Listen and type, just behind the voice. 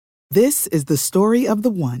This is the story of the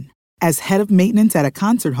one. As head of maintenance at a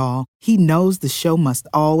concert hall, he knows the show must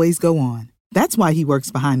always go on. That's why he works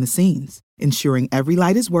behind the scenes, ensuring every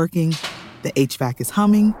light is working, the HVAC is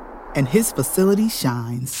humming, and his facility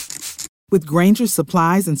shines. With Grainger's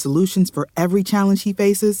supplies and solutions for every challenge he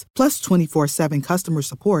faces, plus 24/7 customer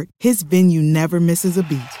support, his venue never misses a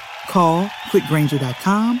beat. Call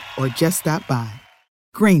quickgrainger.com or just stop by.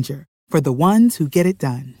 Grainger, for the ones who get it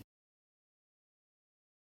done.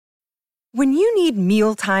 When you need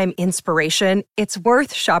mealtime inspiration, it's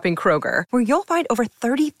worth shopping Kroger, where you'll find over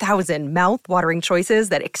 30,000 mouth-watering choices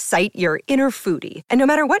that excite your inner foodie. And no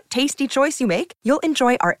matter what tasty choice you make, you'll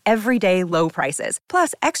enjoy our everyday low prices,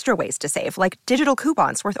 plus extra ways to save, like digital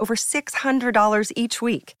coupons worth over $600 each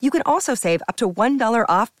week. You can also save up to $1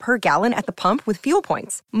 off per gallon at the pump with fuel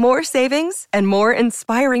points. More savings and more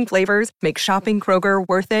inspiring flavors make shopping Kroger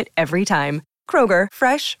worth it every time. Kroger,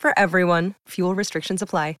 fresh for everyone. Fuel restrictions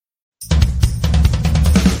apply.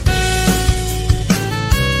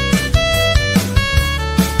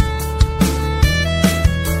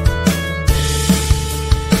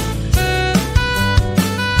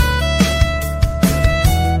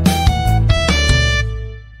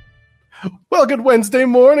 Well, good Wednesday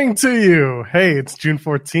morning to you. Hey, it's June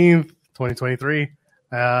 14th, 2023.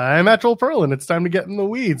 I'm at Joel Pearl, and it's time to get in the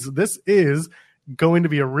weeds. This is going to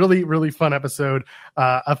be a really, really fun episode.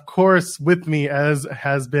 Of course, with me, as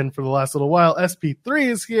has been for the last little while, SP3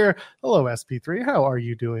 is here. Hello, SP3. How are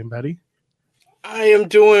you doing, buddy? I am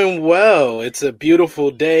doing well. It's a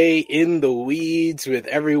beautiful day in the weeds with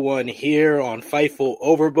everyone here on Fightful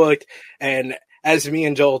Overbooked, and as me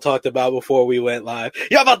and Joel talked about before we went live,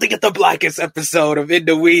 you're about to get the blackest episode of In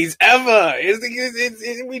the Weeds ever.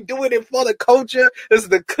 We doing it for the culture. This is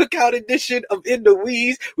the cookout edition of In the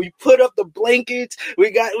Weeds. We put up the blankets. We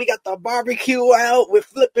got the barbecue out. We're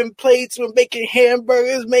flipping plates. We're making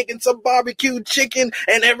hamburgers, making some barbecue chicken,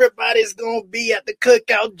 and everybody's gonna be at the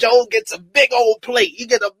cookout. Joel gets a big old plate. You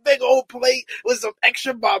get a big old plate with some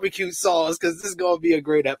extra barbecue sauce, because this is gonna be a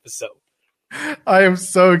great episode. I am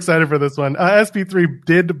so excited for this one. SP3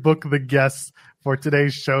 did book the guests for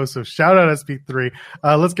today's show, so shout out SP3.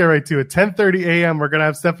 Let's get right to it. 10:30 a.m. We're going to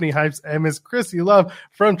have Stephanie Hypes and Miss Chrissy Love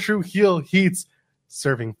from True Heel Heats,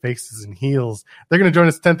 serving faces and heels. They're going to join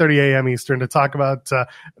us 10:30 a.m. Eastern to talk about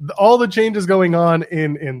all the changes going on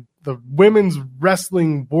in the women's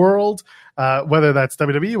wrestling world, whether that's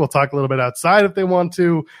WWE. We'll talk a little bit outside if they want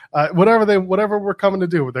to. Whatever we're coming to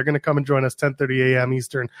do, they're going to come and join us 10:30 a.m.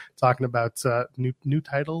 Eastern, talking about new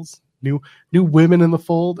titles, new women in the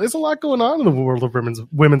fold. There's a lot going on in the world of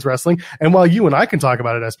women's wrestling. And while you and I can talk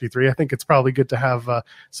about it, SP3, I think it's probably good to have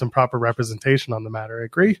some proper representation on the matter.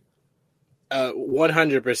 Agree?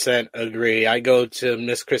 100% agree. I go to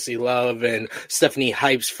Miss Chrissy Love and Stephanie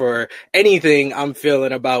Hypes for anything I'm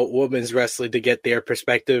feeling about women's wrestling to get their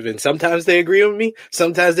perspective. And sometimes they agree with me,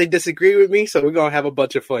 sometimes they disagree with me. So we're going to have a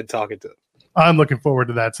bunch of fun talking to them. I'm looking forward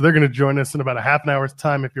to that. So they're going to join us in about a half an hour's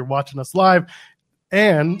time if you're watching us live.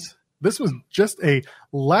 And this was just a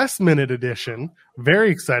last-minute edition. Very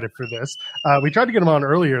excited for this. We tried to get him on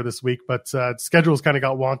earlier this week, but schedules kind of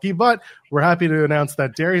got wonky. But we're happy to announce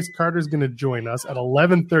that Darius Carter is going to join us at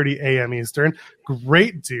 11:30 a.m. Eastern.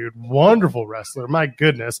 Great dude. Wonderful wrestler. My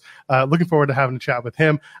goodness. Looking forward to having a chat with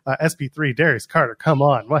him. SP3, Darius Carter, come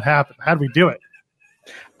on. What happened? How did we do it?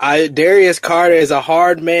 Darius Carter is a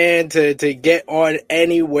hard man to get on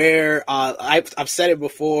anywhere. I've said it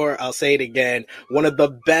before. I'll say it again. One of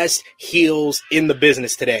the best heels in the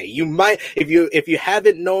business today. You might, if you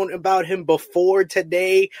haven't known about him before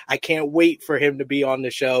today, I can't wait for him to be on the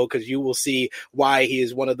show, because you will see why he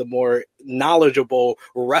is one of the more knowledgeable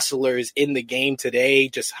wrestlers in the game today.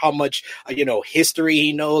 Just how much history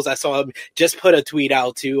he knows. I saw him just put a tweet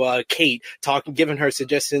out to Kate, giving her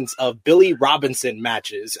suggestions of Billy Robinson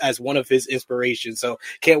matches as one of his inspirations. So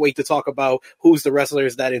can't wait to talk about who's the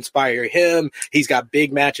wrestlers that inspire him. He's got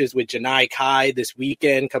big matches with Janai Kai this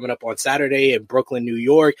weekend coming up on Saturday in Brooklyn, New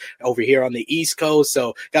York, over here on the East Coast.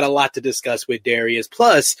 So got a lot to discuss with Darius.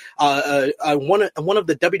 Plus, one of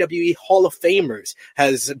the WWE Hall of Famers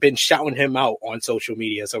has been shouting him out on social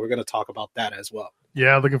media. So we're going to talk about that as well.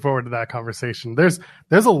 Yeah, looking forward to that conversation. There's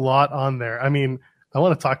a lot on there. I mean, I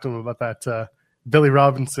want to talk to him about that Billy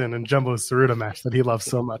Robinson and Jumbo Tsuruta match that he loves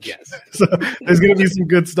so much. Yes. So there's going to be some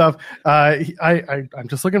good stuff. I'm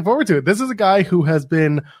just looking forward to it. This is a guy who has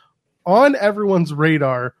been on everyone's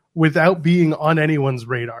radar without being on anyone's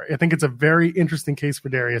radar. I think it's a very interesting case for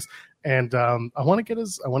Darius, and I want to get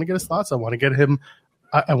his thoughts. I want to get him.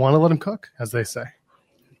 I want to let him cook, as they say.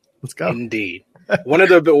 Let's go. Indeed. One of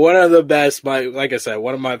the best, like I said,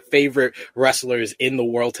 one of my favorite wrestlers in the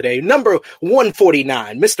world today. Number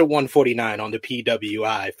 149, Mr. 149 on the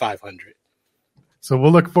PWI 500. So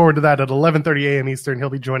we'll look forward to that at 11:30 a.m. Eastern.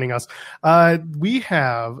 He'll be joining us. We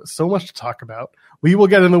have so much to talk about. We will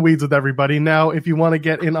get in the weeds with everybody. Now, if you want to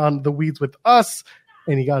get in on the weeds with us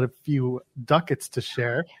and you got a few ducats to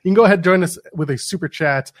share, you can go ahead and join us with a super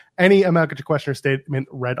chat. Any amount, get your question or statement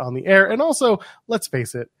read on the air. And also, let's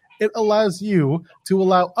face it, it allows you to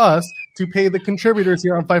allow us to pay the contributors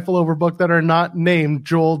here on Fightful Overbooked that are not named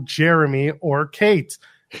Joel, Jeremy, or Kate.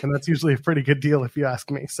 And that's usually a pretty good deal if you ask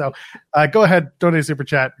me. So go ahead, donate a super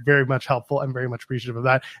chat. Very much helpful. I'm very much appreciative of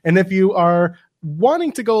that. And if you are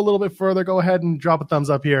wanting to go a little bit further, go ahead and drop a thumbs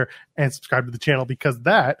up here and subscribe to the channel, because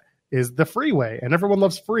that is the free way. And everyone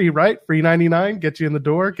loves free, right? Free 99, get you in the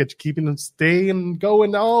door, get you keeping them staying,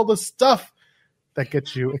 going, all the stuff that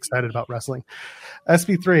gets you excited about wrestling.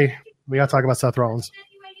 SP3, we got to talk about Seth Rollins.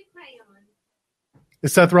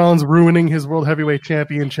 Is Seth Rollins ruining his World Heavyweight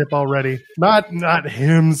Championship already? Not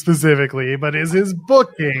him specifically, but is his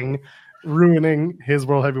booking ruining his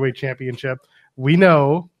World Heavyweight Championship? We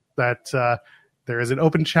know that there is an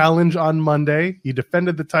open challenge on Monday. He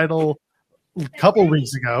defended the title a couple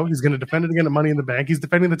weeks ago. He's going to defend it again at Money in the Bank. He's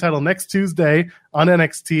defending the title next Tuesday on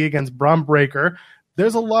NXT against Braun Breaker.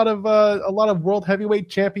 There's a lot of World Heavyweight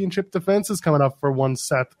Championship defenses coming up for one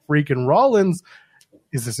Seth freaking Rollins.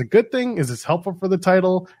 Is this a good thing? Is this helpful for the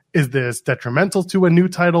title? Is this detrimental to a new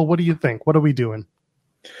title? What do you think? What are we doing?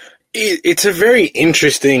 It's a very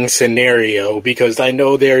interesting scenario, because I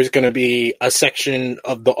know there's going to be a section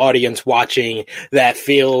of the audience watching that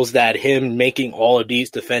feels that him making all of these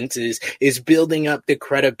defenses is building up the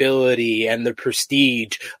credibility and the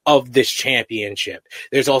prestige of this championship.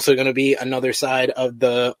 There's also going to be another side of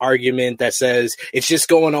the argument that says it's just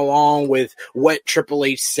going along with what Triple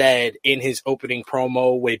H said in his opening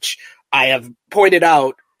promo, which I have pointed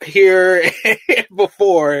out here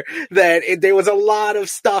before that there was a lot of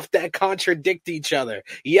stuff that contradict each other.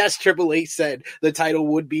 Yes, Triple H said the title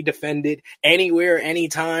would be defended anywhere,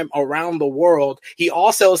 anytime around the world. He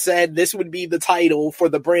also said this would be the title for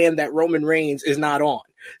the brand that Roman Reigns is not on.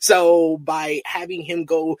 So by having him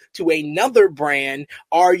go to another brand,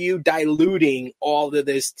 are you diluting all of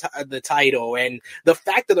this, the title? And the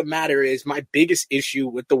fact of the matter is, my biggest issue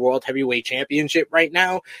with the World Heavyweight Championship right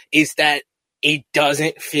now is that it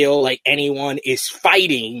doesn't feel like anyone is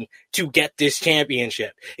fighting to get this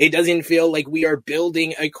championship. It doesn't feel like we are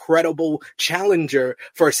building a credible challenger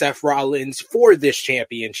for Seth Rollins for this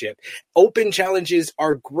championship. Open challenges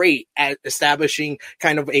are great at establishing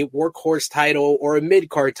kind of a workhorse title or a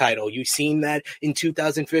mid-card title. You've seen that in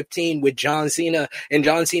 2015 with John Cena, and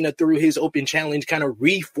John Cena through his open challenge kind of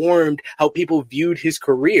reformed how people viewed his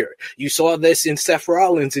career. You saw this in Seth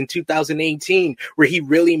Rollins in 2018, where he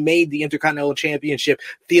really made the Intercontinental Championship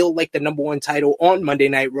feel like the number one title on Monday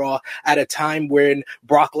Night Raw at a time when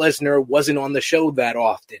Brock Lesnar wasn't on the show that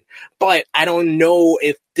often. But I don't know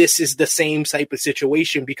if this is the same type of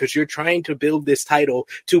situation, because you're trying to build this title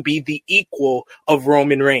to be the equal of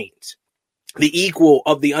Roman Reigns, the equal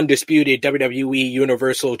of the undisputed WWE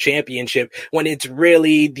Universal Championship, when it's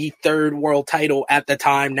really the third world title at the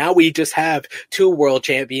time. Now we just have two world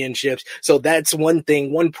championships. So that's one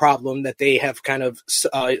thing, one problem that they have kind of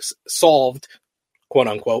solved, quote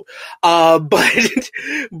unquote.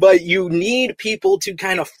 But you need people to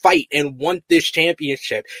kind of fight and want this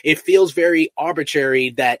championship. It feels very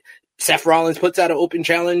arbitrary that Seth Rollins puts out an open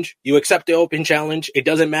challenge. You accept the open challenge. It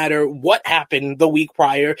doesn't matter what happened the week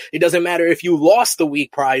prior. It doesn't matter if you lost the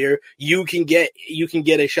week prior. You can get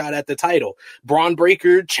a shot at the title. Braun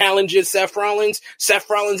Breaker challenges Seth Rollins. Seth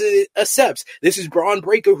Rollins accepts. This is Braun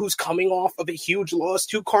Breaker, who's coming off of a huge loss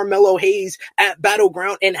to Carmelo Hayes at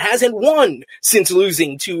Battleground and hasn't won since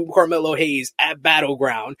losing to Carmelo Hayes at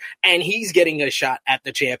Battleground. And he's getting a shot at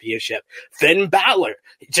the championship. Finn Balor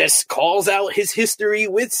just calls out his history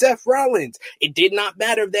with Seth Rollins. It did not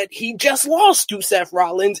matter that he just lost to Seth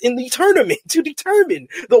Rollins in the tournament to determine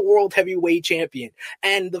the World Heavyweight Champion.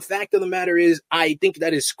 And the fact of the matter is, I think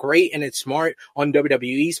that is great and it's smart on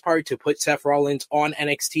WWE's part to put Seth Rollins on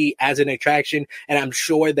NXT as an attraction. And I'm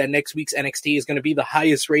sure that next week's NXT is going to be the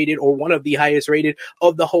highest rated, or one of the highest rated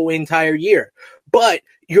of the whole entire year. But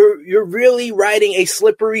you're really riding a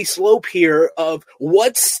slippery slope here of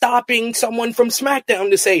what's stopping someone from SmackDown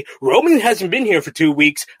to say, Roman hasn't been here for 2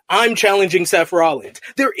 weeks, I'm challenging Seth Rollins.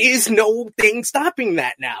 There is no thing stopping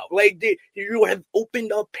that now. Like, you have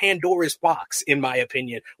opened up Pandora's box, in my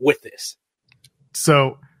opinion, with this.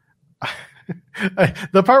 So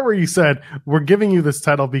the part where you said, we're giving you this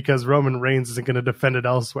title because Roman Reigns isn't going to defend it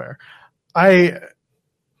elsewhere.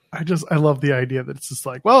 I love the idea that it's just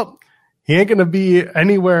like, well, he ain't gonna be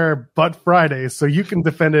anywhere but Friday, so you can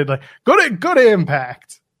defend it. Like, go to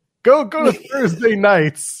Impact, go to Thursday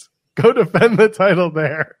nights, go defend the title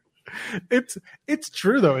there. It's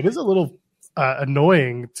true though. It is a little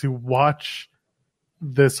annoying to watch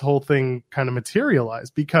this whole thing kind of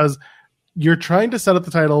materialize because you're trying to set up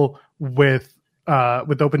the title with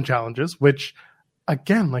open challenges, which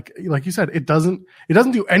again, like you said, it doesn't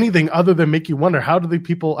do anything other than make you wonder how do they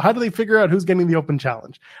figure out who's getting the open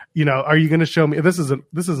challenge? You know, are you going to show me this is an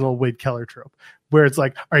old Wade Keller trope where it's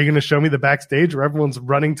like, are you going to show me the backstage where everyone's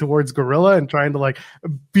running towards Gorilla and trying to like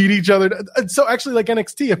beat each other? So actually, like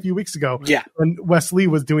NXT a few weeks ago, when Wes Lee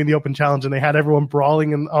was doing the open challenge and they had everyone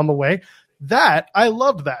brawling on the way, that I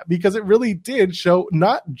loved that because it really did show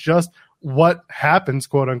not just what happens,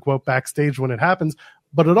 quote unquote, backstage when it happens,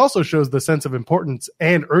 but it also shows the sense of importance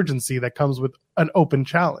and urgency that comes with an open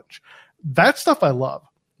challenge. That stuff I love.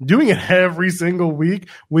 Doing it every single week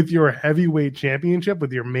with your heavyweight championship,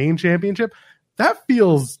 with your main championship, that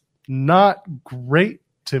feels not great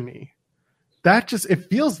to me. It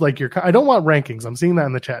feels like I don't want rankings. I'm seeing that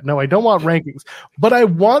in the chat. No, I don't want rankings, but I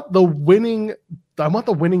want the winning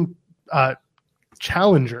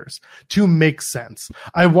challengers to make sense.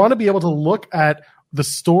 I want to be able to look at the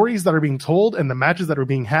stories that are being told and the matches that are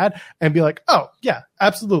being had and be like, oh yeah,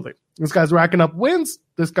 absolutely. This guy's racking up wins.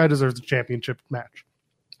 This guy deserves a championship match.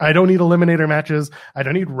 I don't need eliminator matches. I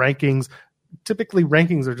don't need rankings. Typically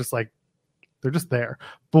rankings are just like, they're just there.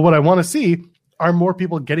 But what I want to see are more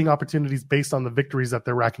people getting opportunities based on the victories that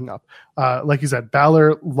they're racking up. Like you said,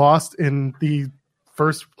 Balor lost in the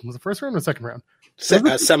first round or second round?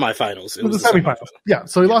 Semifinals. It was the semifinals. Yeah,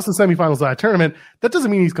 so he lost the semifinals of that tournament. That doesn't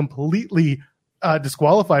mean he's completely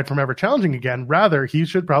disqualified from ever challenging again. Rather, he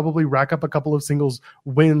should probably rack up a couple of singles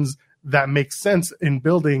wins that make sense in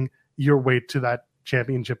building your way to that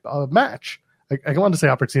championship match. I wanted to say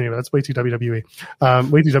opportunity, but that's way too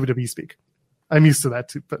WWE. Way too WWE speak. I'm used to that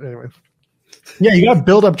too, but anyway. Yeah, you got to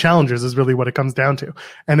build up challengers is really what it comes down to.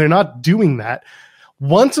 And they're not doing that.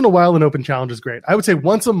 Once in a while, an open challenge is great. I would say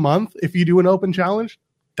once a month, if you do an open challenge,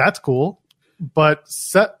 that's cool. But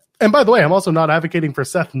and by the way, I'm also not advocating for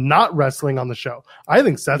Seth not wrestling on the show. I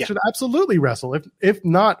think Seth should absolutely wrestle. If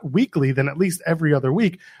not weekly, then at least every other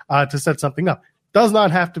week to set something up. Does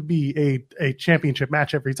not have to be a championship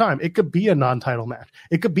match every time. It could be a non-title match.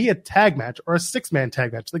 It could be a tag match or a 6-man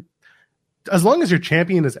tag match. Like, as long as your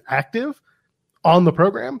champion is active on the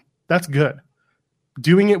program, that's good.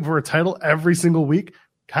 Doing it for a title every single week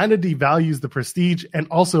kind of devalues the prestige and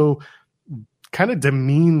also kind of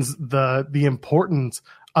demeans the importance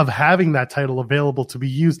of having that title available to be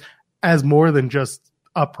used as more than just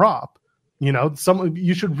a prop. You know,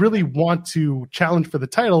 you should really want to challenge for the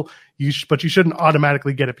title, but you shouldn't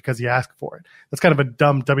automatically get it because you ask for it. That's kind of a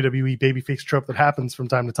dumb WWE babyface trope that happens from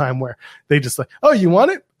time to time where they just like, oh, you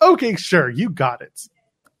want it? Okay, sure, you got it.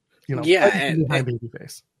 You know,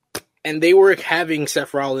 babyface. And they were having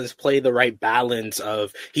Seth Rollins play the right balance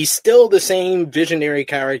of he's still the same visionary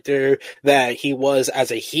character that he was as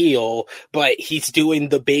a heel, but he's doing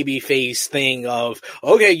the babyface thing of,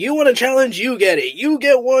 okay, you want to challenge, you get it. You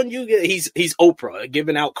get one, you get it. He's Oprah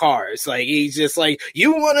giving out cars. Like, he's just like,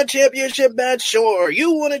 you want a championship match? Sure.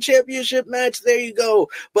 You want a championship match? There you go.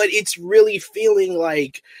 But it's really feeling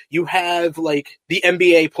like you have like the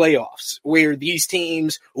NBA playoffs where these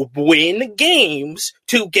teams win games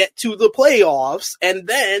to get to the playoffs, and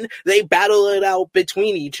then they battle it out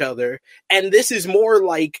between each other. And this is more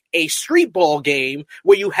like a street ball game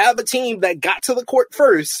where you have a team that got to the court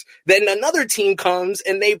first, then another team comes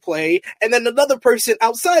and they play, and then another person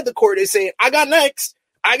outside the court is saying, I got next.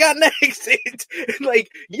 It's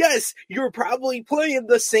like, yes, you're probably playing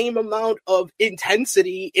the same amount of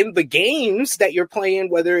intensity in the games that you're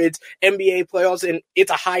playing, whether it's NBA playoffs, and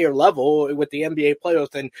it's a higher level with the NBA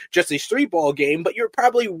playoffs than just a street ball game, but you're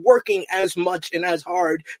probably working as much and as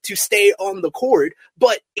hard to stay on the court,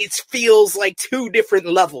 but it feels like two different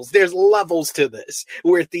levels. There's levels to this,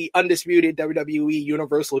 where the undisputed WWE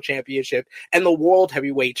Universal Championship and the World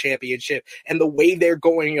Heavyweight Championship, and the way they're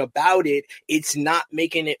going about it, it's not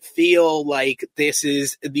making it feel like this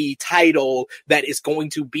is the title that is going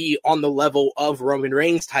to be on the level of Roman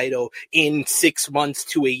Reigns' title in 6 months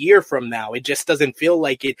to a year from now. It just doesn't feel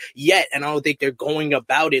like it yet, and I don't think they're going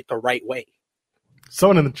about it the right way.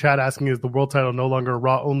 Someone in the chat asking, is the world title no longer a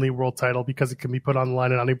Raw-only world title because it can be put on the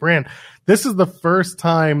line and on a brand? This is the first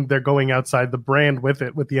time they're going outside the brand with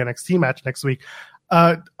it, with the NXT match next week.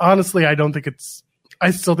 Honestly, I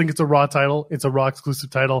still think it's a Raw title. It's a Raw exclusive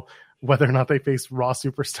title. Whether or not they face Raw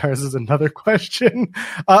superstars is another question.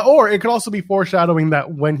 Or it could also be foreshadowing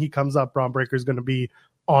that when he comes up, Braun Breaker is going to be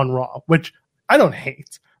on Raw, which I don't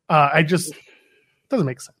hate. I just doesn't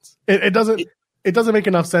make sense. It doesn't make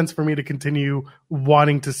enough sense for me to continue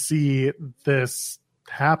wanting to see this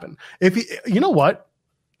happen. You know what?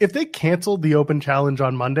 If they canceled the open challenge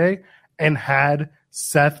on Monday and had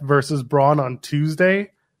Seth versus Braun on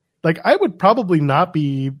Tuesday, like, I would probably not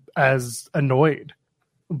be as annoyed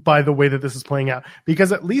by the way that this is playing out,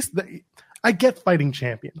 because at least I get fighting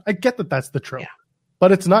champion. I get that that's the trope,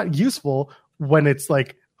 but it's not useful when it's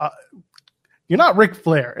like, you're not Ric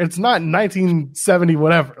Flair. It's not 1970,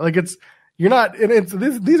 whatever. Like, these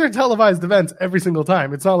are televised events every single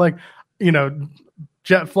time. It's not like,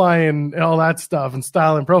 jet flying and all that stuff and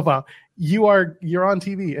style and profile. You're on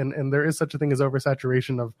TV, and there is such a thing as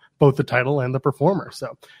oversaturation of both the title and the performer.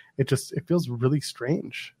 So it feels really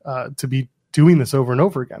strange to be doing this over and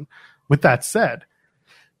over again. With that said,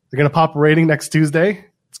 they're going to pop a rating next Tuesday.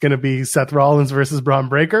 It's going to be Seth Rollins versus Braun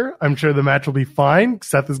Breaker. I'm sure the match will be fine.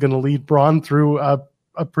 Seth is going to lead Braun through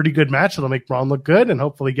a pretty good match that'll make Braun look good and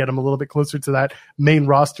hopefully get him a little bit closer to that main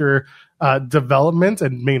roster development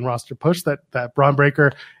and main roster push that Braun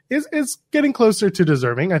Breaker is getting closer to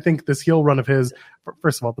deserving. I think this heel run of his,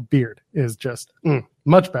 first of all, the beard is just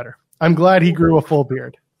much better. I'm glad he grew a full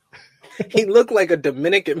beard. He looked like a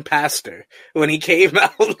Dominican pastor when he came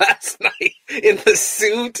out last night in the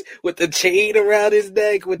suit with the chain around his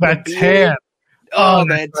neck with that the beard. Tan. Oh,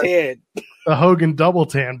 that tan. The Hogan double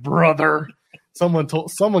tan, brother. Someone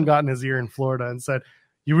got in his ear in Florida and said,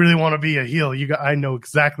 "You really want to be a heel?" I know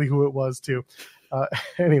exactly who it was too.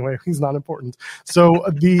 Anyway, he's not important. So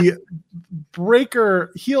the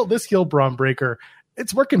this heel Braun Breaker,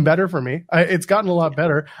 it's working better for me. It's gotten a lot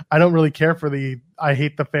better. I don't really care for I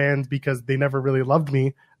hate the fans because they never really loved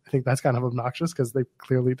me. I think that's kind of obnoxious because they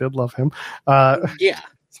clearly did love him. Yeah.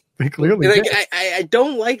 They clearly did. I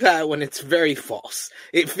don't like that when it's very false.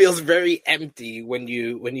 It feels very empty when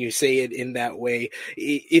you say it in that way.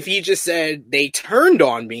 If you just said they turned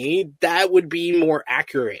on me, that would be more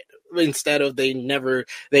accurate. Instead of they never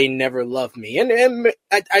loved me. And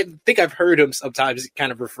I think I've heard him sometimes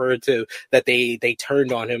kind of refer to that they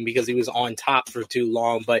turned on him because he was on top for too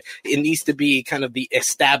long, but it needs to be kind of the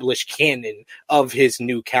established canon of his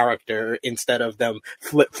new character instead of them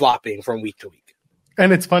flip-flopping from week to week.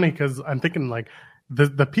 And it's funny because I'm thinking like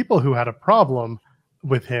the people who had a problem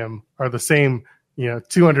with him are the same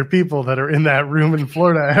 200 people that are in that room in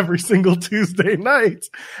Florida every single Tuesday night.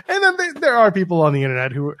 And then there are people on the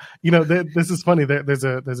internet who, this is funny. There's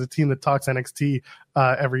a team that talks NXT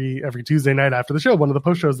every Tuesday night after the show, one of the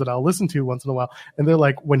post shows that I'll listen to once in a while. And they're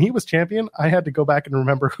like, when he was champion, I had to go back and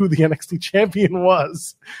remember who the NXT champion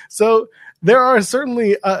was. So there are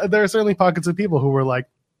certainly pockets of people who were like,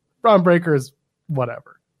 Braun Breaker is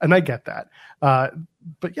whatever. And I get that.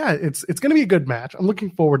 But yeah, it's going to be a good match. I'm looking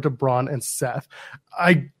forward to Braun and Seth.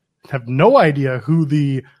 I have no idea who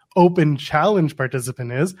the open challenge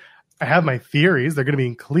participant is. I have my theories. They're going to be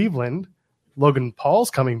in Cleveland. Logan Paul's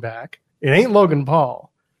coming back. It ain't Logan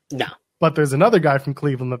Paul. No. But there's another guy from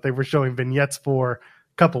Cleveland that they were showing vignettes for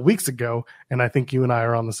a couple weeks ago. And I think you and I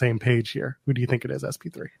are on the same page here. Who do you think it is,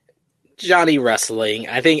 SP3? Johnny Wrestling.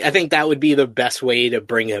 I think that would be the best way to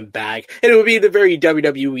bring him back. And it would be the very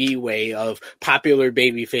WWE way of popular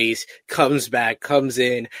babyface comes back, comes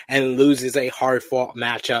in, and loses a hard-fought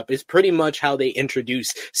matchup. It's pretty much how they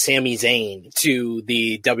introduced Sami Zayn to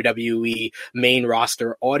the WWE main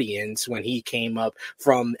roster audience when he came up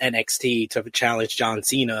from NXT to challenge John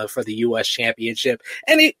Cena for the US Championship.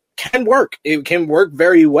 And it can work. It can work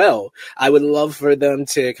very well. I would love for them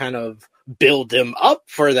to kind of build him up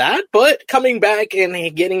for that, but coming back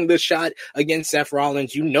and getting the shot against Seth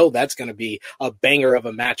Rollins, that's going to be a banger of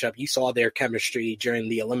a matchup. You saw their chemistry during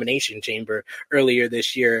the Elimination Chamber earlier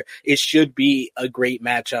this year. It should be a great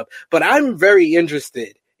matchup, but I'm very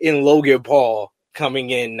interested in Logan Paul coming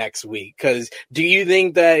in next week, because do you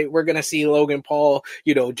think that we're going to see Logan Paul,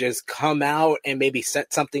 just come out and maybe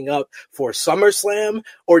set something up for SummerSlam,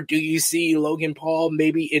 or do you see Logan Paul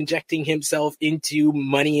maybe injecting himself into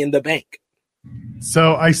Money in the Bank?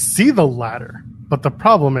 So I see the latter, but the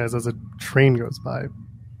problem is as a train goes by.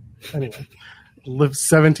 Anyway, live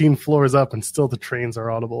 17 floors up and still the trains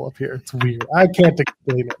are audible up here. It's weird. I can't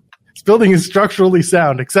explain it. This building is structurally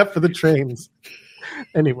sound except for the trains.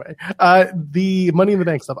 Anyway, the Money in the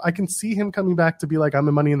Bank stuff, I can see him coming back to be like, I'm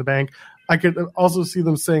in Money in the Bank. I could also see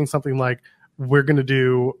them saying something like, we're going to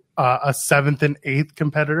do a 7th and 8th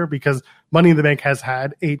competitor, because Money in the Bank has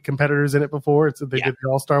had 8 competitors in it before. They did the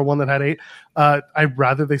All-Star one that had 8. I'd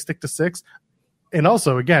rather they stick to 6. And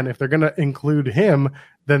also, again, if they're going to include him,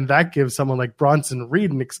 then that gives someone like Bronson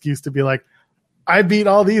Reed an excuse to be like, I beat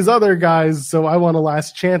all these other guys, so I want a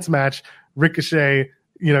last chance match. Ricochet,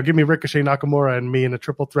 give me Ricochet, Nakamura, and me in a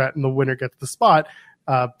triple threat, and the winner gets the spot.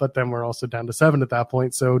 But then we're also down to 7 at that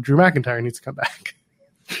point, so Drew McIntyre needs to come back.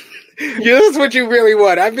 This is what you really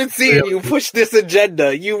want. I've been seeing you push this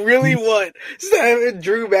agenda. You really want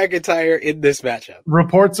Drew McIntyre in this matchup.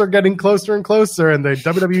 Reports are getting closer and closer, and the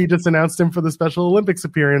WWE just announced him for the Special Olympics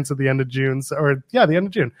appearance at the end of June. The end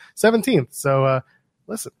of June, 17th. So,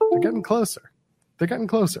 listen, they're getting closer. They're getting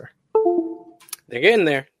closer. They're getting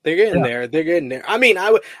there. They're getting there. They're getting there. I mean,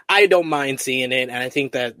 I don't mind seeing it, and I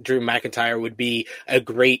think that Drew McIntyre would be a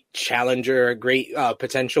great challenger, a great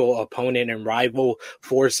potential opponent and rival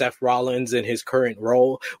for Seth Rollins in his current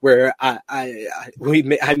role. Where I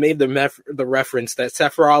made the reference that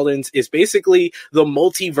Seth Rollins is basically the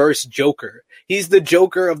multiverse Joker. He's the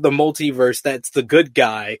Joker of the multiverse. That's the good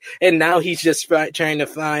guy, and now he's just trying to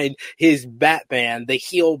find his Batman, the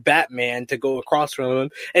heel Batman, to go across from him.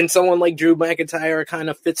 And someone like Drew McIntyre kind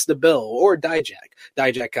of fits the bill, or Dijak.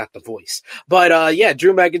 Dijak got the voice. But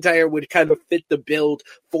Drew McIntyre would kind of fit the build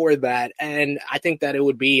for that, and I think that it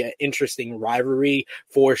would be an interesting rivalry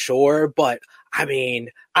for sure. But I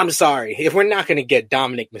mean, I'm sorry, if we're not going to get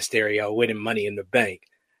Dominic Mysterio winning Money in the Bank,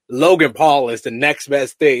 Logan Paul is the next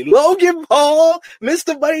best thing. Logan Paul,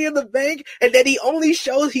 Mr. Money in the Bank, and then he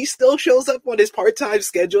still shows up on his part-time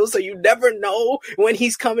schedule, so you never know when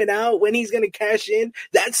he's coming out, when he's going to cash in.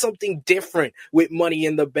 That's something different with Money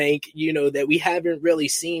in the Bank, that we haven't really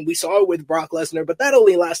seen. We saw it with Brock Lesnar, but that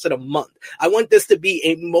only lasted a month. I want this to be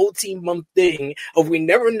a multi-month thing of we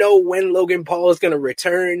never know when Logan Paul is going to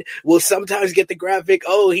return. We'll sometimes get the graphic,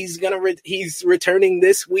 he's returning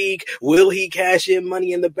this week. Will he cash in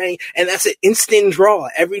Money in the Bank? And that's an instant draw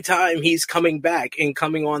every time he's coming back and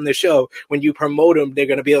coming on the show. When you promote him, they're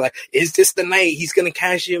going to be like, is this the night he's going to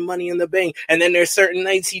cash in Money in the Bank? And then there's certain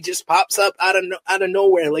nights he just pops up out of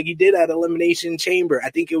nowhere, like he did at Elimination Chamber. I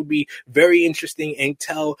think it would be very interesting and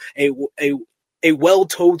tell a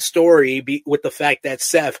well-told story with the fact that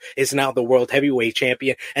Seth is now the World Heavyweight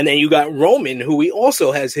Champion. And then you got Roman, who he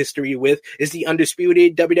also has history with, is the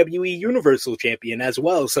undisputed WWE Universal Champion as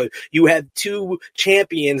well. So you have two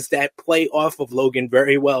champions that play off of Logan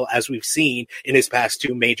very well, as we've seen in his past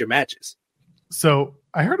two major matches. So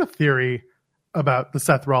I heard a theory about the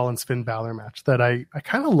Seth Rollins-Finn Balor match that I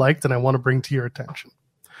kind of liked and I want to bring to your attention.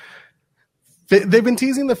 They've been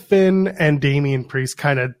teasing the Finn and Damian Priest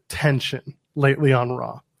kind of tension lately on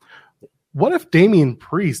Raw. What if Damian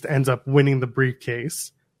Priest ends up winning the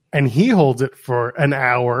briefcase and he holds it for an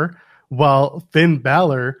hour while Finn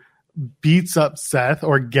Balor beats up Seth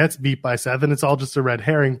or gets beat by Seth, and it's all just a red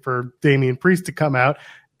herring for Damian Priest to come out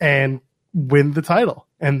and win the title?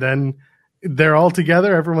 And then they're all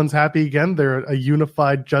together, everyone's happy again, they're a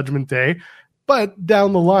unified Judgment Day. But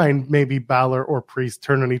down the line, maybe Balor or Priest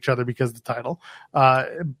turn on each other because of the title.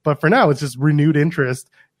 But for now, it's just renewed interest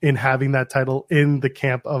in having that title in the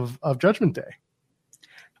camp of Judgment Day.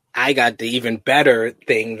 I got the even better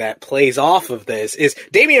thing that plays off of this is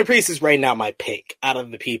Damian Priest is right now my pick out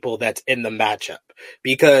of the people that's in the matchup,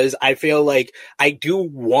 because I feel like I do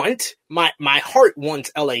want my heart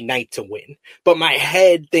wants LA Knight to win, but my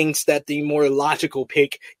head thinks that the more logical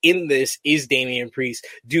pick in this is Damian Priest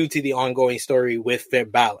due to the ongoing story with Finn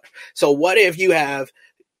Balor. So what if you have,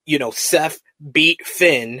 Seth beat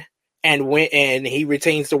Finn and he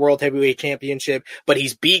retains the World Heavyweight Championship, but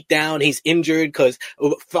he's beat down, he's injured because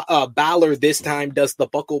Balor this time does the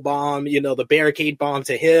buckle bomb, the barricade bomb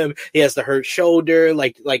to him. He has the hurt shoulder,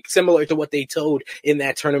 like similar to what they told in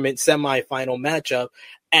that tournament semifinal matchup.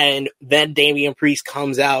 And then Damian Priest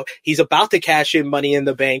comes out. He's about to cash in Money in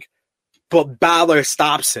the Bank, but Balor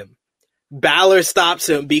stops him. Balor stops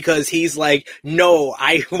him because he's like, no,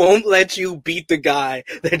 I won't let you beat the guy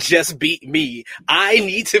that just beat me. I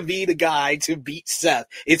need to be the guy to beat Seth.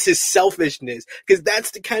 It's his selfishness, because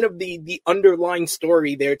that's the kind of the underlying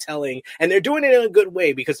story they're telling, and they're doing it in a good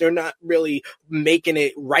way because they're not really making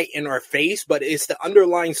it right in our face, but it's the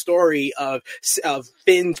underlying story of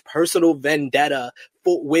Finn's personal vendetta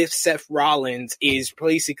with Seth Rollins is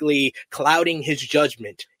basically clouding his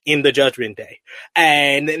judgment in the Judgment Day.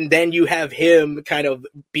 And then you have him kind of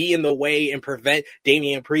be in the way and prevent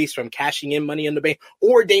Damian Priest from cashing in Money in the Bank,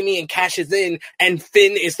 or Damian cashes in and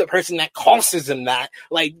Finn is the person that costs him that.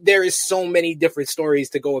 Like, there is so many different stories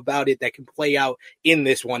to go about it that can play out in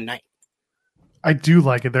this one night. I do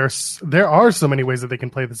like it. There are so many ways that they can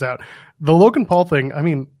play this out. The Logan Paul thing, I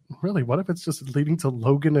mean, really, what if it's just leading to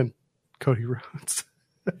Logan and Cody Rhodes?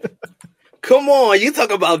 Come on, you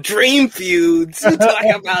talk about dream feuds. You talk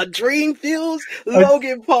about dream feuds.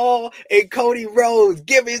 Logan Paul and Cody Rhodes.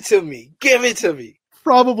 Give it to me. Give it to me.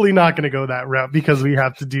 Probably not going to go that route because we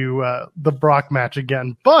have to do the Brock match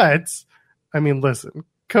again. But, I mean, listen,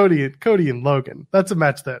 Cody and Logan. That's a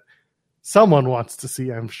match that someone wants to see,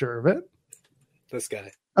 I'm sure of it. This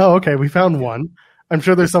guy. Oh, okay. We found one. I'm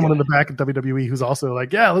sure there's someone in the back at WWE who's also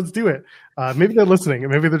like, yeah, let's do it. Maybe they're listening,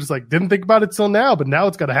 and maybe they're just like, didn't think about it till now, but now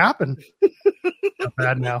it's got to happen. Not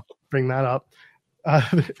bad now. Bring that up.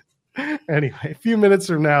 Anyway, a few minutes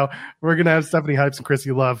from now, we're going to have Stephanie Hypes and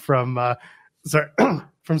Chrissy Love from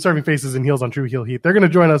from Serving Faces and Heels on True Heel Heat. They're going to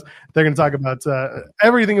join us. They're going to talk about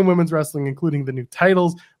everything in women's wrestling, including the new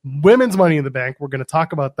titles, women's Money in the Bank. We're going to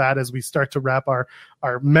talk about that as we start to wrap our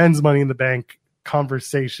men's Money in the Bank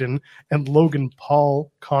conversation and Logan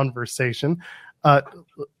Paul conversation.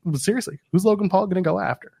 Seriously, who's Logan Paul going to go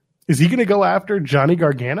after? Is he going to go after Johnny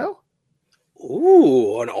Gargano?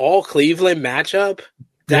 Ooh, an all Cleveland matchup.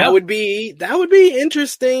 That would be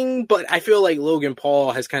interesting, but I feel like Logan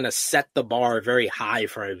Paul has kind of set the bar very high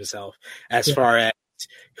for himself as far as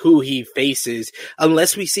who he faces,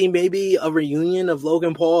 unless we see maybe a reunion of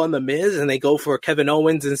Logan Paul and The Miz and they go for Kevin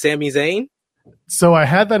Owens and Sami Zayn. So I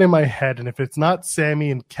had that in my head, and if it's not Sammy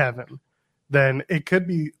and Kevin, then it could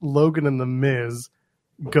be Logan and The Miz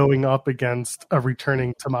going up against a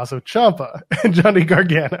returning Tommaso Ciampa and Johnny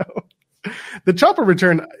Gargano. The Ciampa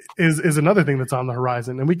return is another thing that's on the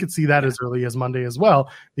horizon, and we could see that as early as Monday as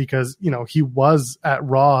well, because he was at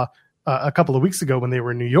Raw a couple of weeks ago when they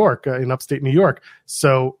were in New York, in upstate New York.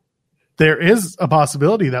 So there is a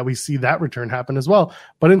possibility that we see that return happen as well.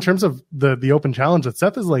 But in terms of the open challenge that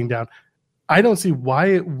Seth is laying down, I don't see why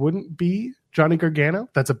it wouldn't be Johnny Gargano.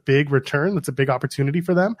 That's a big return. That's a big opportunity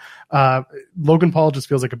for them. Logan Paul just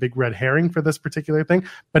feels like a big red herring for this particular thing.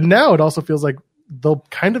 But now it also feels like they'll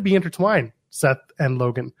kind of be intertwined, Seth and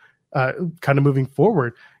Logan, kind of moving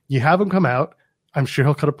forward. You have him come out. I'm sure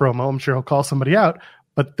he'll cut a promo. I'm sure he'll call somebody out.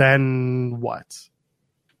 But then what?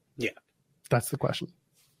 Yeah. That's the question.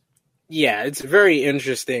 Yeah, it's very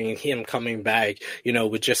interesting him coming back,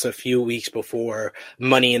 with just a few weeks before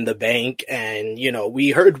Money in the Bank. And, we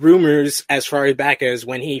heard rumors as far back as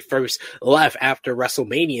when he first left after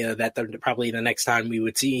WrestleMania that probably the next time we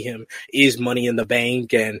would see him is Money in the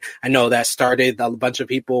Bank. And I know that started a bunch of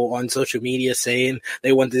people on social media saying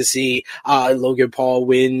they wanted to see Logan Paul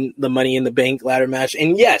win the Money in the Bank ladder match.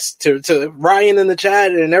 And yes, to Ryan in the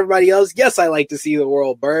chat and everybody else, yes, I like to see the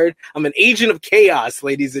world burn. I'm an agent of chaos,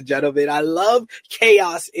 ladies and gentlemen. I love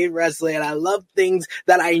chaos in wrestling, and I love things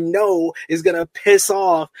that I know is going to piss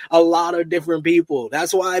off a lot of different people.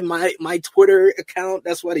 That's why my Twitter account,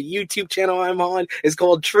 that's why the YouTube channel I'm on is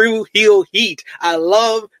called True Heel Heat. I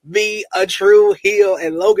love me a true heel,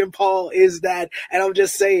 and Logan Paul is that. And I'm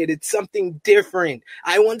just saying, it's something different.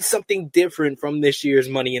 I want something different from this year's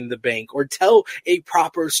Money in the Bank, or tell a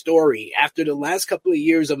proper story after the last couple of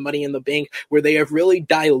years of Money in the Bank where they have really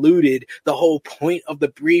diluted the whole point of the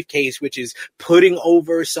briefcase, which is putting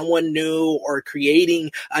over someone new or creating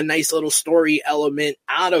a nice little story element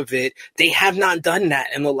out of it. They have not done that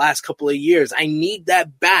in the last couple of years. I need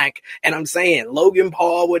that back. And I'm saying Logan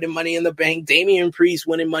Paul winning Money in the Bank, Damian Priest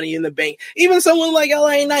winning Money in the Bank, even someone like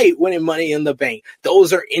LA Knight winning Money in the Bank.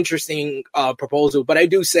 Those are interesting proposals. But I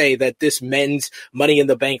do say that this men's Money in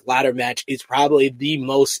the Bank ladder match is probably the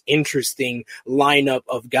most interesting lineup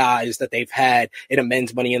of guys that they've had in a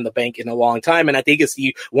men's Money in the Bank in a long time. And I think it's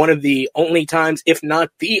one of the only times, if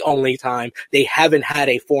not the only time, they haven't had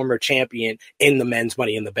a former champion in the men's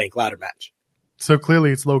Money in the Bank ladder match. So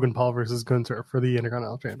clearly it's Logan Paul versus Gunther for the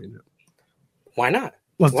Intercontinental Championship. Why not?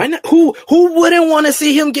 Why not? Who wouldn't want to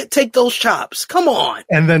see him take those chops? Come on.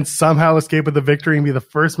 And then somehow escape with the victory and be the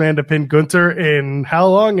first man to pin Gunther in how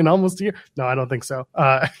long? In almost a year? No, I don't think so.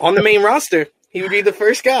 On the main roster. He would be the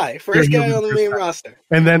first guy on the main roster.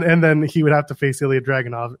 And then he would have to face Ilya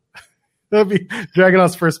Dragunov. That'd be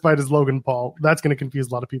Dragunov's first fight is Logan Paul. That's going to confuse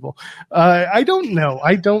a lot of people. I don't know.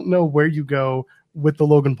 I don't know where you go with the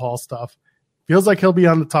Logan Paul stuff. Feels like he'll be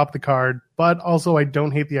on the top of the card, but also I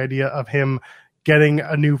don't hate the idea of him getting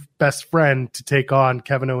a new best friend to take on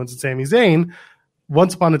Kevin Owens and Sami Zayn.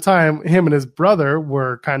 Once upon a time, him and his brother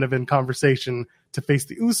were kind of in conversation to face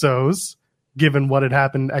the Usos, given what had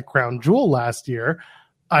happened at Crown Jewel last year.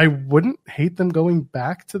 I wouldn't hate them going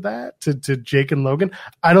back to that, to Jake and Logan.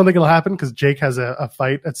 I don't think it'll happen because Jake has a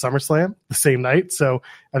fight at SummerSlam the same night. So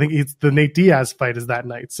I think the Nate Diaz fight is that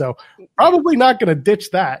night. So probably not going to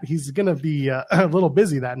ditch that. He's going to be a little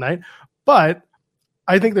busy that night. But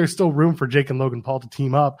I think there's still room for Jake and Logan Paul to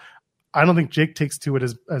team up. I don't think Jake takes to it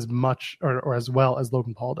as much or as well as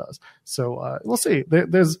Logan Paul does. So we'll see.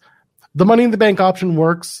 There's the Money in the Bank option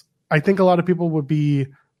works. I think a lot of people would be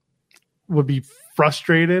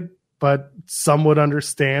frustrated, but some would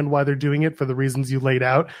understand why they're doing it for the reasons you laid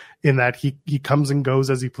out, in that he comes and goes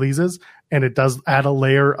as he pleases, and it does add a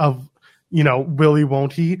layer of will he,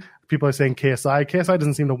 won't he? People are saying KSI. KSI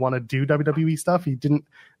doesn't seem to want to do WWE stuff. He didn't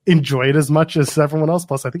enjoy it as much as everyone else.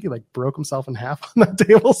 Plus, I think he broke himself in half on that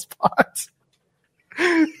table spot.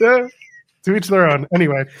 Yeah, to each their own.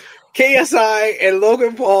 Anyway. KSI and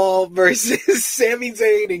Logan Paul versus Sami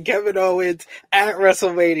Zayn and Kevin Owens at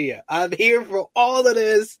WrestleMania. I'm here for all of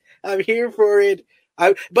this. I'm here for it.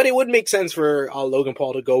 But it would make sense for Logan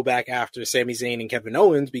Paul to go back after Sami Zayn and Kevin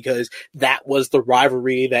Owens, because that was the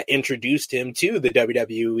rivalry that introduced him to the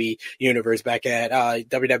WWE universe back at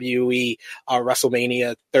WWE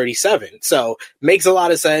WrestleMania 37. So makes a lot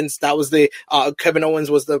of sense. That was Kevin Owens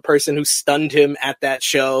was the person who stunned him at that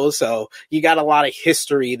show. So you got a lot of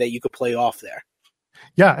history that you could play off there.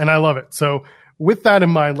 Yeah, and I love it. So with that in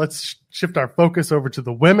mind, let's shift our focus over to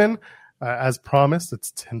the women. As promised,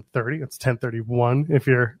 it's 10:30. It's 10:31 if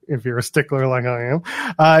you're a stickler like I am.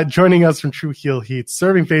 Joining us from True Heel Heat,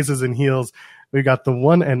 serving faces and heels, we got the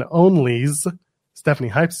one and onlys,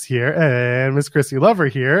 Stephanie Hypes here, and Miss Chrissy Lover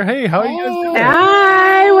here. Hey, how are you guys doing?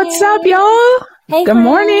 Hi, what's up, y'all? Hey, good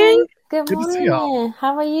morning. Good to see morning. y'all.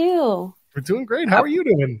 How are you? We're doing great. How are you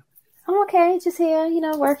doing? I'm okay. Just here,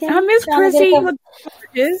 working. I miss Chrissy.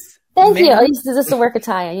 Thank you. Oh, this is a work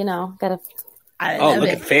attire, gotta.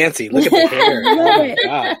 Looking fancy. Look at the hair. Oh my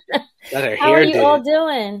God. Got her How hair are you all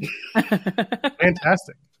doing?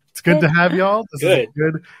 Fantastic. It's good to have y'all. This is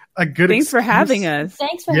a good Thanks excuse. for having us.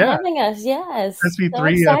 Thanks for having us. Yes. SP3, so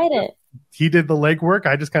excited. He did the legwork.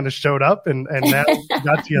 I just kind of showed up and now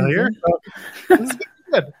got you here. So this is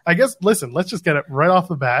good. I guess, listen, let's just get it right off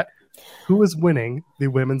the bat. Who is winning the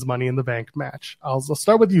women's Money in the Bank match? I'll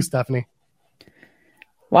start with you, Stephanie.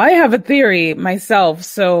 Well, I have a theory myself.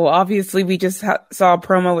 So obviously we just saw a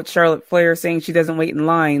promo with Charlotte Flair saying she doesn't wait in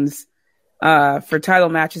lines for title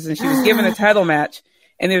matches, and she was given a title match.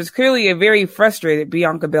 And there's clearly a very frustrated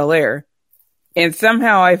Bianca Belair. And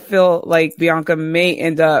somehow I feel like Bianca may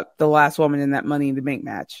end up the last woman in that Money in the Bank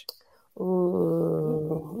match.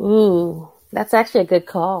 Ooh. That's actually a good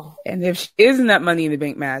call. And if she is in that Money in the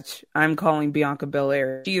Bank match, I'm calling Bianca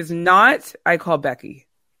Belair. If she is not, I call Becky.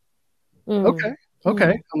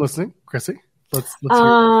 Okay, I'm listening. Chrissy, let's hear.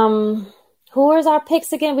 Who is our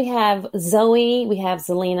picks again? We have Zoe. We have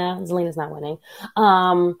Zelina. Zelina's not winning.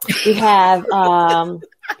 We have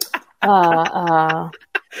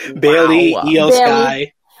Bailey, Io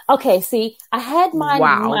Sky. Okay, see, I had my.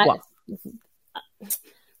 Wow.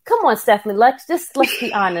 Come on, Stephanie. Let's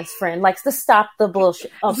be honest, friend. Let's stop the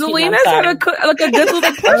bullshit. Oh, Zelina's had a good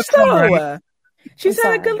little push, though. She's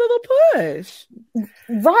had a good little push.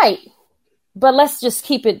 Right. But let's just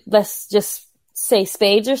keep it. Let's just say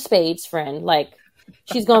spades are spades, friend.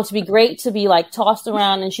 She's going to be great to be tossed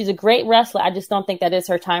around, and she's a great wrestler. I just don't think that is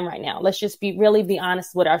her time right now. Let's just be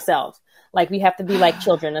honest with ourselves. We have to be like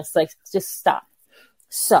children. It's just stop.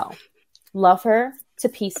 So, love her to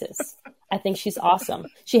pieces. I think she's awesome.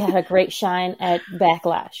 She had a great shine at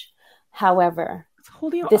Backlash. However,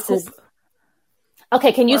 this is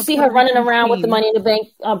okay. Can you see her running around with the Money in the Bank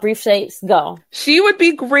briefcase? Go. She would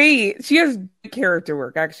be great. She has character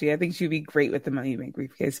work. Actually, I think she'd be great with the Money in the Bank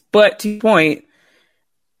briefcase. But to your point,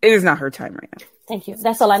 it is not her time right now. Thank you.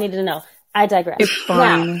 That's all I needed to know. I digress. It's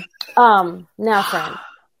fine. Now, friend.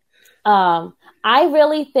 I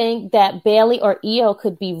really think that Bailey or Io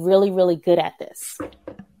could be really, really good at this.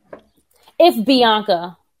 If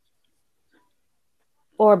Bianca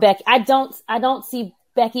or Becky, I don't see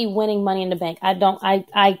Becky winning Money in the Bank.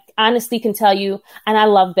 I honestly can tell you, and I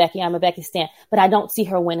love Becky. I'm a Becky stan, but I don't see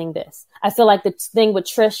her winning this. I feel like the thing with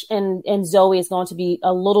Trish and Zoe is going to be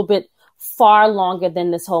a little bit far longer than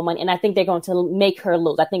this whole Money. And I think they're going to make her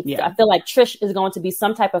lose. I feel like Trish is going to be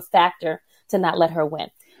some type of factor to not let her win.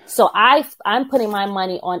 So I'm putting my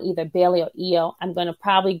money on either Bailey or Io. I'm going to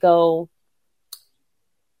probably go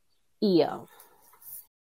Io.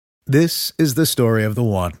 This is the story of the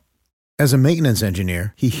one. As a maintenance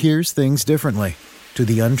engineer, he hears things differently. To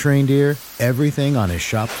the untrained ear, everything on his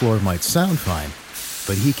shop floor might sound fine,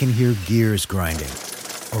 but he can hear gears grinding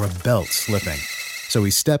or a belt slipping. So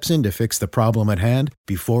he steps in to fix the problem at hand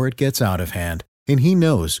before it gets out of hand. And he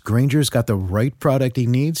knows Grainger's got the right product he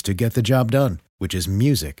needs to get the job done, which is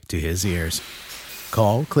music to his ears.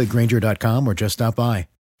 Call, click Grainger.com, or just stop by.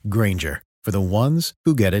 Grainger, for the ones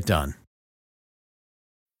who get it done.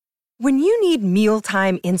 When you need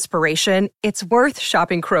mealtime inspiration, it's worth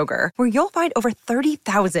shopping Kroger, where you'll find over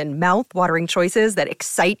 30,000 mouth-watering choices that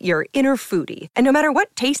excite your inner foodie. And no matter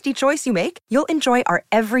what tasty choice you make, you'll enjoy our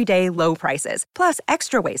everyday low prices, plus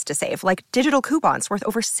extra ways to save, like digital coupons worth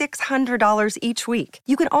over $600 each week.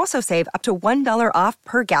 You can also save up to $1 off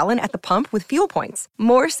per gallon at the pump with fuel points.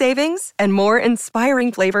 More savings and more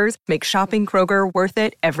inspiring flavors make shopping Kroger worth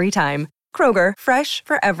it every time. Kroger, fresh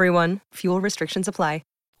for everyone. Fuel restrictions apply.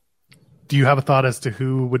 Do you have a thought as to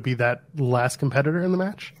who would be that last competitor in the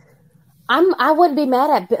match? I wouldn't be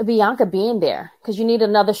mad at Bianca being there because you need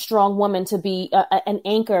another strong woman to be an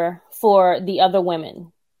anchor for the other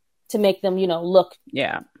women to make them, look.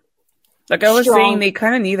 Yeah. Like I was saying, they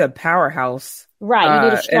kind of need a powerhouse. Right. You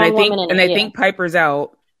need a strong woman. I think Piper's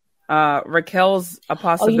out. Raquel's a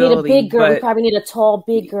possibility. You need a big girl. We probably need a tall,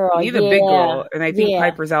 big girl. You need a big girl. And I think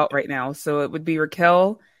Piper's out right now. So it would be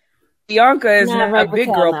Raquel. Bianca is not a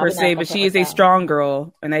big girl per se, but she is a strong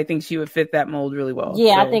girl, and I think she would fit that mold really well.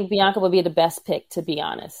 Yeah, so. I think Bianca would be the best pick, to be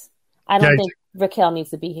honest. I don't think Raquel needs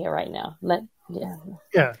to be here right now.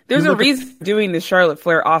 There's a reason doing the Charlotte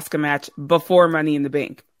Flair Asuka match before Money in the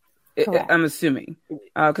Bank. I'm assuming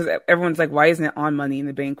because everyone's like, why isn't it on Money in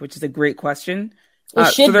the Bank? Which is a great question.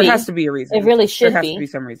 So there has to be a reason. It really should be. There has to be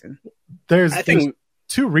some reason. There's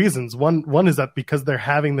two reasons. One is that because they're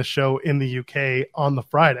having the show in the UK on the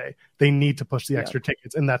Friday, they need to push the extra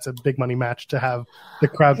tickets, and that's a big money match to have the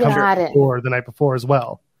crowd come the night before as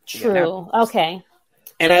well. True. Yeah. Okay.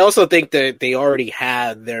 And I also think that they already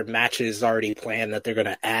had their matches already planned that they're going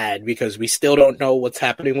to add because we still don't know what's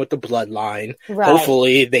happening with the Bloodline. Right.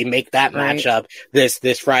 Hopefully they make that matchup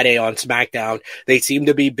this Friday on SmackDown. They seem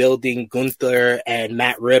to be building Gunther and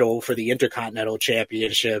Matt Riddle for the Intercontinental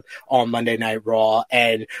Championship on Monday Night Raw.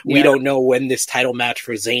 And we don't know when this title match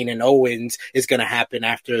for Zayn and Owens is going to happen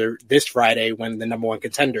after this Friday when the number one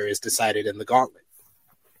contender is decided in the gauntlet.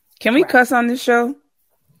 Can we cuss on this show?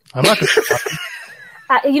 I'm not going to.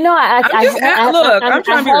 I'm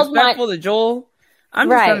trying to be respectful to Joel. I'm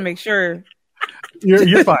just trying to make sure.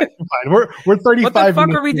 You're fine. You're fine. We're 35. What the fuck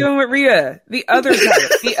are we doing with Rhea, the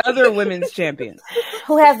other women's champion,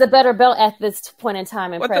 who has the better belt at this point in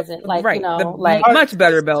time and present? Much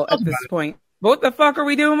better belt at this point. But what the fuck are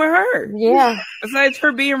we doing with her? Yeah. Besides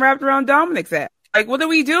her being wrapped around Dominic's ass, what are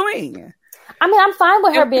we doing? I mean, I'm fine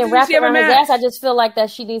with her being wrapped around his ass. I just feel like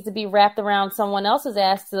that she needs to be wrapped around someone else's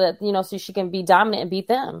ass to, so she can be dominant and beat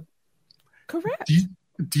them. Correct.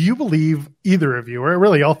 Do you believe, either of you, or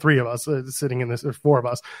really all three of us sitting in this, or four of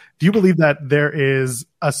us, do you believe that there is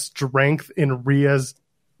a strength in Rhea's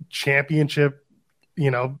championship,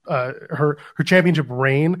 her championship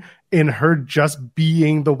reign in her just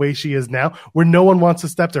being the way she is now, where no one wants to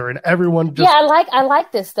step to her and everyone just... Yeah, I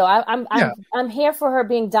like this though. I'm here for her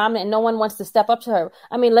being dominant and no one wants to step up to her.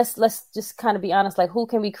 I mean, let's just kind of be honest. Like, who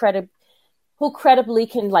credibly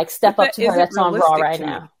can step up to her that's on Raw right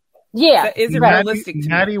now? Yeah, that isn't realistic.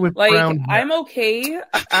 Natty with brown hair. I'm okay.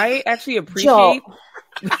 I actually appreciate.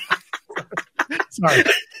 Sorry,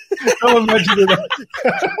 don't mention it.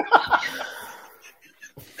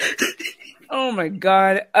 Oh my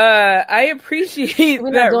god! I appreciate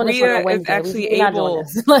that Rhea is actually able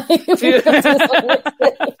to.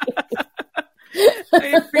 I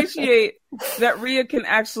appreciate that Rhea can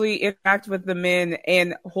actually interact with the men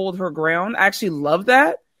and hold her ground. I actually love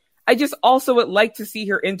that. I just also would like to see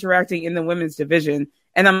her interacting in the women's division.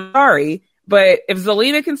 And I'm sorry, but if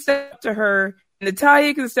Zelina can step up to her,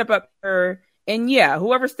 Natalya can step up to her, and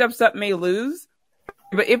whoever steps up may lose.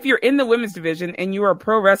 But if you're in the women's division and you are a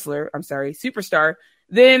superstar,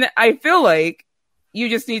 then I feel like you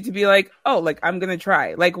just need to be like, I'm going to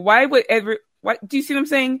try. Why do you see what I'm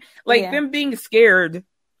saying? Them being scared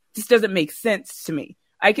just doesn't make sense to me.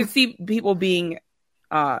 I can see people being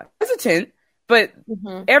hesitant, but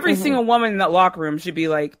every single woman in that locker room should be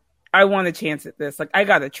like, I want a chance at this. I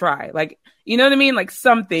got to try. You know what I mean?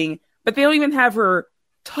 Something, but they don't even have her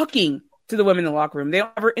talking to the women in the locker room. They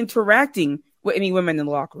don't have her interacting with any women in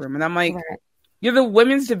the locker room. And I'm like, you're the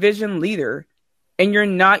women's division leader and you're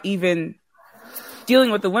not even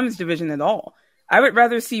dealing with the women's division at all. I would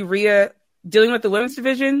rather see Rhea dealing with the women's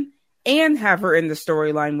division and have her in the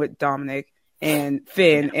storyline with Dominic and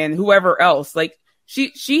Finn and whoever else.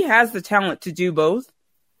 She has the talent to do both,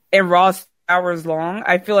 and Raw's hours long.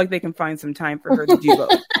 I feel like they can find some time for her to do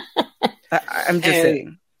both. I'm just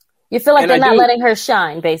saying. You feel like they're not letting her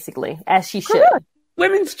shine, basically, as she should.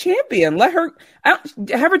 Women's champion. Let her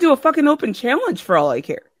have her do a fucking open challenge for all I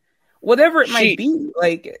care. Whatever it might be.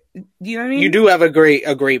 Do you know what I mean? You do have a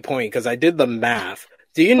great point, because I did the math.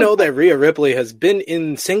 Do you know that Rhea Ripley has been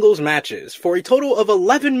in singles matches for a total of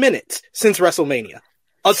 11 minutes since WrestleMania?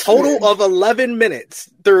 A total of 11 minutes.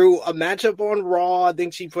 through a matchup on Raw. I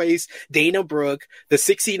think she faced Dana Brooke, the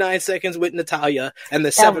 69 seconds with Natalya, and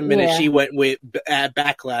the 7 minutes she went with at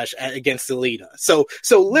Backlash against Zelina. So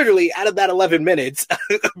literally out of that 11 minutes,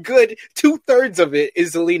 a good 2/3 of it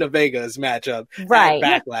is Zelina Vega's matchup at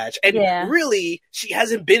Backlash. And really, she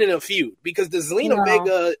hasn't been in a feud because the Zelina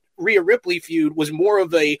Vega Rhea Ripley feud was more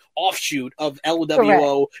of a offshoot of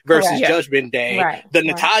LWO versus Judgment Day. The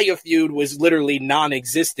Natalya feud was literally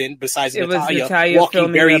non-existent besides Natalya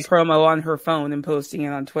walking filming a promo on her phone and posting it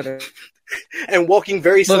on Twitter. And walking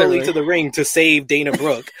very slowly to the ring to save Dana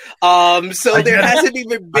Brooke. So there hasn't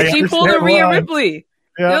even been. She pulled a Rhea Ripley.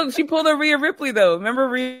 Yeah. She pulled a Rhea Ripley though. Remember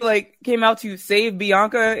Rhea came out to save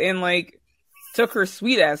Bianca and took her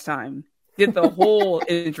sweet ass time. Did the whole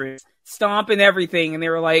entrance, stomp and everything, and they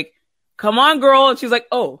were like, "Come on, girl!" And she's like,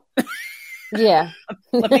 "Oh, yeah,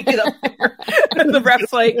 let me get up there." And the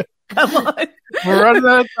ref's like, "Come on, we're running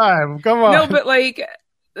out of time. Come on." No, but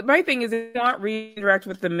my thing is, they want reinteract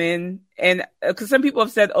with the men, and because some people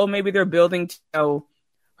have said, "Oh, maybe they're building to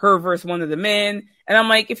her versus one of the men," and I'm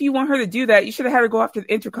like, if you want her to do that, you should have had her go after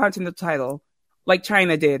the Intercontinental title. Like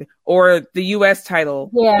China did, or the U.S. title,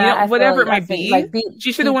 whatever it might be.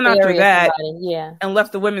 She should have went after that, and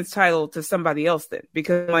left the women's title to somebody else then.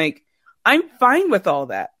 Because I'm fine with all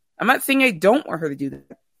that. I'm not saying I don't want her to do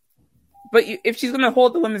that, but if she's going to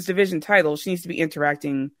hold the women's division title, she needs to be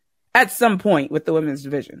interacting at some point with the women's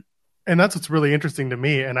division. And that's what's really interesting to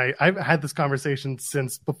me. And I've had this conversation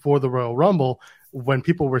since before the Royal Rumble when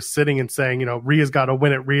people were sitting and saying, Rhea's got to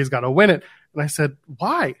win it, Rhea's got to win it, and I said,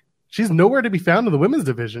 why? She's nowhere to be found in the women's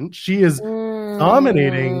division. She is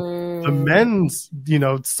dominating the men's,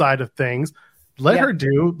 side of things. Let her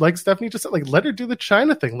do, like Stephanie just said, let her do the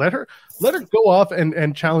China thing. Let her go off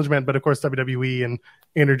and challenge men. But of course, WWE and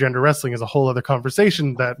intergender wrestling is a whole other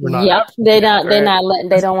conversation that we're not. Yep, they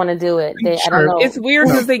don't want to do it. I don't know. It's weird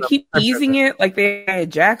because they keep easing it. Like they had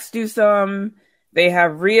Jax do some. They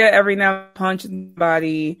have Rhea every now and then punch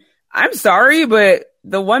somebody. I'm sorry, but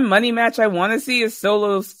the one money match I want to see is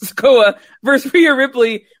Solo Sikoa versus Rhea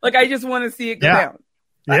Ripley. I just want to see it go down.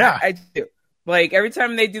 Yeah. I do. Every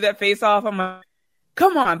time they do that face off, I'm like,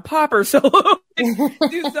 come on, pop her, Solo.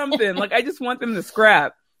 Do something. I just want them to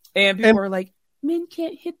scrap. And people are like, men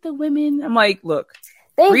can't hit the women. I'm like, look.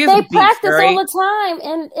 They practice all the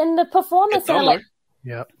time in the performance center.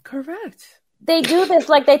 Yeah. Correct. They do this.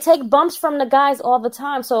 They take bumps from the guys all the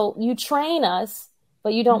time. So you train us,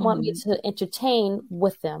 but you don't want me to entertain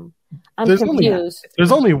with them. I'm confused.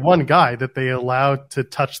 There's only one guy that they allowed to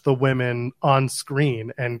touch the women on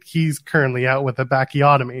screen, and he's currently out with a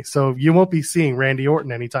backiotomy. So you won't be seeing Randy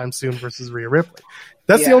Orton anytime soon versus Rhea Ripley.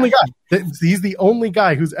 That's the only guy. He's the only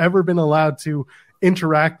guy who's ever been allowed to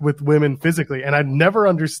interact with women physically, and I never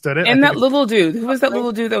understood it. And that little dude. Who was that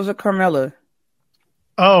little dude that was a Carmella?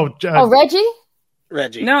 Reggie.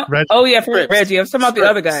 No. Reggie. Oh, yeah, for Reggie. I was talking about the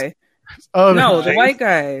other guy. Oh, no, the white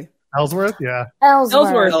guy. Ellsworth, yeah.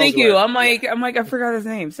 Ellsworth. Thank you. I'm like, I forgot his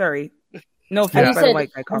name. Sorry. No offense by the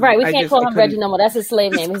white guy. Right, we can't call him Reggie no more. That's his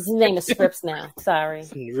slave name. His name is Scripps now. Sorry.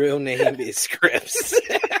 His real name is Scripps.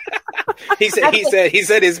 He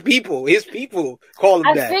said his people call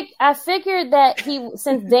him that. I figured that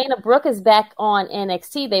since Dana Brooke is back on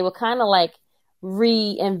NXT, they would kind of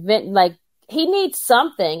reinvent, he needs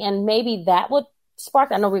something, and maybe that would spark.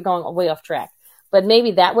 I know we're going way off track. But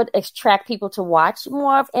maybe that would attract people to watch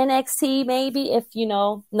more of NXT. Maybe if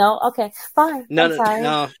no, okay, fine.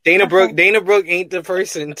 No. Dana Brooke ain't the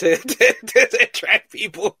person to attract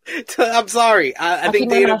people. I'm sorry. I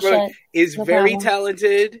think Dana Brooke is very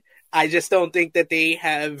talented. I just don't think that they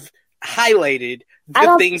have highlighted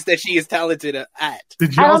the things that she is talented at. I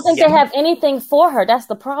don't think they have anything for her. That's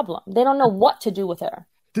the problem. They don't know what to do with her.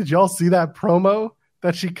 Did y'all see that promo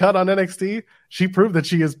that she cut on NXT? She proved that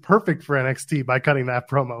she is perfect for NXT by cutting that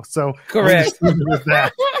promo. So correct. With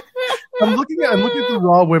that. I'm looking at the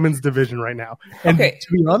Raw women's division right now. And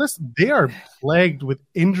to be honest, they are plagued with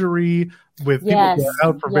injury, with people who are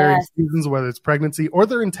out for various reasons, whether it's pregnancy or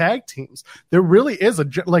they're in tag teams. There really is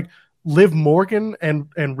Liv Morgan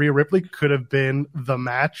and Rhea Ripley could have been the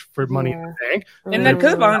match for Money in the Bank. And that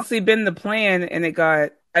could have honestly been the plan, and it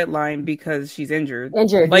got sidelined because she's injured.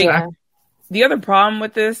 The other problem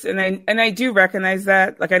with this, and I do recognize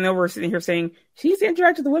that, I know we're sitting here saying she needs to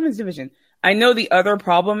interact with the women's division. I know the other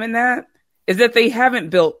problem in that is that they haven't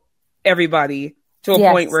built everybody to a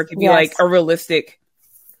point where it could be a realistic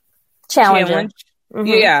challenge. Mm-hmm.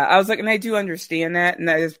 Yeah, I was and I do understand that, and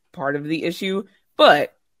that is part of the issue.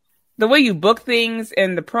 But the way you book things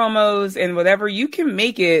and the promos and whatever, you can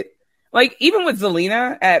make it even with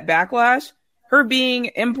Zelina at Backlash. her being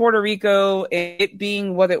in Puerto Rico and it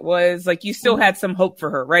being what it was, like you still had some hope for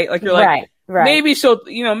her, right? Like you're like, maybe she'll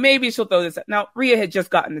throw this. Now Rhea had just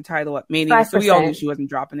gotten the title at Mania, 5%. So we all knew she wasn't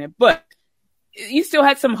dropping it, but you still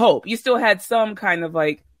had some hope. You still had some kind of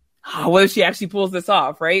like, what if she actually pulls this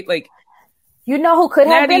off, right? Like, you know who could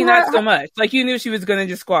have been Natty, not so much. Like you knew she was going to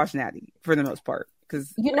just squash Natty for the most part,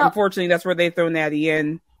 because unfortunately that's where they throw Natty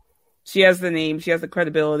in. She has the name, she has the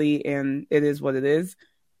credibility, and it is what it is.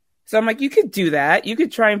 So I'm like, you could do that. You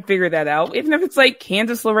could try and figure that out. Even if it's like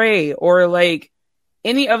Candice LeRae or like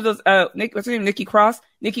any of those, what's her name? Nikki Cross.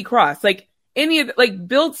 Like any of like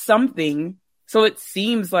build something so it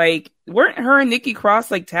seems like, weren't her and Nikki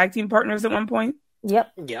Cross like tag team partners at one point?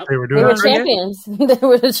 Yep. They were champions. They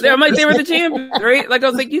were the champions, right? Like I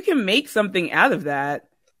was like, you can make something out of that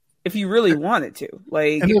if you really wanted to.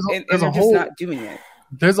 Like, and they're just not doing it.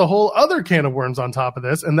 There's a whole other can of worms on top of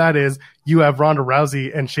this, and that is you have Ronda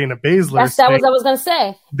Rousey and Shayna Baszler. That was I was going to say.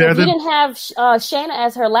 If you didn't have Shayna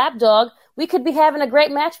as her lapdog, we could be having a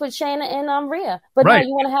great match with Shayna and Rhea. But no,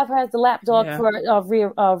 you want to have her as the lapdog for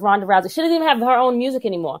Ronda Rousey. She doesn't even have her own music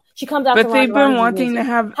anymore. She comes out. But they've been wanting to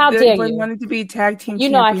have. How dare you? Wanting to be tag team. You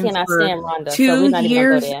know I cannot stand Ronda. 2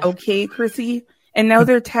 years, okay, Chrissy. And now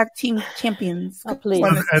they're tag team champions. Oh, please.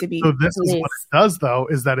 So this is what it does, though,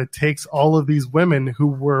 is that it takes all of these women who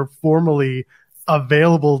were formerly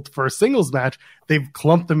available for a singles match, they've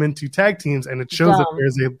clumped them into tag teams, and it shows that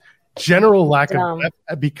there's a general lack of depth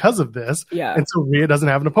because of this. Yeah. And so Rhea doesn't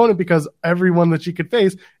have an opponent because everyone that she could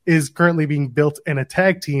face is currently being built in a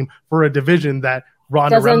tag team for a division that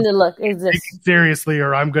Ronda Rousey take seriously,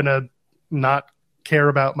 or I'm going to not care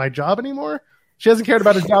about my job anymore. She hasn't cared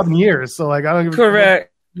about her job in years, so like I don't give a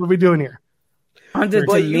correct. What are we doing here? Ronda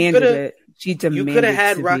demanded it. She demanded. You could have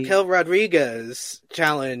had Raquel Rodriguez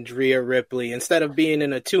challenge Rhea Ripley instead of being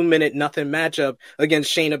in a 2-minute nothing matchup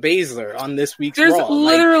against Shayna Baszler on this week's Raw. There's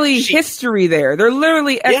literally history there. They're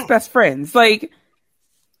literally ex-best friends. Like,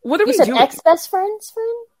 what are we doing? Ex-best friends?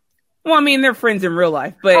 Well, I mean, they're friends in real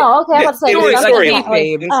life, but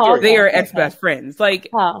they are ex-best friends. Like,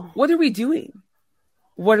 what are we doing?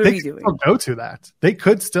 What are we doing? Go to that. They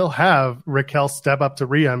could still have Raquel step up to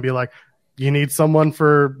Rhea and be like, "You need someone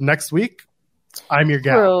for next week? I'm your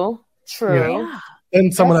guy." True. You know?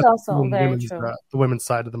 And someone else the women's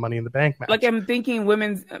side of the Money in the Bank match. Like I'm thinking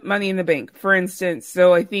women's Money in the Bank, for instance.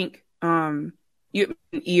 So I think you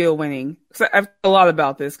Io winning. So I've thought a lot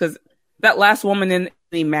about this because that last woman in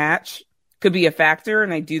the match could be a factor,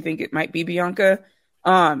 and I do think it might be Bianca.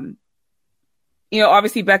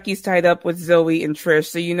 Obviously Becky's tied up with Zoe and Trish,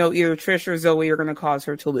 so either Trish or Zoe are going to cause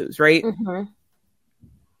her to lose, right?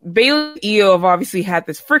 Mm-hmm. Bayley and Io have obviously had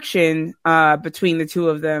this friction between the two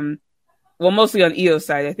of them. Well, mostly on Io's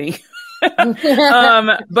side, I think. But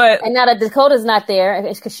and now that Dakota's not there,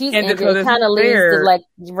 because she's injured, it kind of leads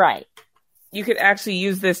to right. You could actually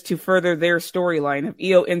use this to further their storyline. If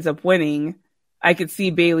Io ends up winning, I could see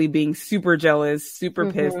Bayley being super jealous,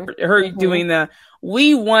 super pissed. Her doing the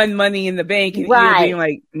 "we won Money in the Bank" and Io being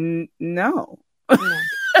like, "No."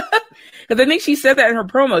 Because I think she said that in her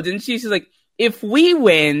promo, didn't she? She's like, "If we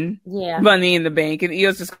win Money in the Bank," and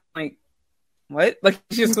Io's just like, "What?" Like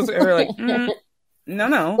she's just her like,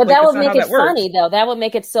 "No." But that would make it funny, though. That would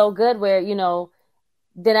make it so good where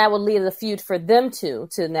then that would lead the feud for them to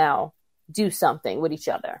now do something with each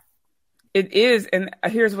other. It is, and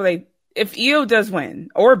here's what if Io does win,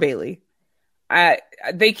 or Bayley,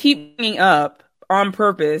 they keep bringing up on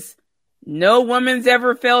purpose, no woman's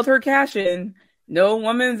ever failed her cash in. No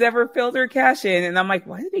woman's ever failed her cash in. And I'm like,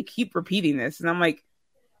 why do they keep repeating this? And I'm like,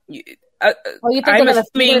 I'm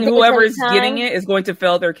assuming whoever's getting it is going to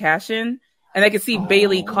fail their cash in. And I could see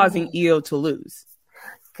Bayley causing Io to lose.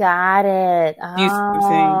 Got it. You see what I'm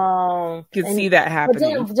saying? You can see that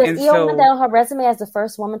happening. But does Io put that on her resume as the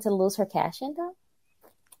first woman to lose her cash in, though?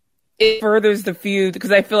 It furthers the feud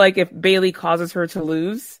because I feel like if Bayley causes her to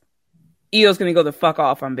lose, Io's going to go the fuck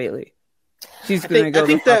off on Bayley. She's going to go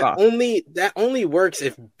the fuck off. That only works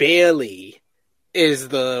if Bayley is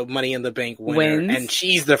the Money in the Bank winner and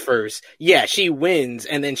she's the first. Yeah, she wins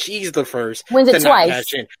and then she's the first. Wins it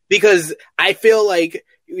twice. Because I feel like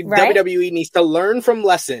WWE needs to learn from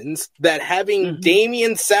lessons that having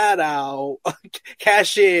Damien Sandow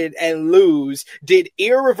cash in and lose did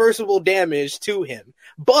irreversible damage to him.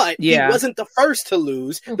 But he wasn't the first to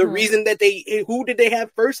lose. The reason that who did they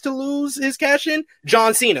have first to lose his cash in?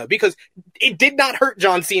 John Cena, because it did not hurt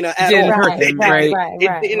John Cena at all. Hurt him,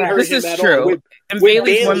 It didn't hurt him at all. And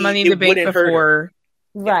Bayley's won Money in the Bank before.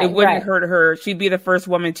 It wouldn't hurt her. She'd be the first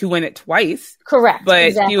woman to win it twice. Correct.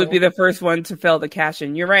 But she would be the first one to fail the cash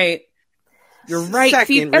in. You're right. You're right. Second,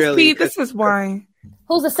 See, really, SP, this is why.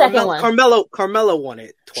 Who's the second one? Carmella won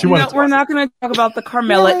it. She won it We're not going to talk about the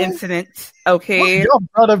Carmella incident, okay? Y'all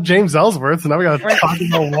brought up James Ellsworth, so now we got to talk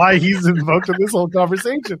about why he's invoked in this whole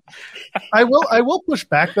conversation. I will push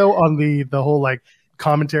back though on the whole like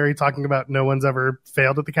commentary talking about no one's ever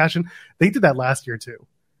failed at the cash-in. They did that last year too,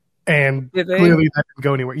 and clearly that didn't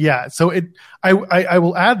go anywhere. Yeah, so I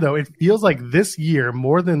will add though, it feels like this year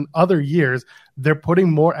more than other years they're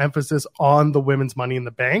putting more emphasis on the women's Money in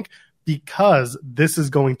the Bank, because this is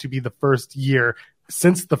going to be the first year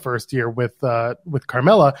since the first year with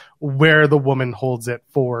Carmella where the woman holds it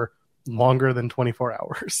for longer than 24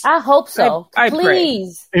 hours. I hope so.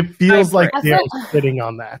 Please. It feels like they're sitting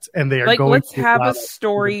on that, and they are like, going. Let's have a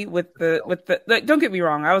story with the. Like, don't get me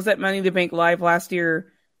wrong. I was at Money in the Bank Live last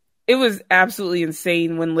year. It was absolutely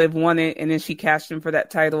insane when Liv won it, and then she cashed in for that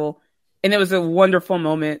title, and it was a wonderful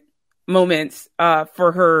moment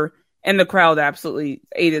for her. And the crowd absolutely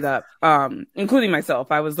ate it up, including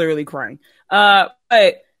myself. I was literally crying.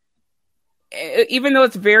 But even though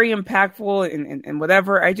it's very impactful and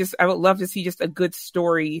whatever, I would love to see just a good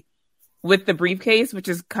story with the briefcase, which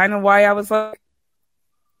is kind of why I was like,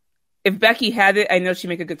 if Becky had it, I know she'd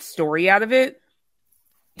make a good story out of it.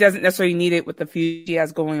 Doesn't necessarily need it with the feud she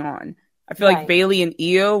has going on. I feel like Bayley and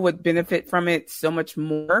Io would benefit from it so much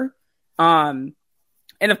more. And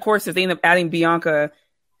of course, if they end up adding Bianca,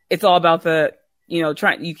 it's all about the,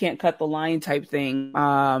 you can't cut the line type thing.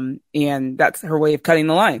 And that's her way of cutting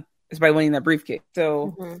the line, is by winning that briefcase.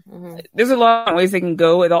 So there's a lot of ways they can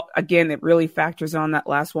go. It really factors on that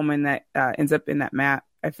last woman that ends up in that mat,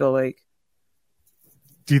 I feel like.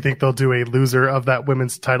 Do you think they'll do a loser of that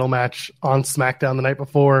women's title match on SmackDown the night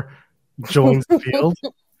before joins the field?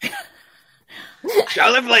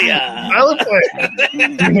 Charlotte Flair.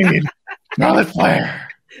 Charlotte Flair.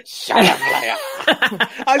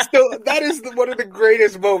 That is one of the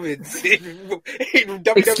greatest moments in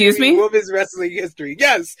WWE women's wrestling history.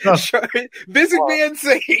 Yes, Vince McMahon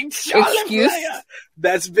saying Charlotte Flair.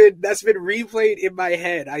 That's been replayed in my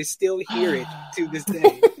head. I still hear it to this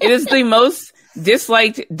day. It is the most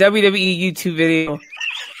disliked WWE YouTube video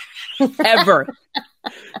ever.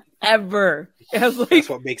 It has like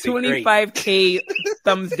 25K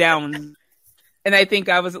thumbs down. And I think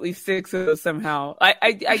I was at least 6 of those somehow.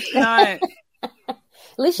 I cannot. At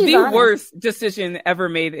least she's the honest. Worst decision ever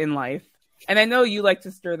made in life. And I know you like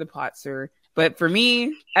to stir the pot, sir. But for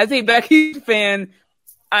me, as a Becky fan,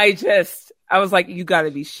 I was like, you got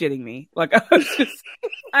to be shitting me. Like, I was just.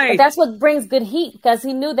 But that's what brings good heat, because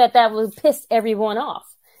he knew that would piss everyone off.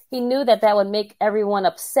 He knew that would make everyone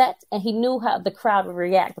upset, and he knew how the crowd would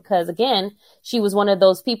react, because again, she was one of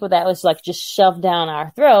those people that was like just shoved down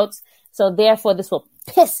our throats. So therefore, this will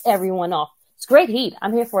piss everyone off. It's great heat.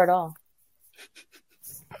 I'm here for it all.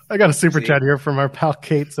 I got a super chat here from our pal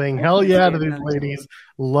Kate saying, hell yeah to these ladies.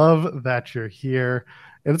 Love that you're here.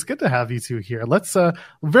 And it's good to have you two here. Let's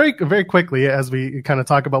very, very quickly, as we kind of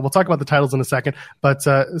we'll talk about the titles in a second. But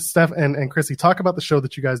Steph and Chrissy, talk about the show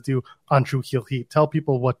that you guys do on True Heel Heat. Tell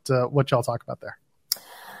people what y'all talk about there.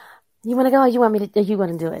 You want to go, or you want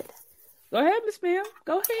to do it? Go ahead, Miss Ma'am.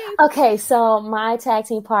 Go ahead. Okay, so my tag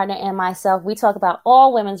team partner and myself, we talk about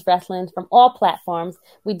all women's wrestling from all platforms.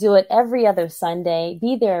 We do it every other Sunday.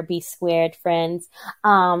 Be there or be squared, friends.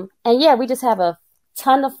 And yeah, we just have a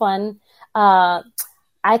ton of fun.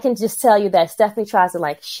 I can just tell you that Stephanie tries to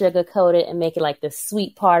like sugarcoat it and make it like the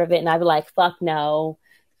sweet part of it. And I'd be like, fuck no.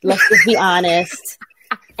 Let's just be honest.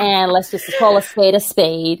 And let's just call a spade a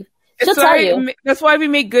spade. She'll tell you. That's why we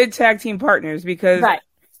make good tag team partners, because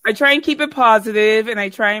I try and keep it positive, and I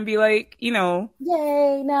try and be like, yay, no.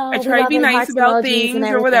 I try to be nice about things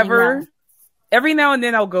or whatever. No. Every now and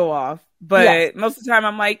then I'll go off, but most of the time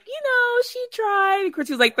I'm like, she tried. And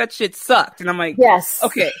Chrissy's like, that shit sucked. And I'm like, yes.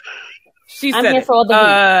 Okay. I'm here for all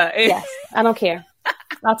the heat. Yes. I don't care.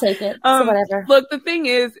 I'll take it. So whatever. Look, the thing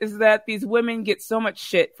is that these women get so much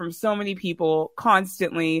shit from so many people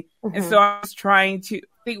constantly. Mm-hmm. And so I'm just trying to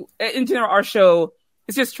think, in general, our show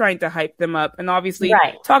is just trying to hype them up and obviously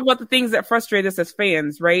talk about the things that frustrate us as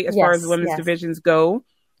fans, right? As far as the women's divisions go,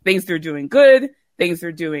 things they're doing good, things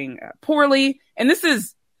they're doing poorly. And this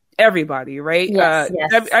is everybody, right? Yes.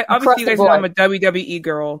 Obviously, you guys know I'm a WWE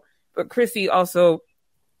girl, but Chrissy also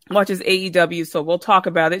watches AEW, so we'll talk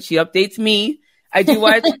about it. She updates me. I do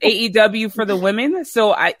watch AEW for the women,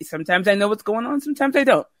 so sometimes I know what's going on, sometimes I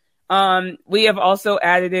don't. We have also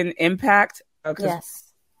added in Impact.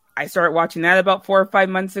 I started watching that about 4 or 5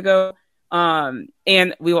 months ago. And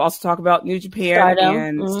we will also talk about New Japan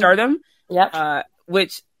and Stardom. Yep.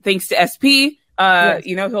 Which, thanks to SP,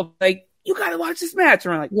 he'll like, you got to watch this match.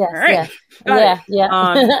 And we're like, yes, all right.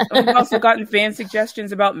 Yeah. We've also gotten fan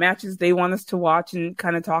suggestions about matches they want us to watch and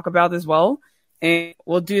kind of talk about as well. And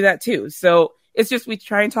we'll do that too. So it's just, we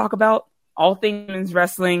try and talk about all things women's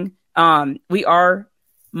wrestling. We are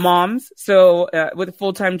moms, so with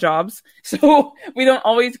full-time jobs. So we don't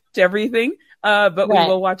always watch everything, but we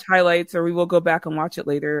will watch highlights or we will go back and watch it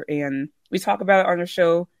later. And we talk about it on our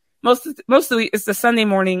show. Mostly it's the Sunday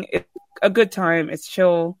morning. It's a good time. It's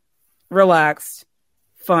chill, relaxed,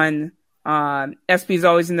 fun. SP is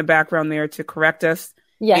always in the background there to correct us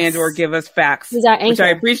and or give us facts, which I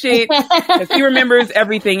appreciate. He remembers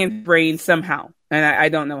everything in his brain somehow, and I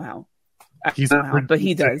don't know how. But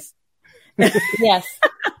he does. Yes.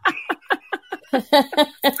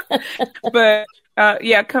 But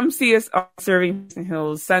come see us on Serving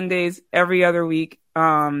Hills Sundays every other week.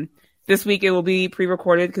 This week it will be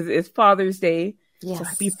pre-recorded because it's Father's Day. Yes. So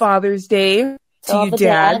happy Father's Day to you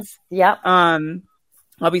dads. Yep.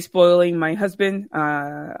 I'll be spoiling my husband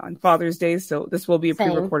on Father's Day, so this will be a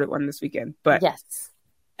pre-recorded one this weekend. But yes.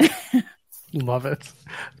 Love it.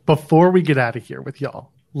 Before we get out of here with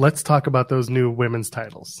y'all, let's talk about those new women's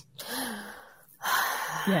titles.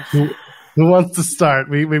 Yes. Who wants to start?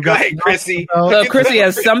 We've got Chrissy. So Chrissy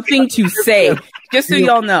has something to say. Just so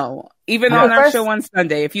y'all know, even on our show on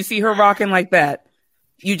Sunday, if you see her rocking like that,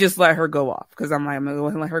 you just let her go off because I'm going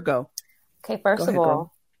to let her go. Okay, first of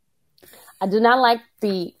all, I do not like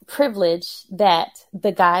the privilege that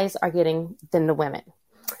the guys are getting than the women.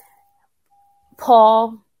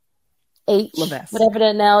 Paul H, Levesque, whatever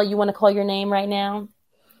the hell you want to call your name right now.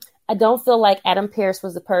 I don't feel like Adam Pearce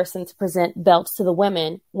was the person to present belts to the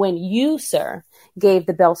women when you, sir, gave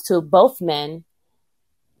the belts to both men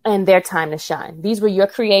and their time to shine. These were your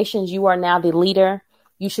creations. You are now the leader.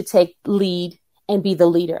 You should take lead and be the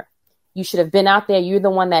leader. You should have been out there. You're the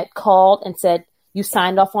one that called and said you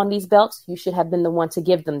signed off on these belts. You should have been the one to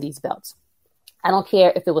give them these belts. I don't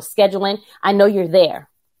care if it was scheduling. I know you're there.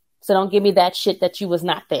 So don't give me that shit that you was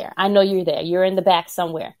not there. I know you're there. You're in the back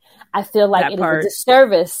somewhere. I feel like it is a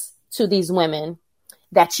disservice to these women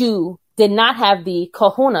that you did not have the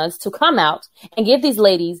cojones to come out and give these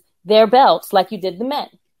ladies their belts like you did the men.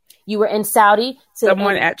 You were in Saudi.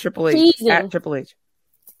 Someone at Triple H. At Triple H.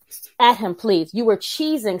 At him, please. You were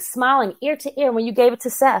cheesing, smiling ear to ear when you gave it to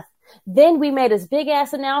Seth. Then we made this big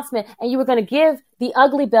ass announcement and you were going to give the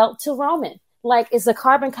ugly belt to Roman. Like it's a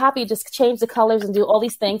carbon copy, just change the colors and do all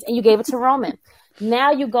these things. And you gave it to Roman.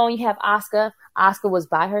 Now you go and you have Asuka. Asuka was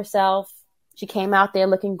by herself. She came out there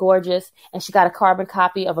looking gorgeous and she got a carbon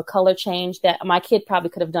copy of a color change that my kid probably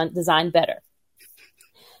could have designed better.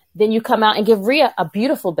 Then you come out and give Rhea a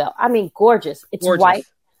beautiful belt. I mean, gorgeous. It's white.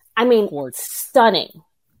 I mean, stunning.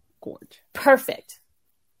 Gorgeous. Perfect.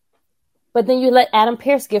 But then you let Adam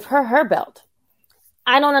Pearce give her belt.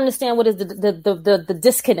 I don't understand what is the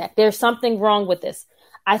disconnect. There's something wrong with this.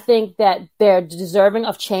 I think that they're deserving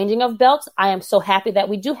of changing of belts. I am so happy that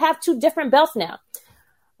we do have 2 different belts now.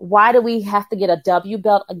 Why do we have to get a W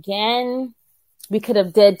belt again? We could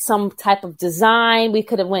have did some type of design. We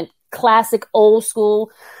could have went classic old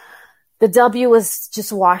school. The W is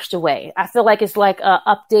just washed away. I feel like it's like a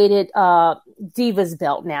updated Divas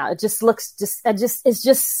belt now. It just looks it's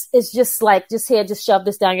just like just shove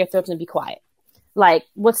this down your throat and be quiet. Like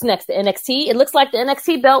what's next? The NXT? It looks like the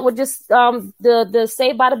NXT belt with just the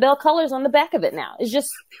Saved by the Bell colors on the back of it now. It's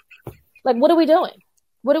just like, what are we doing?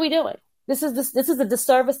 What are we doing? This is a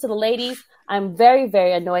disservice to the ladies. I'm very,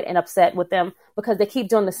 very annoyed and upset with them because they keep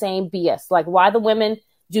doing the same BS. Like why the women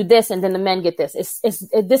do this and then the men get this.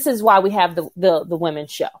 This is why we have the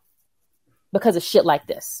women's show, because of shit like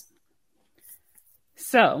this.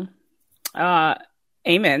 So,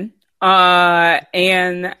 amen.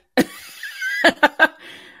 And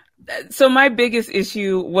so my biggest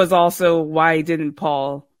issue was also why didn't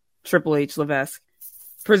Paul Triple H Levesque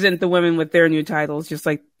present the women with their new titles just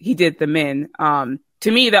like he did the men?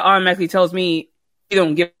 To me, that automatically tells me you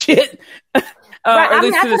don't give a shit. Right. Or at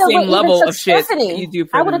least to the same level of shit you do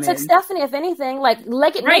for the men. I would have took Stephanie, if anything. Like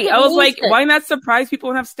it. Right. I was like, why not surprise people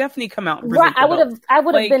and have Stephanie come out? And right. I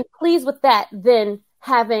would have been pleased with that than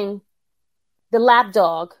having the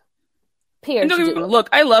lapdog Pierce. Look,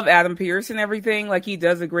 I love Adam Pearce and everything. Like he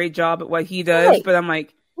does a great job at what he does. Right. But I'm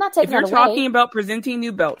like, if you're talking about presenting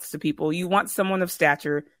new belts to people, you want someone of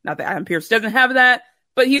stature. Not that Adam Pearce doesn't have that,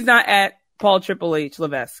 but he's not at Paul Triple H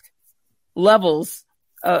Levesque levels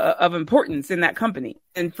of importance in that company.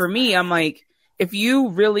 And for me, I'm like, if you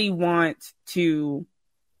really want to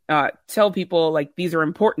tell people like these are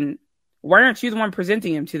important, why aren't you the one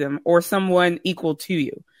presenting them to them or someone equal to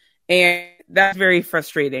you? And that's very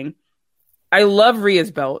frustrating. I love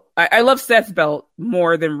Rhea's belt. I love Seth's belt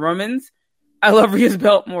more than Roman's. I love Rhea's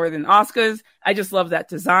belt more than Asuka's. I just love that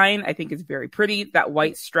design. I think it's very pretty. That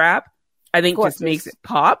white strap, I think, just makes it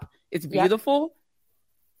pop. It's beautiful.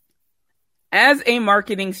 As a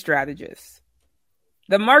marketing strategist,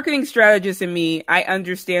 the marketing strategist in me, I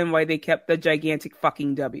understand why they kept the gigantic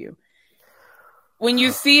fucking W. When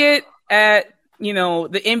you see it at,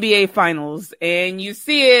 the NBA finals, and you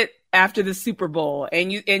see it after the Super Bowl,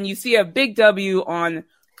 and you see a big W on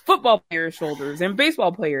football players' shoulders and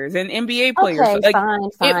baseball players and NBA players. Okay, fine,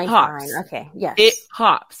 it pops. fine. Okay, yes. It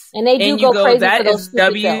pops. And they do go crazy that for those is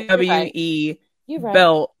WWE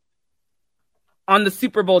belt on the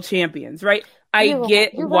Super Bowl champions, right? I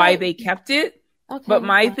get why they kept it. Okay, but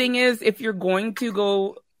my thing is, if you're going to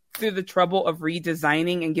go through the trouble of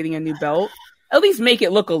redesigning and getting a new belt, at least make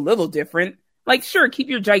it look a little different. Like, sure, keep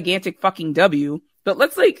your gigantic fucking W, but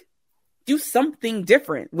let's do something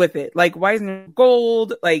different with it. Like, why isn't it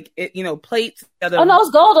gold? Like, plates. Oh no,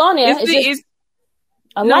 it's gold on there.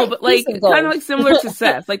 Kind of like similar to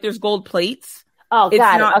Seth. Like, there's gold plates. Oh, it's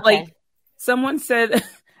got not it. Okay. like someone said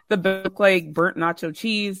the belt looked like burnt nacho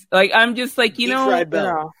cheese. Like, I'm just like, deep fried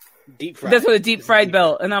belt. Deep fried. That's what a deep fried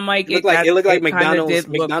belt. And I'm like, it looked like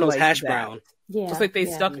McDonald's hash brown. Yeah, it's like they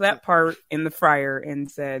stuck that part in the fryer and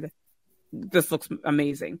said, "This looks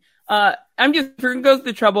amazing." I'm just, if we're going to go through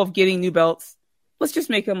the trouble of getting new belts, let's just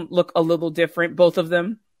make them look a little different, both of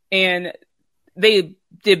them. And they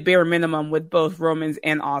did bare minimum with both Roman's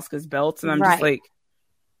and Asuka's belts. And I'm just like,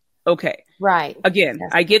 okay. Right. Again,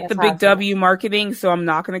 I get the big W marketing, so I'm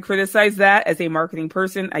not going to criticize that as a marketing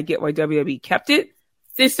person. I get why WWE kept it.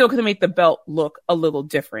 They still could have made the belt look a little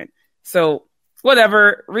different. So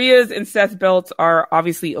whatever. Rhea's and Seth's belts are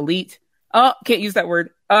obviously elite. Oh, can't use that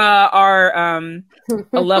word. Are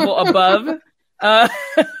a level above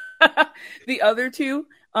the other two,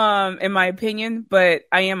 in my opinion. But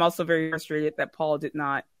I am also very frustrated that Paul did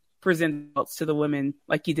not present belts to the women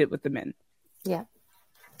like he did with the men. Yeah.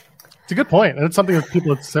 It's a good point. And it's something that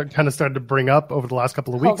people have kind of started to bring up over the last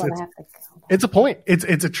couple of weeks. It's a point.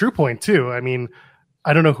 It's a true point, too. I mean,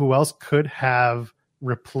 I don't know who else could have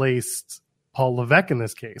replaced Paul Levesque in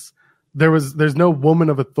this case. There's no woman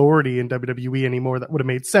of authority in WWE anymore that would have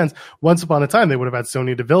made sense. Once upon a time, they would have had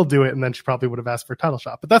Sonya Deville do it, and then she probably would have asked for a title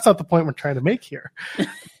shot. But that's not the point we're trying to make here.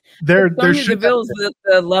 Sonya Deville's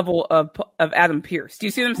the level of Adam Pearce. Do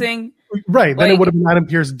you see what I'm saying? Right. Then it would have been Adam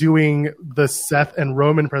Pearce doing the Seth and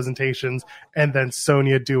Roman presentations, and then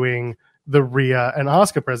Sonya doing the Rhea and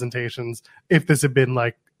Asuka presentations if this had been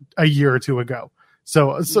like a year or two ago.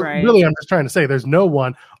 So really, I'm just trying to say there's no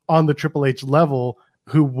one on the Triple H level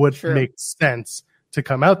who would make sense to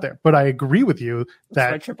come out there. But I agree with you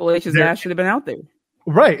that Triple H's ass should have been out there.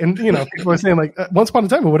 Right. And, people are saying like once upon a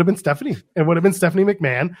time, it would have been Stephanie. It would have been Stephanie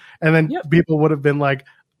McMahon. And then people would have been like,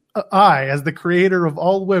 I, as the creator of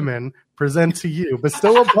all women, present to you,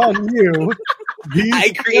 bestow upon you.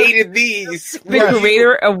 I created these. The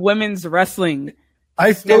creator of women's wrestling.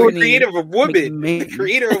 The creator of women. The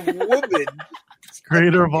creator of women.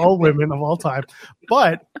 Creator of all women of all time.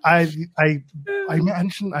 But I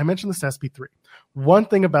mentioned this SP3. One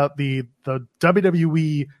thing about the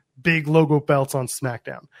WWE big logo belts on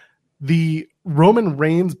SmackDown, the Roman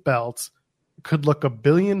Reigns belts could look 1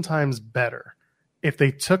 billion times better if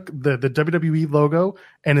they took the WWE logo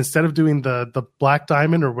and instead of doing the black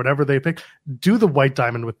diamond or whatever they pick, do the white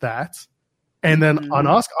diamond with that. And then on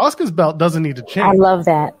Asuka's belt doesn't need to change. I love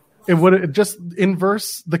that. It would just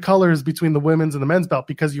inverse the colors between the women's and the men's belt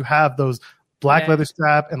because you have those black leather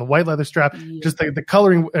strap and the white leather strap. Yeah. Just the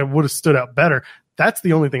coloring would have stood out better. That's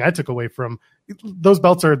the only thing I took away from those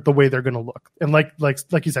belts are the way they're going to look. And like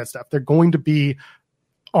you said, Steph, they're going to be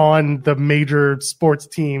on the major sports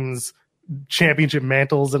teams' championship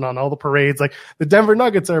mantles and on all the parades. Like the Denver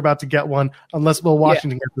Nuggets are about to get one unless Will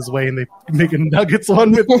Washington gets his way and they make a Nuggets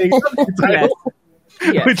one with a title.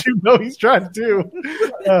 Yes. Which he's trying to do.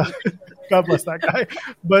 God bless that guy.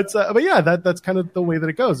 But yeah, that's kind of the way that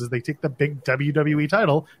it goes. Is they take the big WWE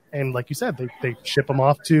title and, like you said, they ship them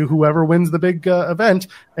off to whoever wins the big event,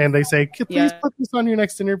 and they say, "Please put this on your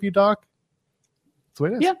next interview, Doc." That's the way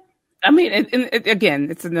it is. Yeah, I mean, again,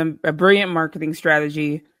 it's a brilliant marketing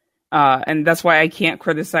strategy, and that's why I can't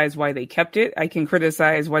criticize why they kept it. I can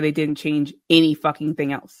criticize why they didn't change any fucking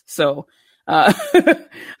thing else. So.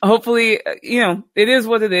 Hopefully, it is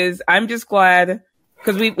what it is. I'm just glad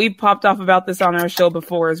because we popped off about this on our show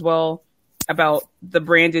before as well about the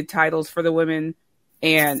branded titles for the women,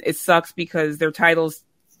 and it sucks because their titles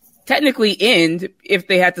technically end if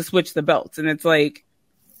they had to switch the belts, and it's like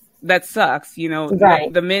that sucks.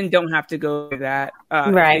 Right. The men don't have to go through that.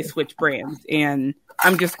 They switch brands, and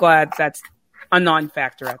I'm just glad that's a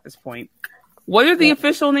non-factor at this point. What are the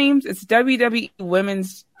official names? It's WWE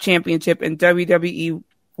Women's Championship and WWE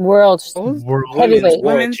World Heavyweight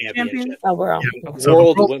Women's Championship. Oh, World. Yeah,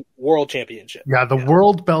 so World Championship. Yeah, the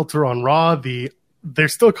World belts are on Raw. They're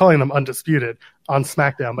still calling them undisputed on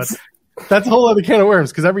SmackDown, but that's a whole other can of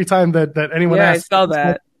worms because every time that anyone asks, I saw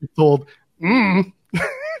that. It's told,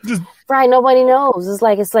 just right, nobody knows. It's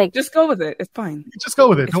like just go with it. It's fine. Just go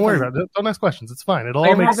with it. It's Don't worry fine. about it. Don't ask questions. It's fine. It'll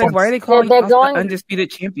Like, all make sense. why are they calling They're us going- the undisputed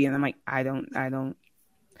champion? I'm like, I don't.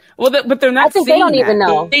 Well, but they're not. I think saying they don't even that.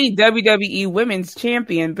 know. They say WWE Women's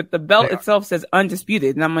Champion, but the belt itself says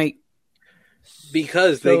undisputed, and I'm like,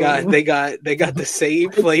 because they got the same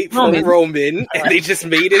plate from Roman, and they just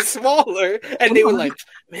made it smaller, and they were like,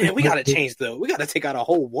 "Man, we gotta take out a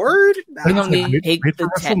whole word." We don't need to take wait the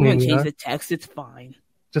for text. We don't WrestleMania. change the text. It's fine.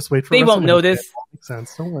 Just wait for They won't WrestleMania. notice. It all makes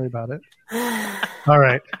sense. Don't worry about it. All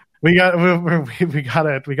right. We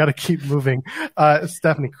gotta keep moving.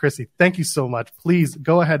 Stephanie, Chrissy, thank you so much. Please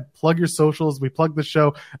go ahead, plug your socials. We plug the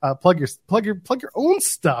show. Plug your own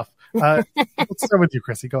stuff. Let's start with you,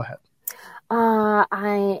 Chrissy. Go ahead.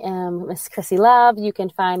 I am Miss Chrissy Love. You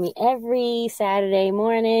can find me every Saturday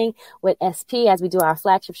morning with SP as we do our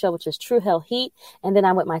flagship show, which is True Hill Heat. And then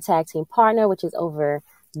I'm with my tag team partner, which is over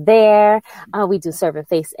there. We do Serving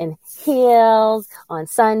Face and Heels on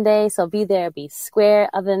Sunday. So be there, be square.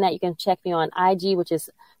 Other than that, you can check me on IG, which is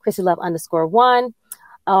Chrissy Love _1.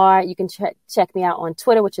 Or you can check me out on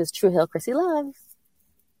Twitter, which is True Hill Chrissy Love.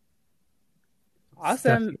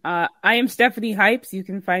 Awesome. I am Stephanie Hypes. You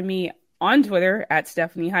can find me on Twitter at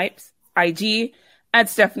Stephanie Hypes, IG at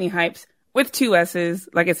Stephanie Hypes with 2 S's.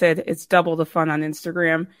 Like I said, it's double the fun on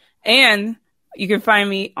Instagram. And you can find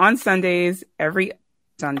me on Sundays, every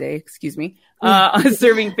Sunday, on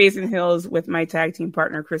Serving Face and Hills with my tag team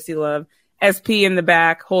partner, Chrissy Love, SP in the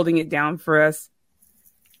back, holding it down for us.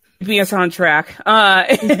 Keeping us on track.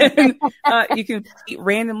 And, you can see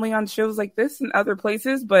randomly on shows like this and other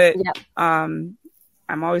places, but I'm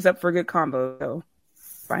always up for a good combo. So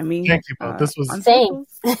find me. Thank you both. This was Same.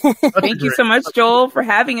 Thank you so much, Joel, for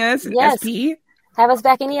having us. And Yes. SP. Have us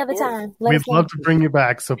back any other time. We'd love to bring you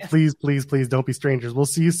back. So please don't be strangers. We'll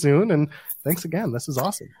see you soon. And thanks again. This is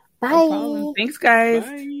awesome. Bye. No problem. Thanks, guys.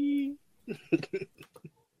 Bye.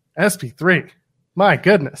 SP3. My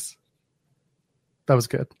goodness. That was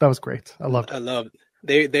good. That was great. I loved it. I love it.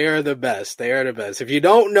 They are the best. They are the best. If you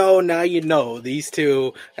don't know, now you know. These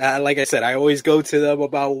two, like I said, I always go to them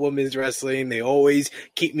about women's wrestling. They always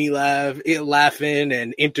keep me laughing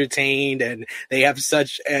and entertained, and they have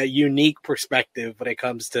such a unique perspective when it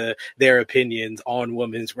comes to their opinions on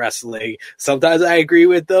women's wrestling. Sometimes I agree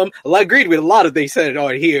with them. I agreed with a lot of things said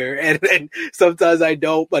on here, and sometimes I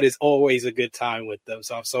don't, but it's always a good time with them.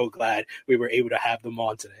 So I'm so glad we were able to have them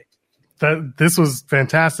on today. This was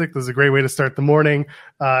fantastic. This is a great way to start the morning.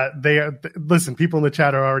 Listen, people in the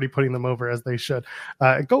chat are already putting them over as they should.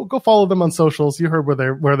 Go follow them on socials. You heard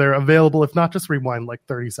where they're available. If not, just rewind like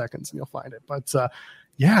 30 seconds and you'll find it. But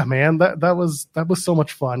yeah, man, that was so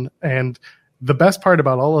much fun. And the best part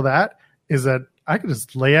about all of that is that I could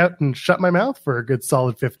just lay out and shut my mouth for a good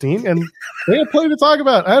solid 15, and they have plenty to talk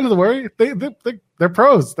about. I don't have to worry. They're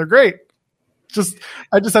pros. They're great.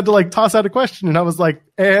 I just had to like toss out a question, and I was like,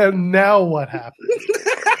 and now what happened?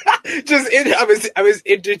 I was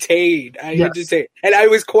entertained. Entertained. And I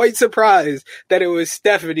was quite surprised that it was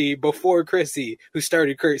Stephanie before Chrissy who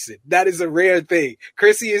started cursing. That is a rare thing.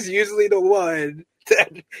 Chrissy is usually the one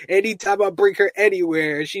that anytime I bring her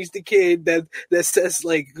anywhere, she's the kid that says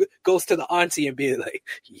like, goes to the auntie and be like,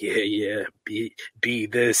 yeah, be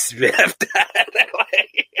this, that.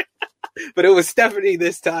 But it was Stephanie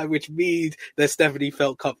this time, which means that Stephanie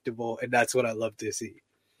felt comfortable, and that's what I love to see.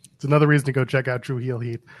 It's another reason to go check out True Heel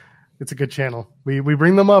Heat. It's a good channel. We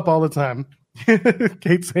bring them up all the time.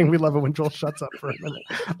 Kate's saying we love it when Joel shuts up for a minute.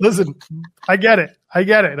 Listen, I get it.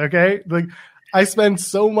 Okay, like I spend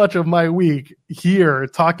so much of my week here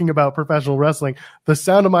talking about professional wrestling. The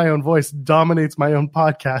sound of my own voice dominates my own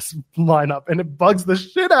podcast lineup, and it bugs the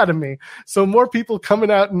shit out of me. So more people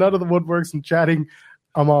coming out and out of the woodworks and chatting.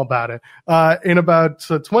 I'm all about it. In about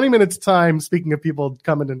 20 minutes time, speaking of people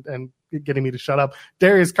coming and getting me to shut up,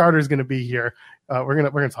 Darius Carter is going to be here. We're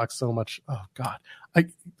gonna talk so much. Oh God, you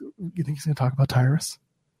think he's going to talk about Tyrus?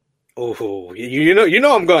 Oh, you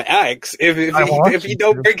know I'm going to ask if you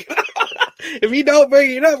don't bring it up. If you don't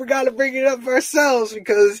bring it up, we got to bring it up for ourselves,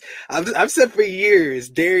 because I've said for years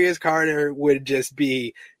Darius Carter would just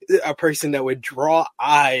be a person that would draw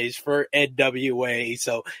eyes for NWA.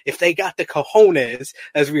 So if they got the cojones,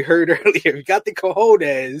 as we heard earlier, if you got the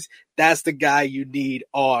cojones, that's the guy you need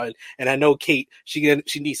on. And I know Kate, she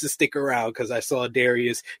needs to stick around because I saw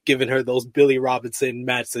Darius giving her those Billy Robinson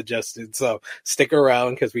match suggestions. So stick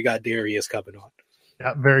around because we got Darius coming on.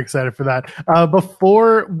 Yeah, very excited for that.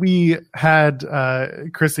 Before we had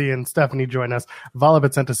Chrissy and Stephanie join us, Valab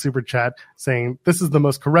had sent a super chat saying, this is the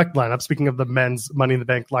most correct lineup. Speaking of the men's Money in the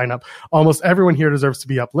Bank lineup, almost everyone here deserves to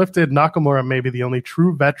be uplifted. Nakamura may be the only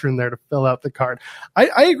true veteran there to fill out the card.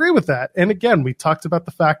 I agree with that. And again, we talked about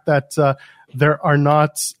the fact that there are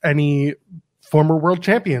not any former world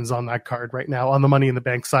champions on that card right now on the Money in the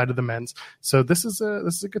Bank side of the men's. So this is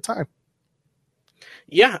a good time.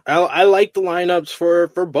 Yeah, I like the lineups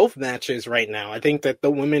for both matches right now. I think that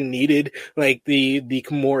the women needed like the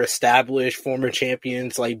more established former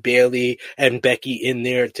champions like Bayley and Becky in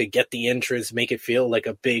there to get the interest, make it feel like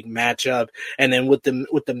a big matchup. And then with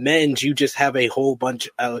the men's, you just have a whole bunch.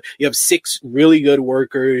 You have 6 really good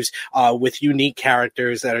workers with unique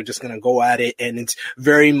characters that are just going to go at it, and it's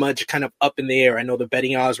very much kind of up in the air. I know the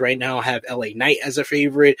betting odds right now have LA Knight as a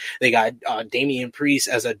favorite. They got Damian Priest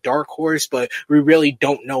as a dark horse, but we really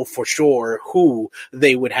don't know for sure who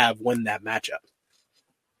they would have win that matchup.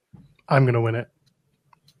 I'm going to win it.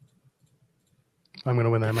 I'm going to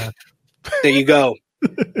win that match. There you go.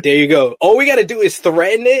 There you go. All we got to do is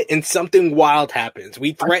threaten it and something wild happens.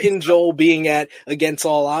 We threatened Joel being at Against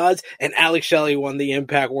All Odds, and Alex Shelley won the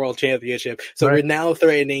Impact World Championship. So We're now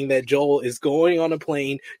threatening that Joel is going on a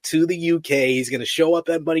plane to the UK. He's going to show up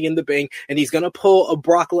at Money in the Bank, and he's going to pull a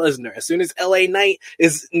Brock Lesnar. As soon as LA Knight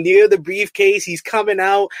is near the briefcase, he's coming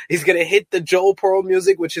out. He's going to hit the Joel Pearl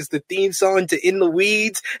music, which is the theme song to In the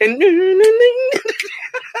Weeds. And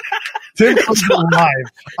Tim plays it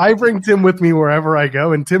live. I bring Tim with me wherever I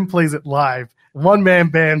go, and Tim plays it live, one-man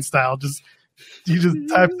band style. He just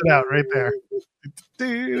types it out right there.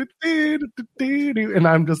 And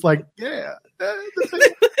I'm just like, yeah.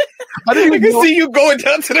 I can see you going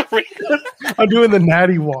down to the ring. I'm doing the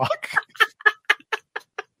natty walk.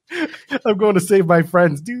 I'm going to save my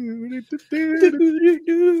friends.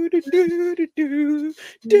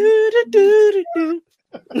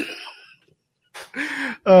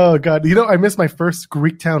 Oh God! I missed my first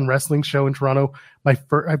Greektown wrestling show in Toronto.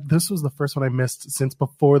 This was the first one I missed since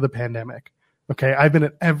before the pandemic. Okay, I've been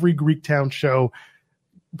at every Greektown show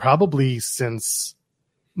probably since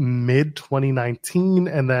mid 2019,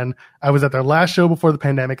 and then I was at their last show before the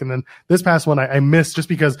pandemic, and then this past one I missed just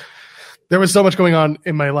because there was so much going on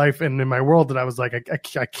in my life and in my world that I was like,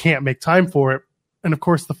 I can't make time for it. And of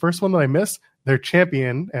course, the first one that I missed, their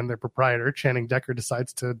champion and their proprietor, Channing Decker,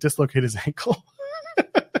 decides to dislocate his ankle.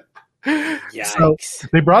 So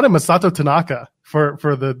they brought in Masato Tanaka for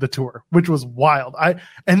the tour, which was wild.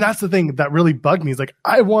 And that's the thing that really bugged me is like,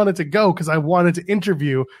 I wanted to go because I wanted to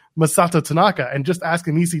interview Masato Tanaka and just ask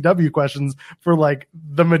him ECW questions for like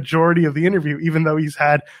the majority of the interview, even though he's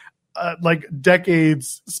had like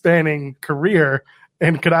decades spanning career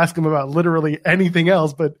and could ask him about literally anything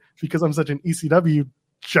else. But because I'm such an ECW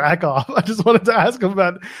jack off, I just wanted to ask him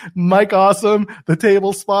about Mike Awesome, the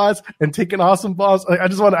table spots, and taking awesome bombs. I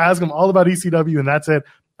just want to ask him all about ECW, and that's it.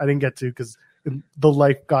 I didn't get to because the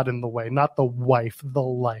life got in the way, not the wife, the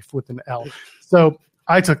life with an L. So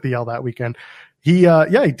I took the L that weekend. He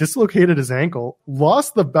dislocated his ankle,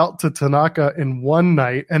 lost the belt to Tanaka in one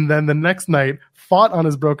night, and then the next night fought on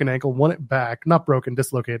his broken ankle, won it back. Not broken,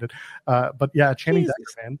 dislocated. But yeah, Channing Decker,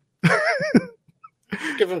 man.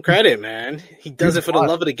 Give him credit, man. He does it for the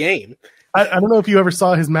love of the game. I don't know if you ever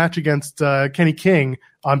saw his match against Kenny King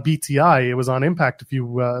on BTI. It was on Impact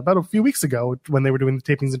about a few weeks ago when they were doing the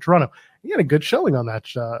tapings in Toronto. He had a good showing on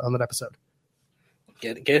that episode.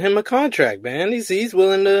 Get him a contract, man. He's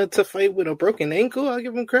willing to fight with a broken ankle. I'll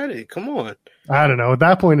give him credit. Come on. I don't know. At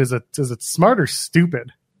that point, is it smart or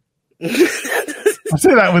stupid? I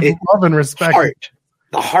say that with love and respect.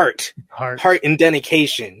 Heart and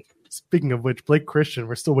dedication. Speaking of which, Blake Christian,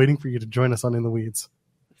 we're still waiting for you to join us on In the Weeds.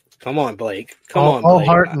 Come on, Blake. All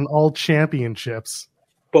heart and all championships.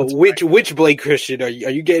 But which Blake Christian? Are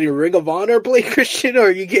you getting Ring of Honor Blake Christian, or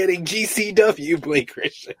are you getting GCW Blake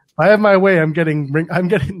Christian? I have my way. I'm getting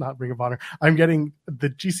not Ring of Honor. I'm getting the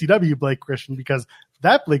GCW Blake Christian because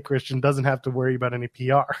that Blake Christian doesn't have to worry about any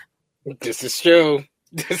PR. This is true.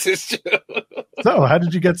 So, how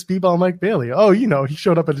did you get Speedball Mike Bailey? Oh, he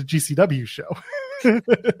showed up at a GCW show.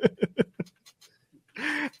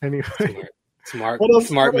 Anyway,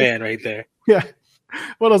 smart man right there. Yeah.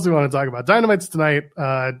 What else do we want to talk about? Dynamite's tonight.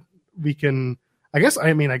 We can. I guess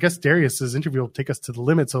Darius's interview will take us to the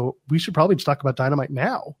limit, so we should probably just talk about Dynamite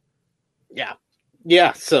now. Yeah.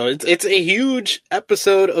 Yeah, so it's a huge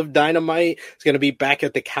episode of Dynamite. It's going to be back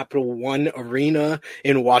at the Capital One Arena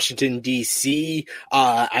in Washington, D.C.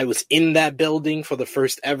 I was in that building for the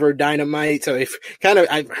first ever Dynamite, so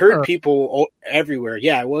I've heard people everywhere.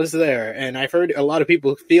 Yeah, I was there, and I've heard a lot of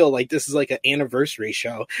people feel like this is like an anniversary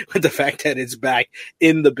show with the fact that it's back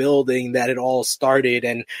in the building that it all started,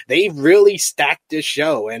 and they really stacked this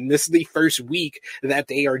show, and this is the first week that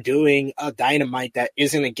they are doing a Dynamite that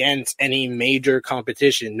isn't against any major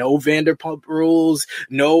competition. No Vanderpump Rules,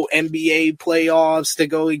 no NBA playoffs to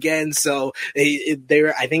go against. So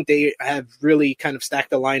I think they have really kind of stacked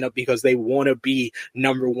the lineup because they want to be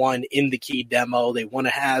number one in the key demo. They want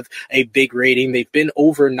to have a big rating. They've been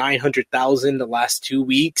over 900,000 the last 2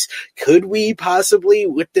 weeks. Could we possibly,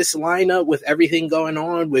 with this lineup, with everything going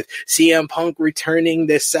on, with CM Punk returning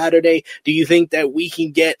this Saturday, do you think that we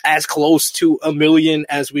can get as close to 1 million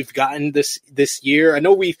as we've gotten this year? I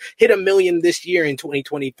know we've hit 1 million this year in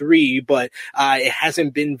 2023, but it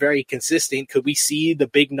hasn't been very consistent. Could we see the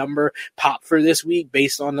big number pop for this week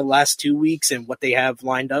based on the last 2 weeks and what they have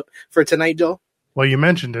lined up for tonight, Joe? Well, you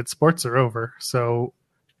mentioned it. Sports are over, so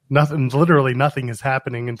literally nothing is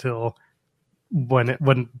happening until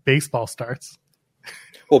when baseball starts.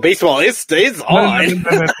 Well, baseball is on.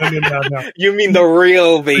 No. You mean the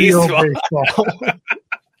real baseball? Real baseball.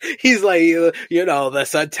 He's like, the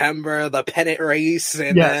September, the pennant race,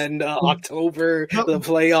 and then October, the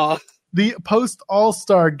playoff. The post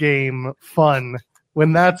All-Star game fun,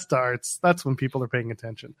 when that starts, that's when people are paying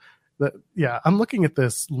attention. I'm looking at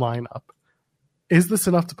this lineup. Is this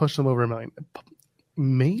enough to push them over 1 million?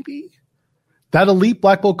 Maybe. That Elite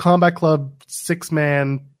Blackpool Combat Club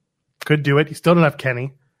 6-man could do it. You still don't have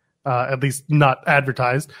Kenny. At least not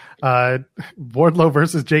advertised. Wardlow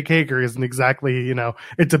versus Jake Hager isn't exactly,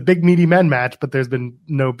 it's a big meaty men match, but there's been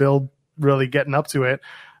no build really getting up to it.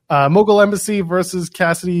 Mogul Embassy versus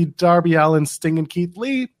Cassidy, Darby Allin, Sting, and Keith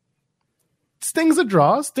Lee. Sting's a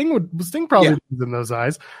draw. Sting probably lose in those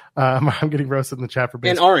eyes. I'm getting roasted in the chat for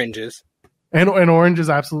baseball. And oranges. And orange is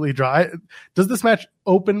absolutely dry. Does this match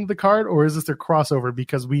open the card, or is this their crossover?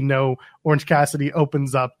 Because we know Orange Cassidy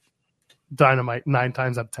opens up Dynamite 9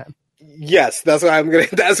 times out of 10. Yes, that's why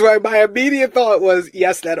my immediate thought was,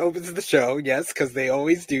 yes, that opens the show. Yes, because they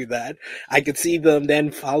always do that. I could see them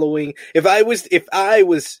then following. If I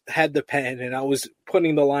had the pen and I was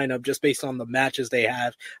putting the lineup just based on the matches they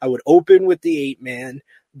have, I would open with the 8-man.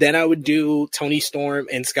 Then I would do Tony Storm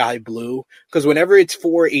and Sky Blue, because whenever it's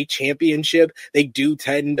for a championship, they do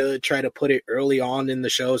tend to try to put it early on in the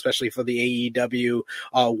show, especially for the AEW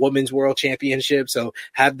Women's World Championship. So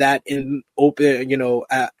have that in open,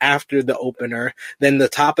 after the opener. Then the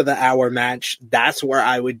top of the hour match, that's where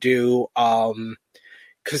I would do,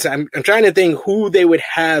 because I'm trying to think who they would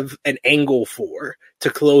have an angle for to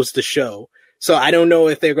close the show. So I don't know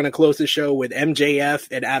if they're going to close the show with MJF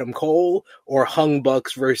and Adam Cole or Hung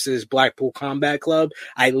Bucks versus Blackpool Combat Club.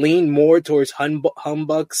 I lean more towards Hung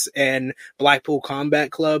Bucks and Blackpool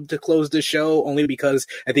Combat Club to close the show, only because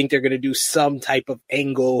I think they're going to do some type of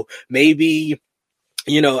angle. Maybe,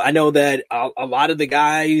 I know that a lot of the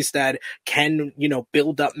guys that can,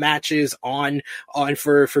 build up matches on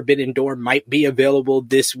for Forbidden Door might be available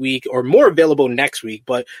this week or more available next week,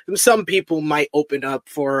 but some people might open up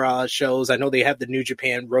for shows. I know they have the New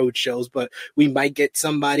Japan Road shows, but we might get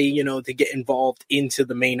somebody, to get involved into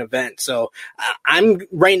the main event. So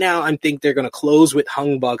I think they're going to close with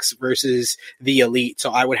Hung Bucks versus the Elite. So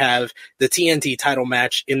I would have the TNT title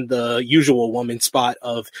match in the usual woman spot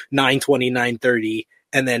of 9:20, 9:30.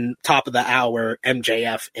 And then top of the hour,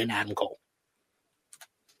 MJF and Adam Cole.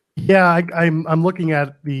 Yeah, I'm looking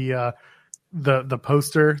at the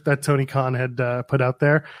poster that Tony Khan had put out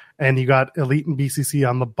there, and you got Elite and BCC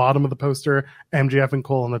on the bottom of the poster, MJF and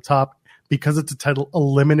Cole on the top. Because it's a title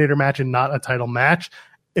eliminator match and not a title match,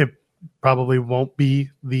 it probably won't be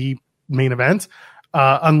the main event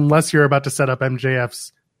unless you're about to set up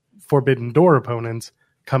MJF's Forbidden Door opponents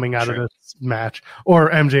coming out of this match,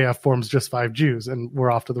 or MJF forms just 5 Jews and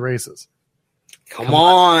we're off to the races. Come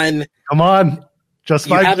on. Just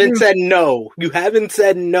 5 Jews. You haven't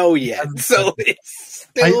said no yet. So it's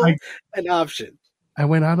still an option. I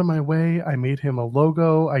went out of my way. I made him a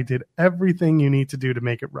logo. I did everything you need to do to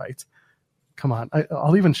make it right. Come on.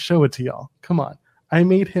 I'll even show it to y'all. Come on. I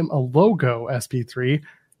made him a logo, SP3.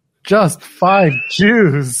 Just 5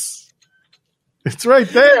 Jews. It's right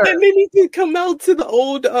there. And they need to come out to the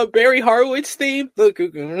old Barry Horowitz theme. Look.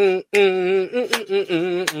 And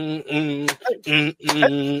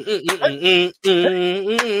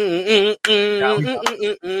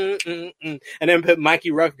then put Mikey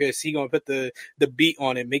Ruckus. He gonna put the beat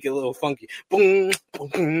on it, make it a little funky. Boom, boom,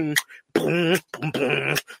 boom, boom,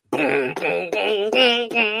 boom, boom, boom,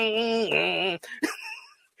 boom.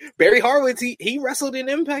 Barry Horowitz, he wrestled in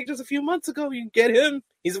Impact just a few months ago. You can get him.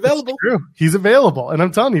 He's available. That's true. He's available. And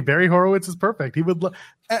I'm telling you, Barry Horowitz is perfect. He would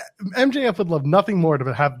MJF would love nothing more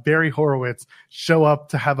to have Barry Horowitz show up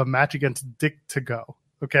to have a match against Dick to Go.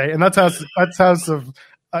 Okay. And that's House of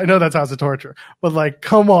I know that's House of Torture, but like,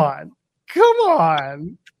 come on.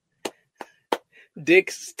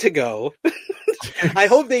 Dicks to Go. I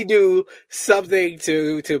hope they do something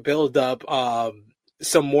to build up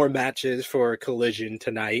some more matches for Collision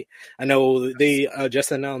tonight. I know they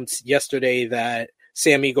just announced yesterday that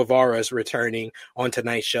Sammy Guevara is returning on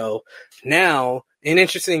tonight's show. Now, an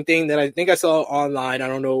interesting thing that I think I saw online, I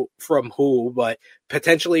don't know from who, but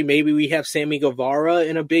potentially maybe we have Sammy Guevara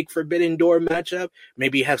in a big Forbidden Door matchup.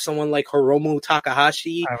 Maybe have someone like Hiromu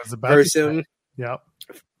Takahashi versus him. Yep.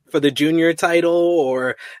 For the junior title,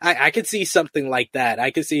 or I could see something like that.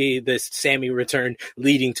 I could see this Sammy return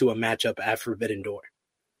leading to a matchup at Forbidden Door.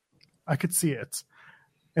 I could see it.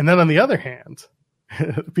 And then on the other hand,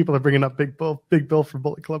 people are bringing up Big Bill for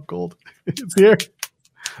Bullet Club Gold. It's here.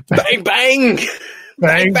 Bang, bang.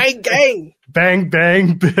 Bang, bang, gang. Bang,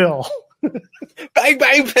 bang, Bill. Bang,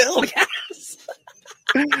 bang, Bill. Yes.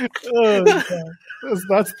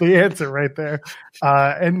 That's the answer right there.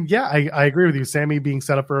 And yeah, I agree with you. Sammy being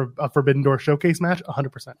set up for a Forbidden Door showcase match,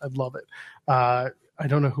 100%. I'd love it. I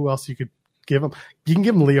don't know who else you could give him. You can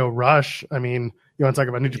give him Leo Rush. I mean, you want to talk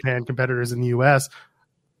about New Japan competitors in the US.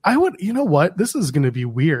 I would, you know what? This is going to be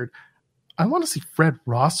weird. I want to see Fred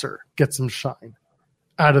Rosser get some shine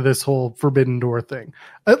out of this whole Forbidden Door thing.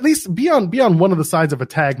 At least be on one of the sides of a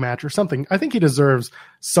tag match or something. I think he deserves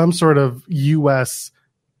some sort of US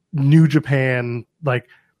New Japan like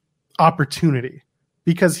opportunity,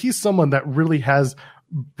 because he's someone that really has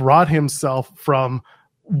brought himself from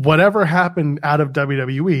whatever happened out of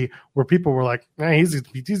WWE, where people were like, he's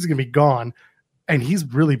going to be gone. And he's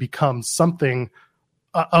really become something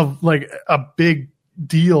of like a big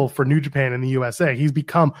deal for New Japan in the USA. He's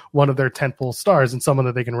become one of their tentpole stars and someone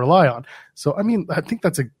that they can rely on. So, I mean, I think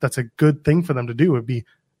that's a good thing for them to do. It would be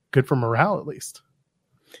good for morale, at least.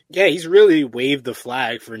 Yeah, he's really waved the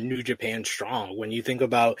flag for New Japan Strong. When you think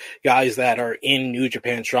about guys that are in New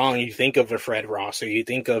Japan Strong, you think of a Fred Rosser, you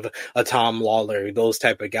think of a Tom Lawler, those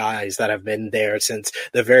type of guys that have been there since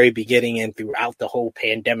the very beginning and throughout the whole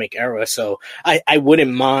pandemic era. So I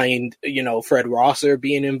wouldn't mind, Fred Rosser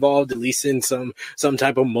being involved, at least in some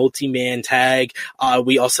type of multi-man tag.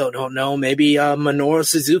 We also don't know, maybe Minoru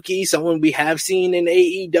Suzuki, someone we have seen in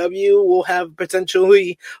AEW, will have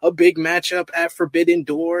potentially a big matchup at Forbidden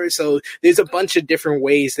Door. So there's a bunch of different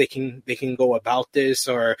ways they can go about this,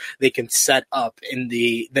 or they can set up in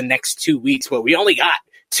the next 2 weeks. But we only got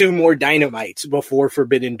 2 more Dynamites before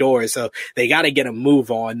Forbidden Door, so they got to get a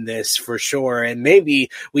move on this for sure. And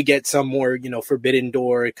maybe we get some more, Forbidden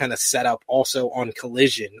Door kind of set up also on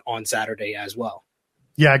Collision on Saturday as well.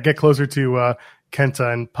 Yeah, get closer to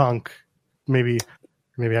Kenta and Punk. Maybe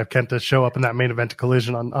have Kenta show up in that main event to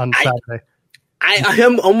Collision on Saturday.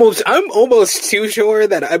 I'm almost too sure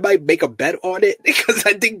that I might make a bet on it, because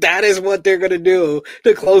I think that is what they're going to do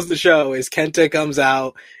to close the show. Is Kenta comes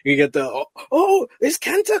out, you get is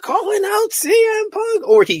Kenta calling out CM Punk?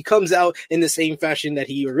 Or he comes out in the same fashion that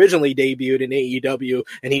he originally debuted in AEW,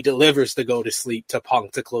 and he delivers the go to sleep to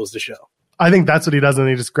Punk to close the show. I think that's what he does, and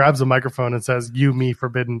he just grabs a microphone and says, "You, me,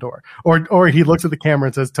 Forbidden Door." Or he looks at the camera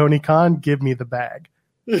and says, "Tony Khan, give me the bag."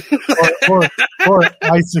 or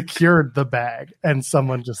I secured the bag, and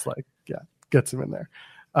someone just gets him in there.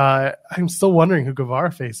 I'm still wondering who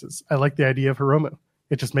Guevara faces. I like the idea of Hiromu.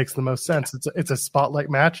 It just makes the most sense. It's a spotlight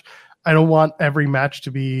match. I don't want every match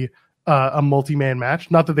to be a multi-man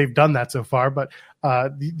match. Not that they've done that so far, but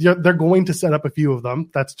they're going to set up a few of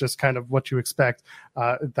them. That's just kind of what you expect.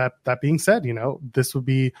 That being said, this would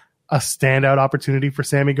be a standout opportunity for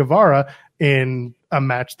Sammy Guevara in a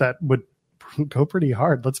match that would go pretty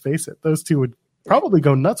hard. Let's face it. Those two would probably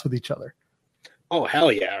go nuts with each other. Oh,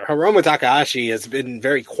 hell yeah. Hiromu Takahashi has been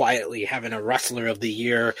very quietly having a Wrestler of the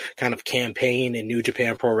Year kind of campaign in New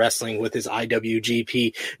Japan Pro Wrestling with his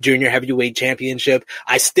IWGP Junior Heavyweight Championship.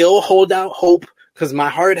 I still hold out hope because my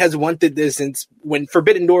heart has wanted this since when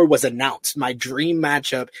Forbidden Door was announced. My dream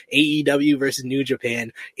matchup, AEW versus New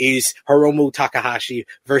Japan, is Hiromu Takahashi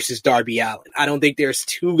versus Darby Allin. I don't think there's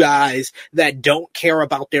two guys that don't care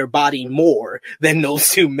about their body more than those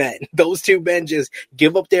two men. Those two men just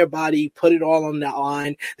give up their body, put it all on the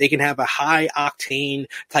line. They can have a high octane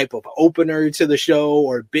type of opener to the show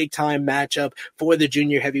or big time matchup for the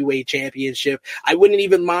junior heavyweight championship. I wouldn't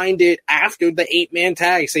even mind it after the 8-man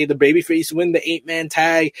tag. Say the babyface win the 8-man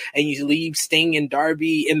tag and you leave Sting and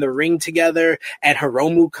Darby in the ring together and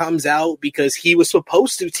Hiromu comes out because he was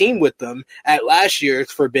supposed to team with them at last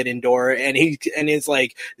year's Forbidden Door, and it's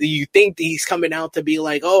like you think he's coming out to be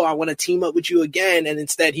like, oh, I want to team up with you again, and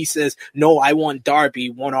instead he says, no, I want Darby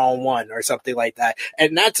one-on-one or something like that.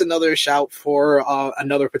 And that's another shout for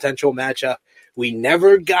another potential matchup we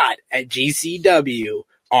never got at GCW,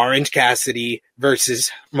 Orange Cassidy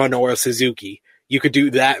versus Minoru Suzuki. You could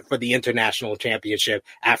do that for the international championship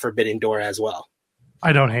at Forbidden Door as well.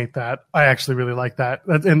 I don't hate that. I actually really like that.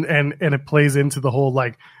 And it plays into the whole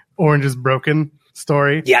like Orange is broken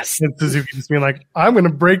story. Yes. And Suzuki just being like, I'm going to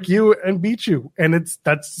break you and beat you. And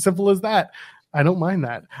that's simple as that. I don't mind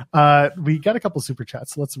that. We got a couple super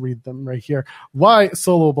chats. Let's read them right here. Why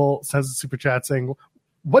Solo Bowl sends a super chat saying,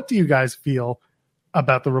 what do you guys feel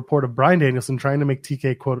about the report of Bryan Danielson trying to make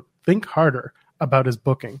TK, quote, think harder about his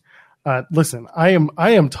booking? Listen, I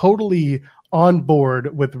am totally on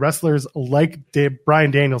board with wrestlers like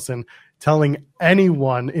Bryan Danielson telling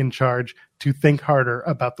anyone in charge to think harder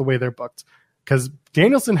about the way they're booked. Because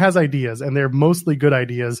Danielson has ideas, and they're mostly good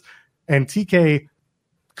ideas, and TK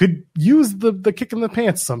could use the kick in the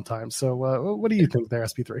pants sometimes. So what do you think there,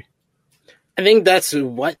 SP3? I think that's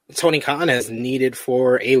what Tony Khan has needed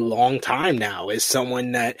for a long time now, is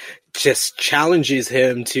someone that just challenges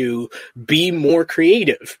him to be more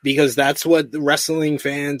creative, because that's what the wrestling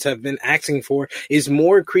fans have been asking for, is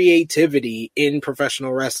more creativity in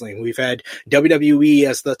professional wrestling. We've had WWE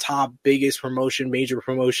as the top biggest promotion, major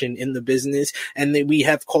promotion in the business, and we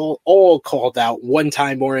have all called out one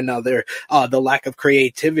time or another the lack of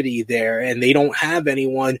creativity there, and they don't have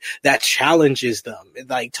anyone that challenges them.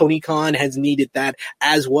 Like Tony Khan has needed that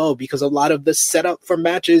as well, because a lot of the setup for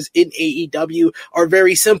matches in AEW are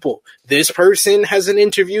very simple. This person has an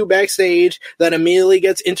interview backstage that immediately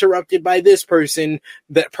gets interrupted by this person.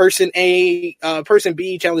 That person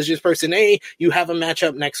B challenges person A. You have a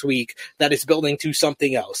matchup next week that is building to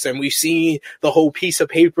something else. And we've seen the whole piece of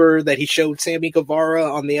paper that he showed Sammy Guevara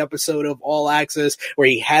on the episode of All Access, where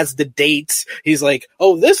he has the dates. He's like,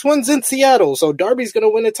 oh, this one's in Seattle, so Darby's going to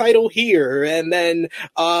win a title here. And then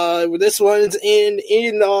this one's in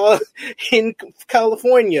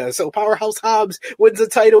California, so Powerhouse Hobbs wins a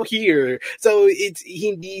title here. So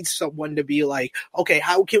he needs someone to be like, okay,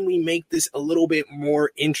 how can we make this a little bit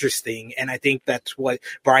more interesting? And I think that's what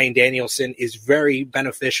Bryan Danielson is very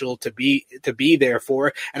beneficial to be there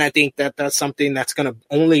for. And I think that that's something that's going to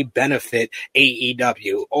only benefit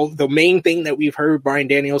AEW. The main thing that we've heard Bryan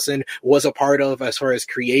Danielson was a part of as far as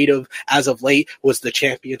creative as of late was the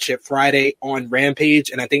Championship Friday on Rampage.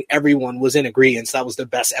 And I think everyone was in agreement that was the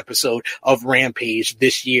best episode of Rampage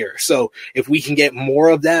this year. So if we can get more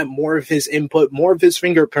of that, more of his input, more of his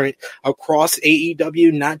fingerprint across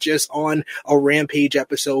AEW, not just on a Rampage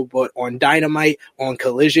episode, but on Dynamite, on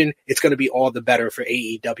Collision, it's going to be all the better for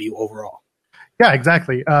AEW overall. Yeah,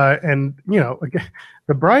 exactly. And, again,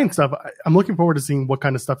 the Bryan stuff, I'm looking forward to seeing what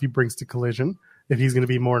kind of stuff he brings to Collision, if he's going to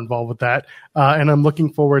be more involved with that. And I'm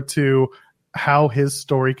looking forward to how his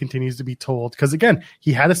story continues to be told. Because, again,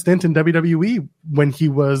 he had a stint in WWE when he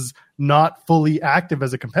was not fully active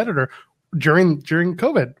as a competitor, during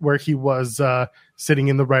COVID, where he was sitting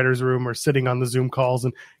in the writer's room or sitting on the Zoom calls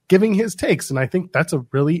and giving his takes. And I think that's a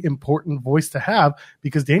really important voice to have,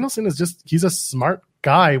 because Danielson he's a smart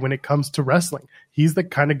guy when it comes to wrestling. He's the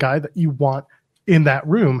kind of guy that you want in that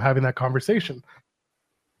room having that conversation.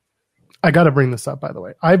 I got to bring this up, by the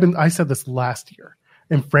way. I said this last year,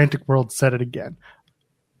 and Frantic World said it again.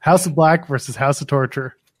 House of Black versus House of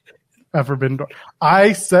Torture. Forbidden Door.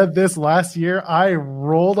 I said this last year. I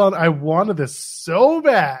wanted this so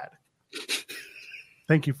bad.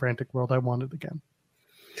 Thank you, Frantic World. I want it again.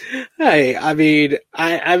 Hey, I mean,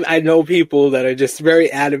 I know people that are just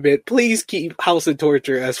very adamant. Please keep House of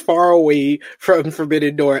Torture as far away from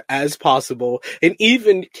Forbidden Door as possible. And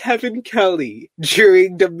even Kevin Kelly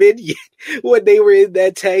during Dominion, when they were in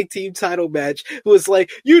that tag team title match, was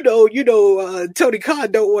like, Tony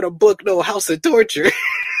Khan don't want to book no House of Torture.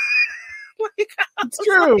 It's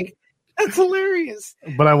true. Like, that's hilarious.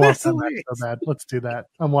 But I want that match so bad. Let's do that.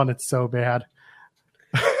 I want it so bad.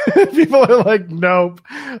 People are like, nope.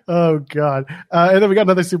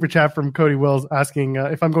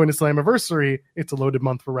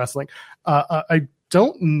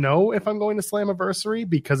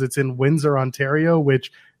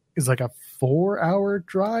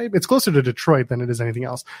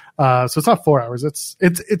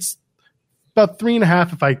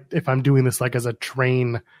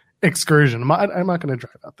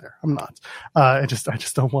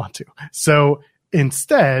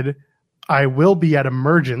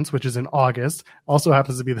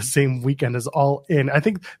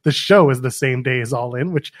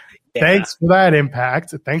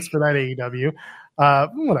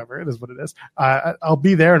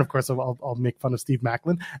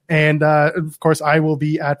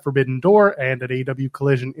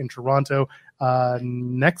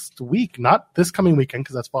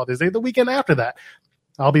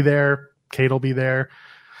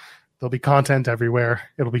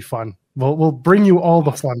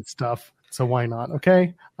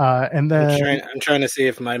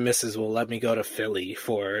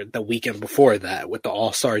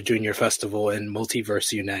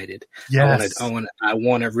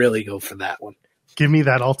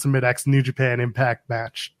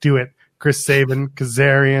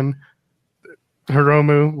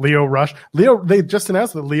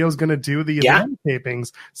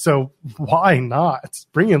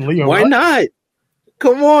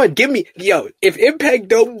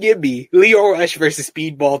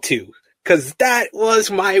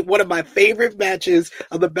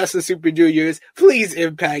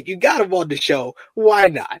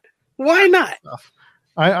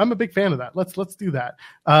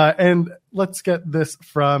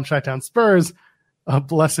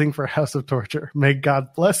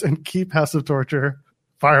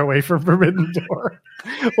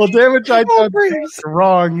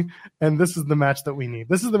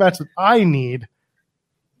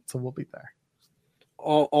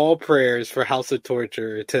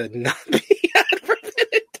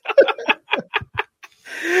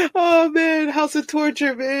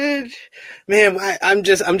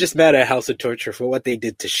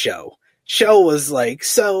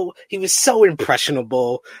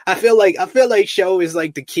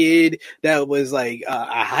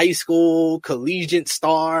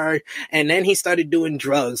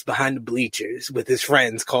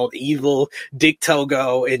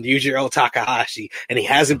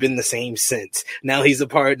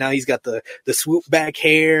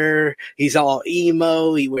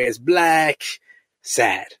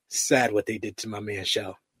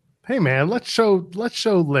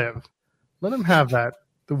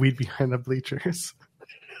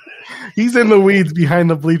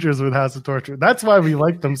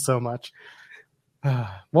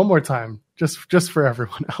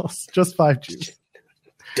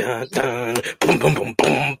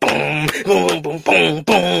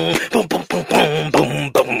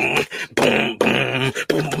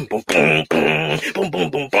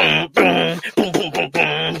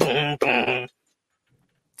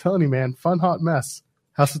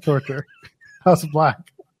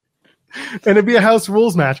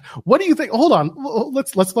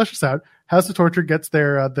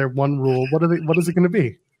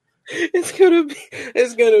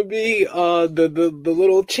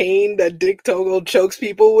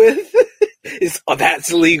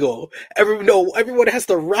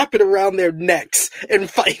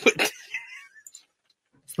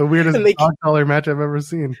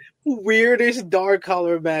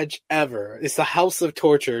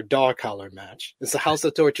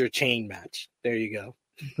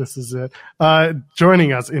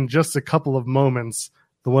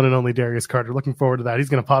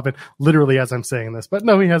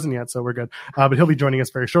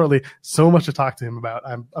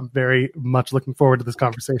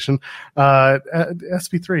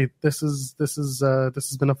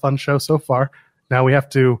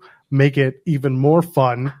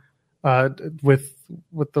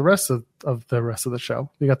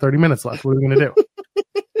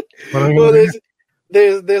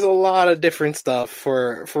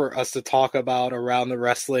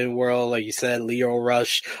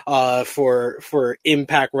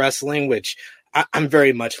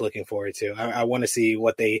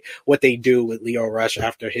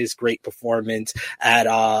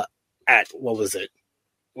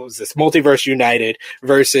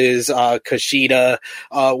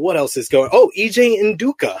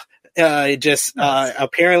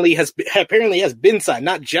 Apparently has been signed,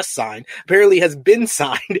 not just signed. Apparently has been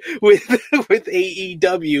signed with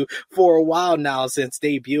AEW for a while now since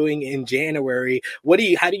debuting in January.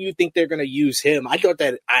 How do you think they're going to use him? I thought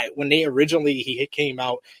that when he came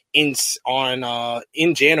out in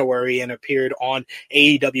January and appeared on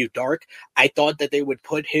AEW Dark, I thought that they would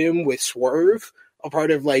put him with Swerve, a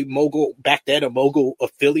part of like Mogul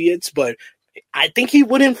affiliates, but I think he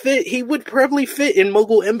wouldn't fit. He would probably fit in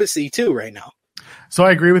Mogul Embassy too right now. So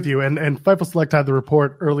I agree with you. And Fightful Select had the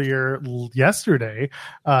report earlier yesterday.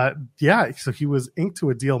 So he was inked to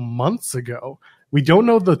a deal months ago. We don't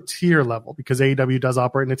know the tier level because AEW does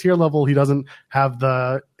operate in a tier level. He doesn't have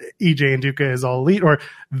the EJ and Duca is all elite, or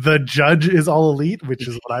the Judge is all elite, which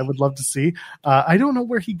is what I would love to see. I don't know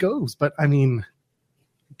where he goes, but I mean,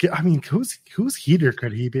 whose heater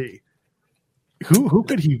could he be? Who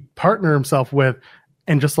could he partner himself with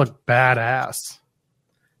and just look badass?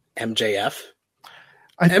 MJF.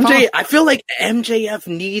 I feel like MJF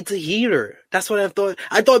needs a heater. That's what I thought.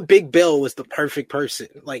 I thought Big Bill was the perfect person.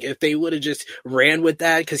 Like if they would have just ran with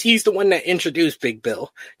that, because he's the one that introduced Big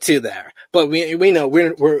Bill to there. But we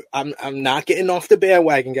know I'm not getting off the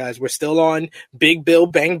bandwagon, guys. We're still on Big Bill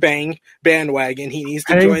Bang Bang bandwagon. He needs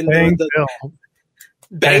to join the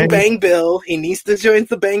Bang Bang Bill. He needs to join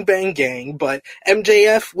the Bang Bang gang. But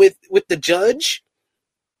MJF with the Judge,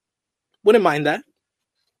 wouldn't mind that.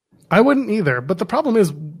 I wouldn't either. But the problem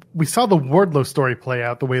is we saw the Wardlow story play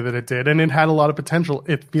out the way that it did, and it had a lot of potential.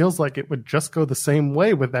 It feels like it would just go the same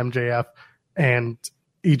way with MJF and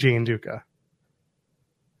EJ and Duca.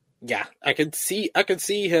 Yeah, I could see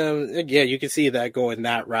him. Yeah, you can see that going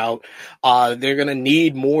that route. They're going to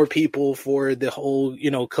need more people for the whole,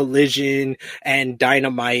 Collision and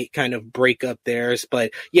Dynamite kind of breakup theirs.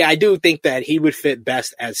 But yeah, I do think that he would fit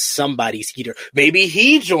best as somebody's heater. Maybe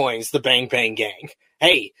he joins the Bang Bang gang.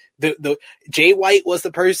 Hey, the Jay White was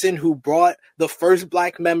the person who brought the first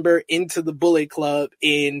black member into the Bullet Club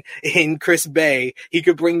in Chris Bay. He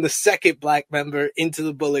could bring the second black member into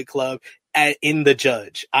the Bullet Club in the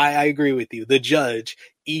Judge. I agree with you. The Judge,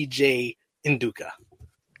 EJ and Duca.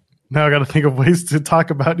 Now I got to think of ways to talk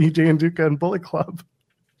about EJ and Duca and Bullet Club.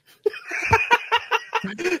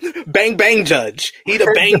 Bang Bang Judge. He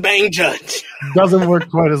the Bang Bang Judge. Doesn't work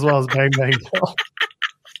quite as well as Bang Bang Bill.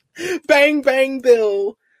 Bang Bang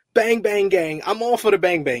Bill. Bang Bang Gang. I'm all for the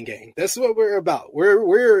Bang Bang Gang. That's what we're about.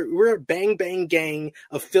 We're a Bang Bang Gang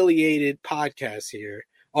affiliated podcast here.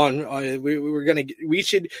 We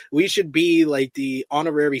should be like the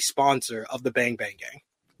honorary sponsor of the Bang Bang Gang.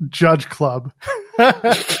 Judge Club.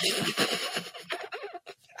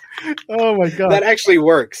 Oh my god. That actually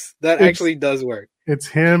works. That actually does work. It's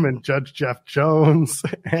him and Judge Jeff Jones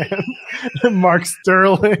and Mark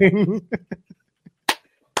Sterling.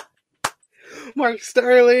 Mark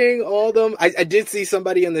Sterling, all of them. I did see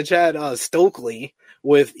somebody in the chat, Stokely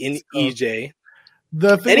EJ.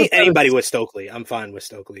 Anybody with Stokely, I'm fine with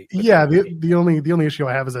Stokely. Yeah, the only issue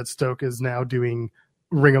I have is that Stoke is now doing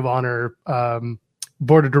Ring of Honor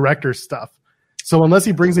board of directors stuff. So unless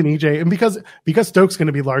he brings in EJ, and because Stoke's going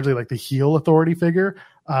to be largely like the heel authority figure,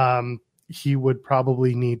 he would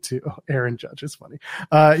probably need to. Oh, Aaron Judge is funny.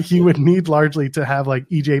 He would need largely to have like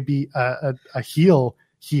EJ be a heel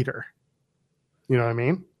heater. You know what I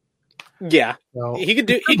mean? Yeah, so, he could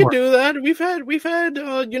do that. We've had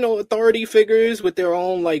authority figures with their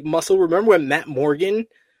own like muscle. Remember when Matt Morgan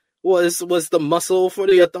was the muscle for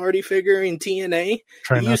the authority figure in TNA?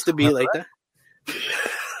 He used to be like that.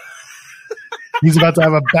 He's about to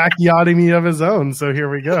have a bacchiotomy of his own, so here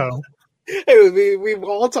we go. Hey, we've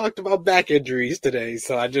all talked about back injuries today,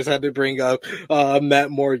 so I just had to bring up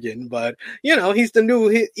Matt Morgan. But he's the new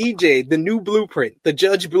EJ, the new blueprint, the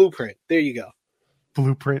Judge blueprint. There you go.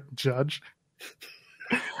 Blueprint Judge.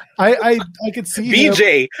 I could see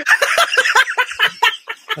BJ.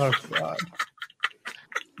 Oh god.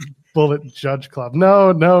 Bullet Judge Club.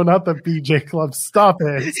 No, not the BJ Club. Stop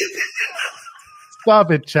it.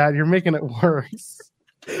 Stop it, Chad. You're making it worse.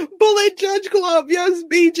 Bullet Judge Club. Yes,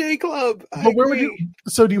 BJ Club. But where would you?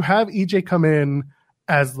 So do you have EJ come in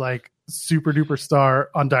as like super duper star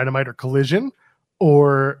on Dynamite or Collision,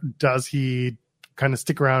 or does he kind of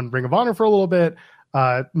stick around Ring of Honor for a little bit?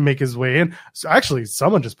 Make his way in. So actually,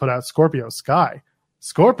 someone just put out Scorpio Sky,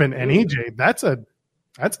 Scorpion and EJ. That's a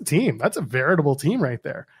team. That's a veritable team right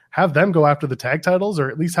there. Have them go after the tag titles, or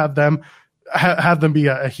at least have them be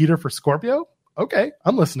a heater for Scorpio. Okay,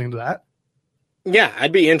 I'm listening to that. Yeah,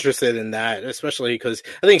 I'd be interested in that, especially because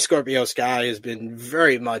I think Scorpio Sky has been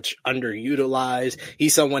very much underutilized.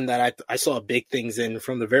 He's someone that I saw big things in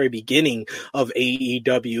from the very beginning of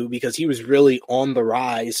AEW because he was really on the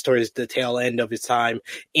rise towards the tail end of his time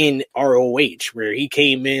in ROH, where he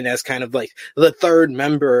came in as kind of like the third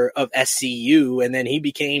member of SCU, and then he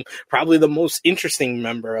became probably the most interesting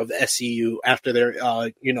member of SCU after their,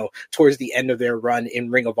 towards the end of their run in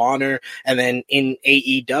Ring of Honor. And then in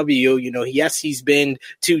AEW, yes, he's been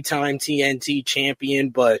two-time TNT champion,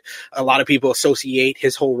 but a lot of people associate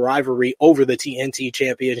his whole rivalry over the TNT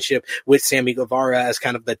championship with Sammy Guevara as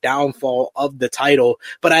kind of the downfall of the title.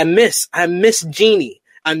 But I miss Genie.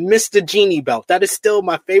 I miss the Genie belt. That is still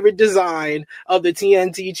my favorite design of the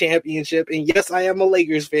TNT championship. And yes, I am a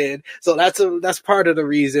Lakers fan, so that's part of the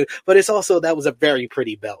reason. But it's also that was a very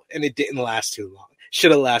pretty belt, and it didn't last too long.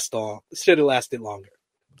 Should have lasted longer.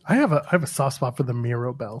 I have a soft spot for the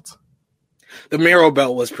Miro belt. The Miro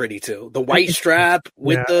belt was pretty too. The white strap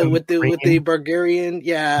with the Bulgarian.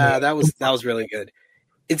 Yeah, that was really good.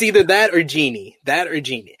 It's either that or Genie.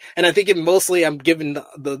 And I think I'm giving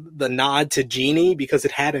the nod to Genie because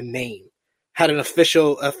it had a name. Had an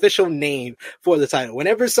official name for the title.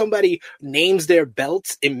 Whenever somebody names their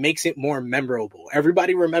belts, it makes it more memorable.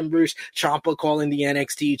 Everybody remembers Ciampa calling the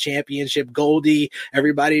NXT Championship Goldie.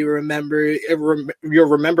 Everybody you'll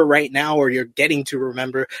remember right now, or you're getting to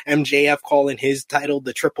remember MJF calling his title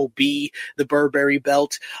the Triple B, the Burberry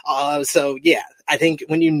belt. So yeah, I think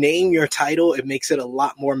when you name your title, it makes it a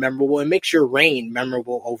lot more memorable. It makes your reign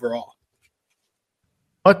memorable overall.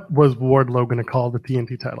 What was Wardlow going to call the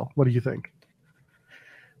TNT title? What do you think?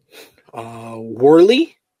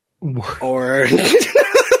 Worley? Or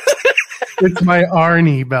it's my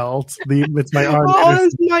Arnie belt. It's my Arnie. Oh,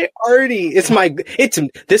 it's my Arnie.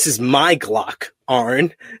 This is my Glock,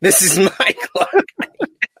 Arn. This is my Glock.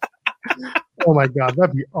 Oh my God,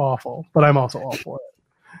 that'd be awful. But I'm also all for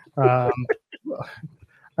it.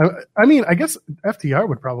 I mean, I guess FTR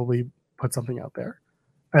would probably put something out there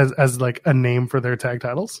as like a name for their tag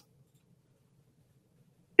titles.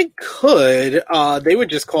 They could. They would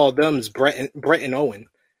just call them Brett and Owen.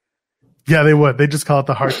 Yeah, they would. They just call it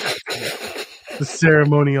the Heart Tag Team. The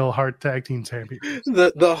ceremonial Heart Tag Team Champions.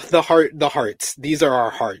 The hearts. These are our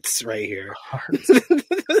hearts right here. Hearts.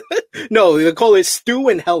 No, they call it Stu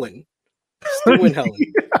and Helen. Stu and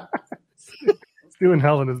Helen. Stu and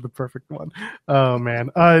Helen is the perfect one. Oh man.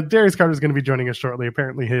 Darius Carter is going to be joining us shortly.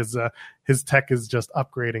 Apparently his tech is just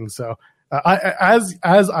upgrading. So as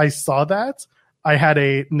I saw that, I had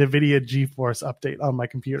a NVIDIA GeForce update on my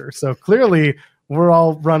computer. So clearly we're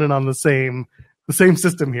all running on the same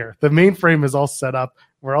system here. The mainframe is all set up.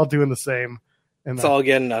 We're all doing the same. And it's all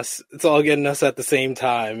getting us. It's all getting us at the same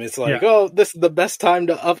time. It's like, oh, this is the best time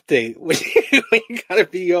to update when you gotta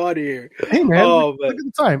be on here. Hey man, look at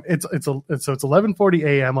the time. It's 11:40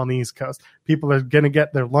 a.m. on the East Coast. People are gonna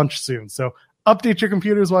get their lunch soon. So update your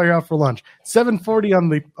computers while you're out for lunch.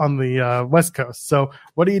 7:40 on the West Coast. So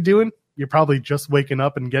what are you doing? You're probably just waking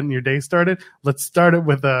up and getting your day started. Let's start it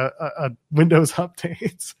with a Windows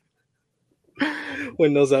update.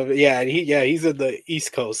 Windows up, he's in the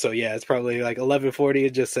East Coast, so yeah, it's probably like 11:40.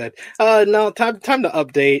 It just said, no, time to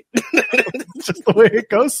update. It's just the way it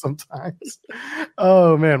goes sometimes.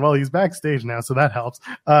 Oh man, well he's backstage now, so that helps.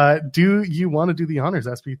 Do you want to do the honors,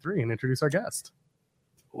 SP3, and introduce our guest?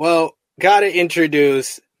 Well, gotta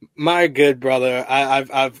introduce my good brother.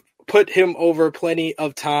 I've put him over plenty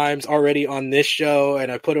of times already on this show, and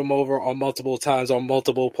I put him over on multiple times on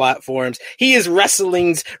multiple platforms. He is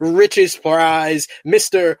wrestling's richest prize,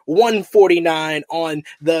 Mr. 149 on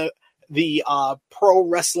the Pro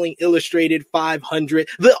Wrestling Illustrated 500,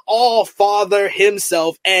 the All-Father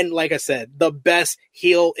himself, and like I said, the best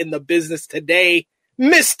heel in the business today,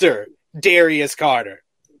 Mr. Darius Carter.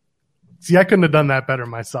 See, I couldn't have done that better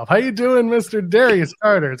myself. How you doing, Mr. Darius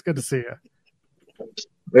Carter? It's good to see you.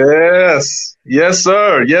 Yes,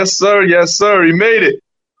 sir. You made it.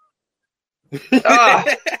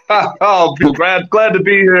 Glad to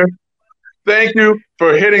be here. Thank you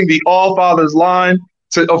for hitting the All Fathers line.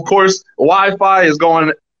 Of course, Wi-Fi is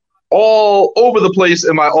going all over the place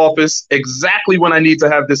in my office exactly when I need to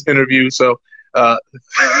have this interview. So that's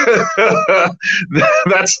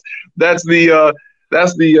the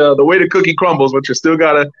way the cookie crumbles, but you still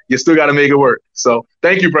gotta make it work. So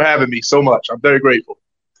thank you for having me so much. I'm very grateful.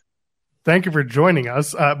 Thank you for joining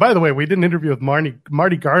us. By the way, we did an interview with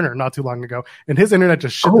Marty Garner not too long ago, and his internet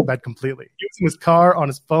just shit the bed completely. He was in his car, on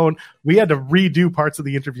his phone. We had to redo parts of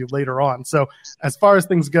the interview later on. So as far as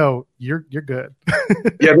things go, you're good.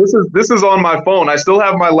 Yeah, this is on my phone. I still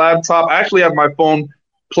have my laptop. I actually have my phone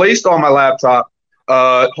placed on my laptop,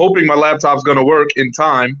 hoping my laptop's going to work in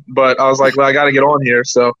time. But I was like, well, I got to get on here.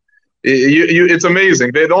 So it's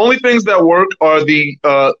amazing. The only things that work are the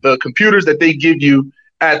computers that they give you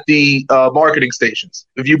at the marketing stations.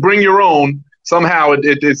 If you bring your own, somehow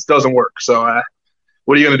it doesn't work. So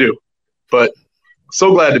what are you going to do? But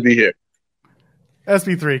so glad to be here.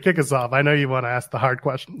 SP3, kick us off. I know you want to ask the hard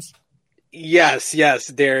questions. Yes,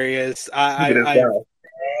 Darius. Look at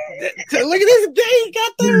this guy. He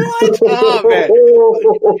got the right.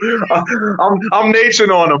 Oh, man. I'm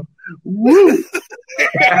nation on him. Well,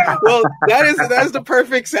 that is the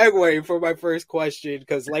perfect segue for my first question,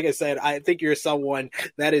 because like I said, I think you're someone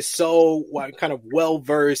that is so kind of well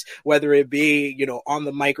versed, whether it be on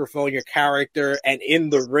the microphone, your character, and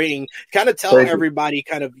in the ring. Kind of tell everybody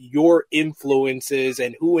kind of your influences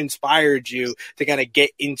and who inspired you to kind of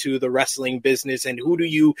get into the wrestling business, and who do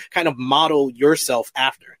you kind of model yourself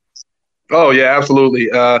after? Oh yeah, absolutely.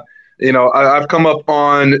 I've come up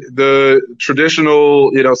on the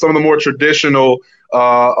traditional, some of the more traditional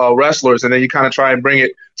wrestlers, and then you kind of try and bring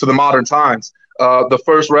it to the modern times. The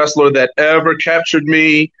first wrestler that ever captured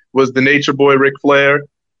me was the Nature Boy, Ric Flair.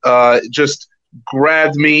 Just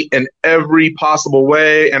grabbed me in every possible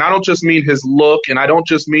way. And I don't just mean his look, and I don't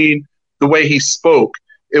just mean the way he spoke.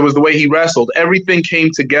 It was the way he wrestled. Everything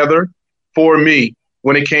came together for me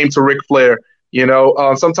when it came to Ric Flair.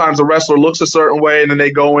 Sometimes a wrestler looks a certain way and then they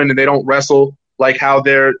go in and they don't wrestle like how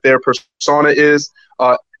their persona is.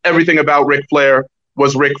 Everything about Ric Flair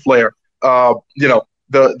was Ric Flair.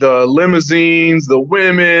 The limousines, the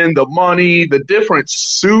women, the money, the different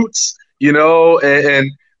suits,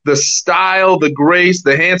 and the style, the grace,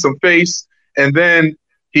 the handsome face. And then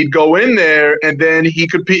he'd go in there and then he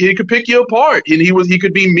could pick you apart, and he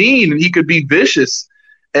could be mean, and he could be vicious,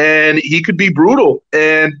 and he could be brutal.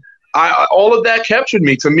 And all of that captured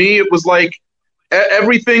me. To me, it was like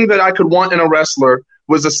everything that I could want in a wrestler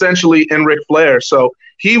was essentially in Ric Flair. So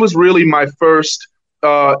he was really my first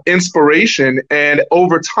inspiration. And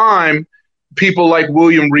over time, people like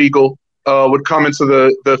William Regal would come into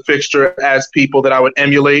the fixture as people that I would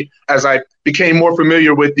emulate as I became more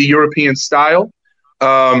familiar with the European style.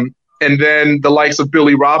 And then the likes of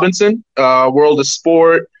Billy Robinson, World of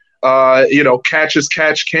Sport, catch as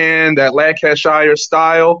catch can, that Lancashire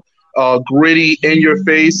style. Gritty, in your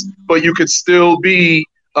face, but you could still be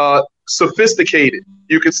sophisticated.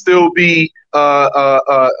 You could still be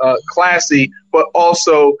classy, but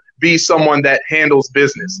also be someone that handles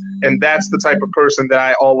business. And that's the type of person that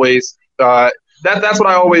I always that's what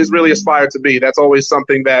I always really aspired to be. That's always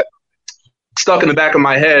something that stuck in the back of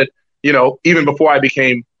my head, even before I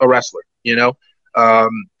became a wrestler.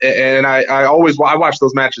 And I watch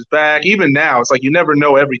those matches back. Even now, it's like you never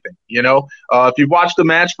know everything. If you've watched a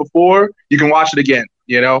match before, you can watch it again.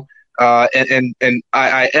 And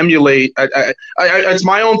I emulate. It's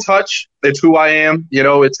my own touch. It's who I am.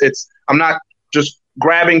 I'm not just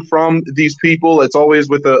grabbing from these people. It's always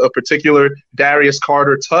with a particular Darius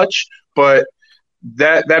Carter touch. But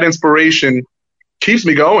that inspiration keeps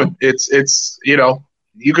me going. It's you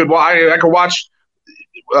could I could watch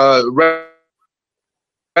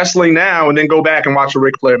wrestling now and then go back and watch a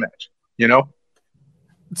Ric Flair match,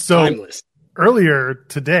 So Timeless. Earlier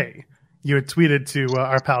today, you had tweeted to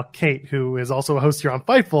our pal Kate, who is also a host here on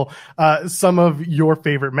Fightful, some of your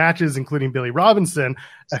favorite matches, including Billy Robinson,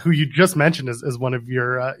 who you just mentioned as one of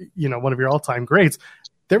your, one of your all-time greats.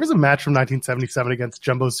 There was a match from 1977 against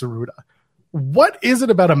Jumbo Tsuruta. What is it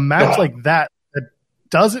about a match like that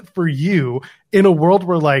does it for you in a world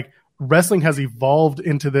where wrestling has evolved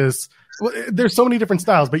into this? There's so many different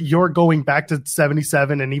styles, but you're going back to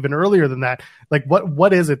 77 and even earlier than that.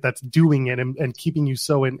 What is it that's doing it and keeping you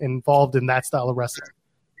so involved in that style of wrestling?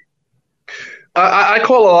 I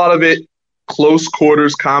call a lot of it close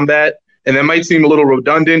quarters combat, and that might seem a little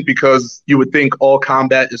redundant because you would think all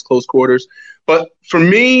combat is close quarters. But for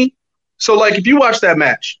me, if you watch that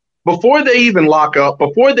match, before they even lock up,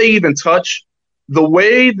 before they even touch, the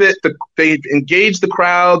way that they engage the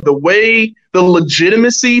crowd, the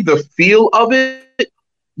legitimacy, the feel of it,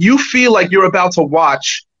 you feel like you're about to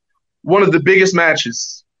watch one of the biggest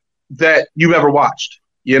matches that you've ever watched.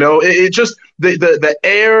 It just the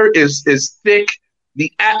air is thick,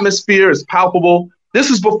 the atmosphere is palpable. This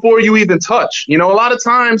is before you even touch. A lot of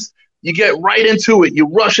times you get right into it, you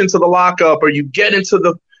rush into the lockup, or you get into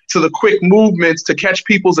the quick movements to catch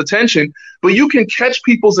people's attention. But you can catch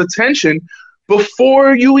people's attention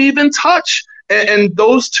before you even touch. And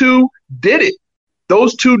those two did it.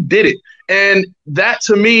 And that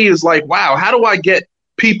to me is like, wow, how do I get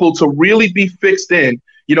people to really be fixed in?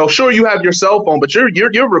 Sure, you have your cell phone, but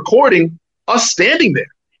you're recording us standing there.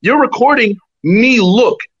 You're recording me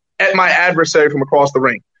look at my adversary from across the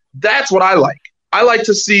ring. That's what I like. I like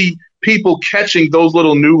to see people catching those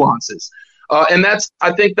little nuances. And I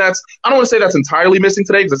don't want to say that's entirely missing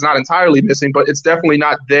today, because it's not entirely missing, but it's definitely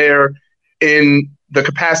not there in the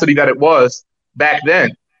capacity that it was back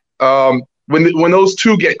then. When those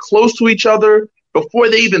two get close to each other, before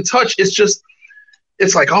they even touch,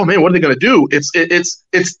 it's like, oh man, what are they going to do?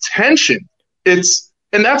 It's tension.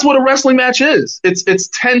 And that's what a wrestling match is. It's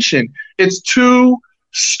tension. It's two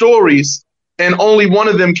stories, and only one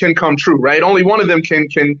of them can come true, right? Only one of them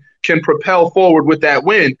can propel forward with that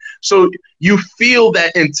win. So you feel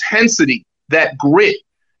that intensity, that grit.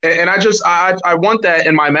 And I want that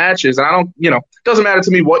in my matches. And I don't, it doesn't matter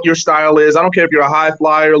to me what your style is. I don't care if you're a high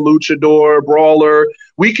flyer, luchador, brawler.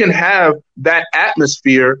 We can have that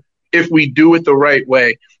atmosphere if we do it the right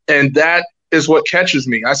way. And that is what catches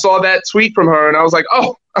me. I saw that tweet from her and I was like,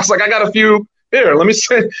 I got a few here. Let me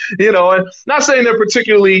say, and not saying they're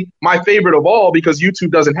particularly my favorite of all, because YouTube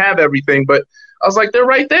doesn't have everything, but I was like, they're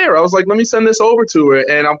right there. I was like, let me send this over to her.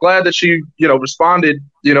 And I'm glad that she, responded,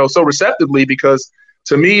 so receptively, because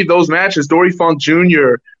to me, those matches, Dory Funk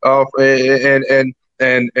Jr. And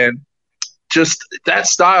just that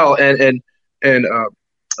style, and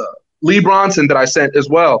Lee Bronson that I sent as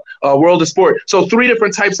well, World of Sport. So 3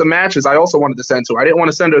 different types of matches I also wanted to send to her. I didn't want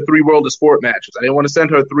to send her 3 World of Sport matches. I didn't want to send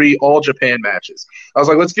her 3 All Japan matches. I was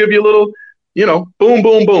like, let's give you a little, boom,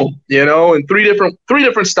 boom, boom, and 3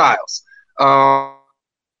 different styles.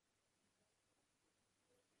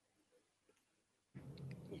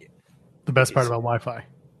 The best part about Wi-Fi.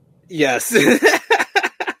 Yes.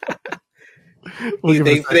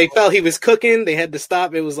 They felt he was cooking. They had to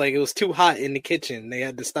stop. It was too hot in the kitchen. They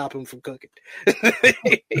had to stop him from cooking.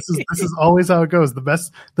 This is always how it goes. The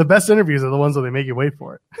best interviews are the ones where they make you wait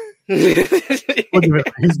for it.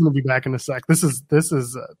 He's going to be back in a sec. This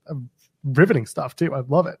is riveting stuff too. I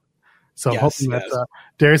love it. So yes, hoping that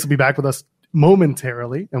Darius will be back with us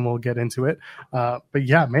momentarily, and we'll get into it. But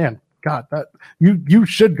yeah, man, God, that you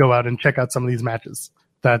should go out and check out some of these matches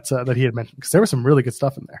that he had mentioned, because there was some really good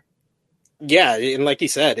stuff in there. Yeah, and like you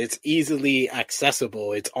said, it's easily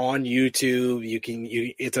accessible. It's on YouTube.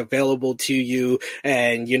 It's available to you,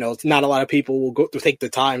 and it's not a lot of people will go to take the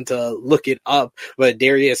time to look it up. But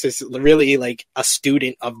Darius is really like a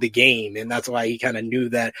student of the game, and that's why he kind of knew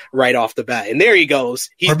that right off the bat. And there he goes.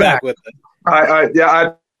 He's back with it.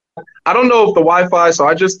 I don't know if the Wi-Fi, so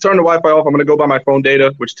I just turned the Wi-Fi off. I'm going to go by my phone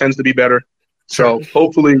data, which tends to be better. So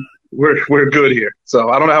hopefully we're good here. So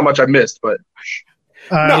I don't know how much I missed, but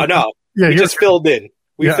no. Yeah, we just filled in.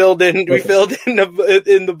 We filled in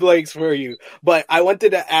the blanks for you. But I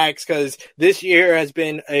wanted to ask, because this year has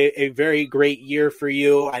been a very great year for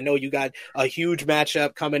you. I know you got a huge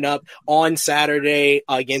matchup coming up on Saturday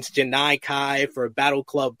against Janai Kai for Battle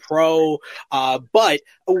Club Pro. But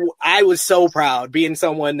I was so proud, being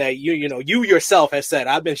someone that you yourself have said,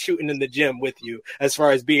 I've been shooting in the gym with you as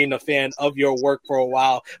far as being a fan of your work for a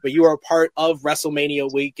while, but you are a part of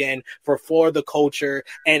WrestleMania weekend for the culture.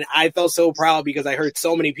 And I felt so proud because I heard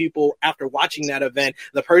so many people after watching that event,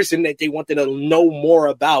 the person that they wanted to know more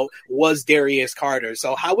about was Darius Carter.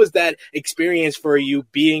 So how was that experience for you,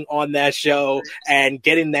 being on that show and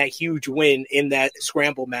getting that huge win in that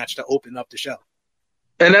scramble match to open up the show?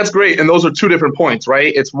 And that's great. And those are 2 different points,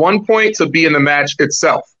 right? It's 1 point to be in the match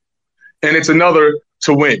itself, and it's another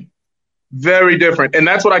to win. Very different. And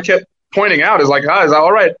that's what I kept pointing out, is like, guys,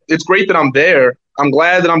 all right, it's great that I'm there. I'm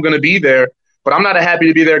glad that I'm going to be there, but I'm not a happy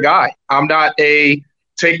to be there guy. I'm not a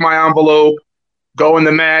take my envelope, go in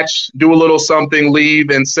the match, do a little something,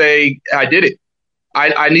 leave, and say, I did it.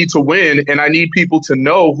 I need to win, and I need people to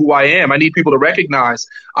know who I am. I need people to recognize.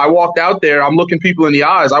 I walked out there, I'm looking people in the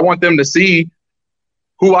eyes. I want them to see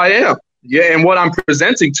who I am, and what I'm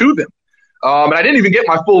presenting to them. And I didn't even get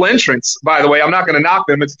my full entrance, by the way. I'm not going to knock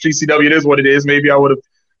them. It's GCW. It is what it is. Maybe I would have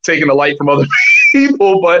taken the light from other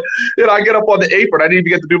people, but I get up on the apron. I didn't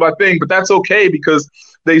even get to do my thing, but that's okay, because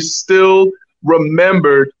they still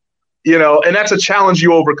remembered, and that's a challenge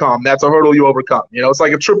you overcome. That's a hurdle you overcome. It's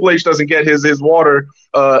like if Triple H doesn't get his water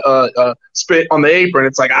spit on the apron,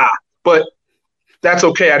 it's like, but that's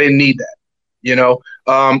okay. I didn't need that.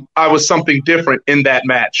 I was something different in that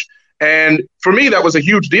match. And for me, that was a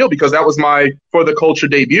huge deal, because that was my For the Culture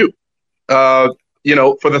debut, for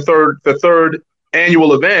the third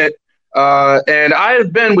annual event. And I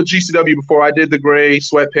have been with GCW before. I did the Gray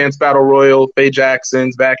Sweatpants Battle Royal, Faye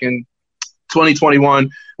Jackson's back in 2021,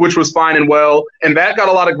 which was fine and well. And that got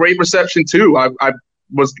a lot of great reception too. I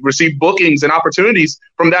received bookings and opportunities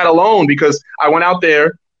from that alone, because I went out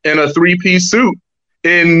there in a 3-piece suit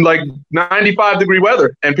in like 95-degree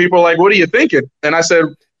weather. And people are like, what are you thinking? And I said,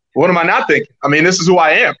 What am I not thinking? I mean, this is who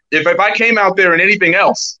I am. If I came out there in anything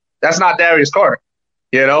else, that's not Darius Carter.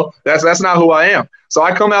 You know, that's not who I am. So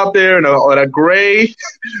I come out there in a gray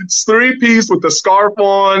 3-piece with the scarf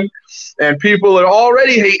on, and people are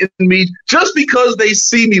already hating me just because they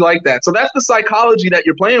see me like that. So that's the psychology that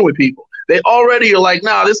you're playing with people. They already are like,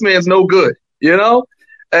 nah, this man's no good, you know?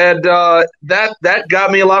 And that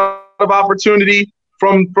got me a lot of opportunity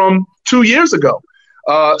from 2 years ago.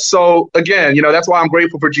 So again, you know, that's why I'm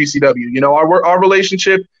grateful for GCW. You know, our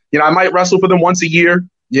relationship, you know, I might wrestle for them once a year,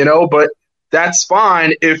 you know, but that's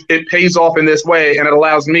fine if it pays off in this way and it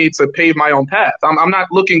allows me to pave my own path. I'm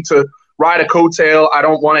not looking to ride a coattail. I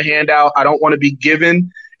don't want a handout. I don't want to be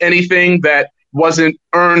given anything that wasn't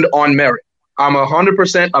earned on merit. I'm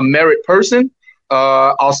 100% a merit person.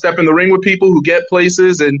 I'll step in the ring with people who get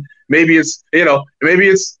places, and maybe it's, you know, maybe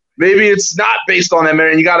it's not based on that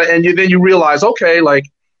merit. And then you realize, okay, like,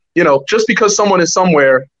 you know, just because someone is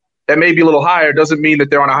somewhere that may be a little higher doesn't mean that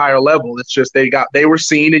they're on a higher level. It's just they were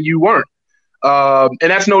seen and you weren't. And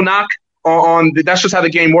that's no knock on that's just how the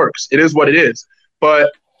game works. It is what it is.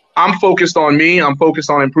 But I'm focused on me. I'm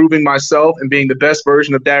focused on improving myself and being the best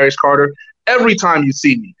version of Darius Carter every time you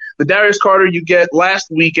see me. The Darius Carter you get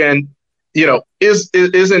last weekend, you know, is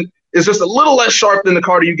just a little less sharp than the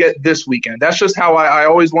Carter you get this weekend. That's just how I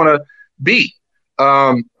always want to be.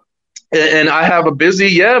 And I have a busy,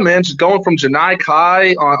 just going from Janai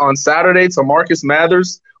Kai on Saturday to Marcus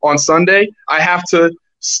Mathers on Sunday. I have to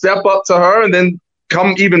step up to her and then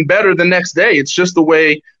come even better the next day. It's just the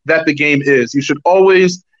way that the game is. You should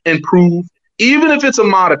always improve. Even if it's a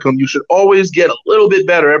modicum, you should always get a little bit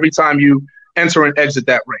better every time you enter and exit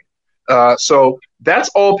that ring. So that's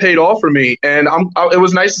all paid off for me. And it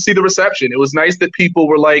was nice to see the reception. It was nice that people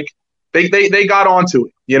were like, they got onto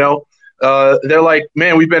it, you know? They're like,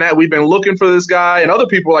 man, we've been looking for this guy. And other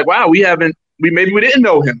people are like, wow, maybe we didn't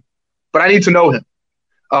know him, but I need to know him.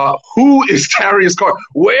 Who is Darius Carter?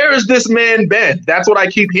 Where has this man been? That's what I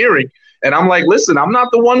keep hearing. And I'm like, listen, I'm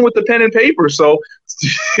not the one with the pen and paper. So,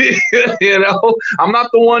 you know, I'm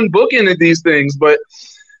not the one booking at these things, but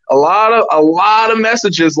a lot of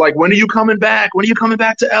messages like, when are you coming back? When are you coming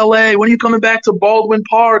back to LA? When are you coming back to Baldwin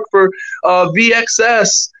Park for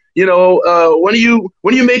VXS? You know, when are you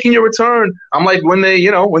making your return? I'm like, when they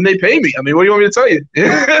pay me. I mean, what do you want me to tell you?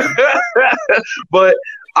 But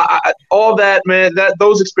all that, man,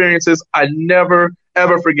 those experiences, I never,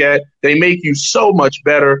 ever forget. They make you so much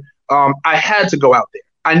better. I had to go out there.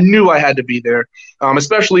 I knew I had to be there,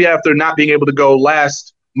 especially after not being able to go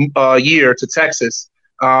last year to Texas.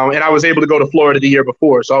 And I was able to go to Florida the year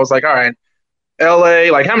before. So I was like, all right,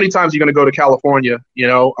 LA, like, how many times are you going to go to California, you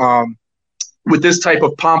know, with this type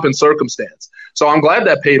of pomp and circumstance? So I'm glad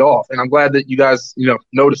that paid off. And I'm glad that you guys, you know,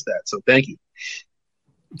 noticed that. So thank you.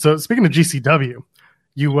 So speaking of GCW,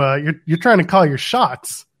 you're trying to call your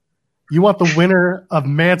shots. You want the winner of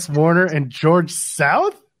Mance Warner and George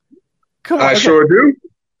South? Come on, sure do.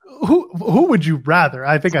 Who would you rather?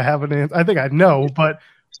 I think I have an answer. I think I know, but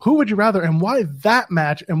who would you rather, and why that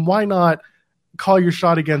match, and why not call your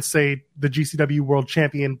shot against, say, the GCW World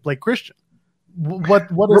Champion Blake Christian? What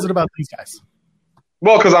is it about these guys?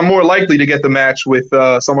 Well, because I'm more likely to get the match with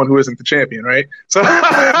someone who isn't the champion, right? So,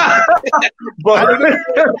 but for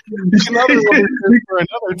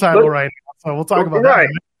another title right now, so we'll talk about that.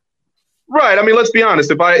 Right. I mean, let's be honest.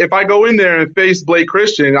 If I go in there and face Blake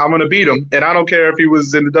Christian, I'm going to beat him, and I don't care if he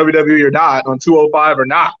was in the WWE or not, on 205 or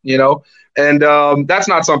not, you know. And that's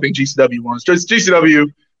not something GCW wants. Just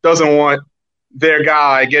GCW doesn't want their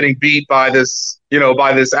guy getting beat by this, you know,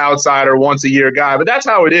 by this outsider once a year guy. But that's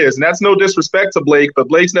how it is. And that's no disrespect to Blake, but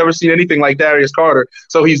Blake's never seen anything like Darius Carter.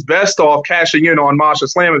 So he's best off cashing in on Masha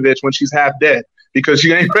Slamovich when she's half dead, because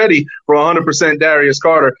she ain't ready for 100% Darius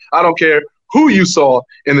Carter. I don't care who you saw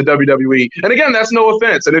in the WWE. And again, that's no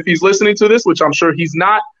offense. And if he's listening to this, which I'm sure he's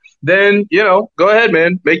not, then, you know, go ahead,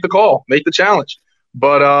 man, make the call, make the challenge.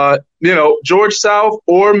 But, you know, George South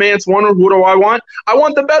or Mance Warner, who do I want? I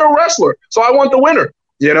want the better wrestler. So I want the winner,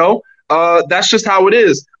 you know. That's just how it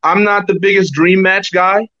is. I'm not the biggest dream match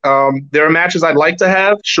guy. There are matches I'd like to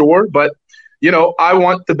have, sure, but, you know, I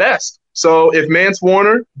want the best. So if Mance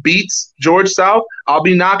Warner beats George South, I'll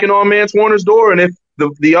be knocking on Mance Warner's door. And if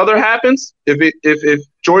the other happens, if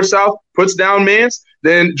George South puts down Mance,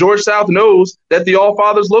 then George South knows that the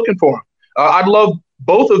All-Father's looking for him. I'd love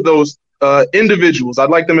both of those individuals. I'd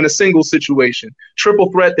like them in a single situation.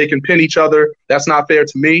 Triple threat, they can pin each other. That's not fair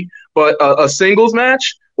to me. But a singles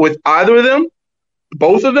match with either of them,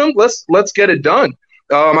 both of them, let's get it done.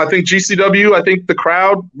 I think GCW, I think the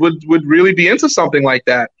crowd would really be into something like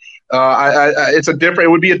that. It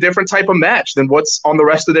would be a different type of match than what's on the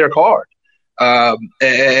rest of their card.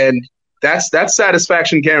 And that's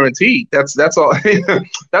satisfaction guaranteed. That's all.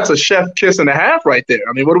 That's a chef kiss and a half right there.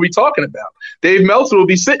 I mean, what are we talking about? Dave Meltzer will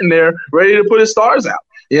be sitting there ready to put his stars out.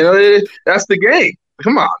 That's the game.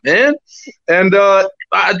 Come on, man. And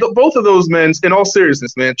both of those men, in all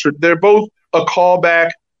seriousness, man, they're both a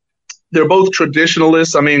callback. They're both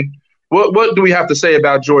traditionalists. I mean, what do we have to say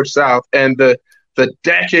about George South and the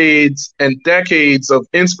decades and decades of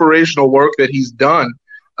inspirational work that he's done,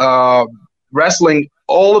 wrestling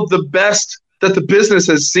all of the best that the business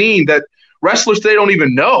has seen, that wrestlers they don't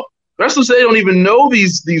even know. Wrestlers they don't even know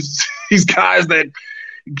these guys that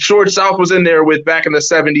George South was in there with back in the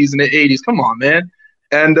 70s and the 80s. Come on, man.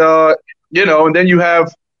 And and then you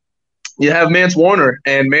have Mance Warner,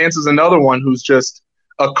 and Mance is another one who's just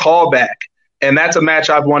a callback. And that's a match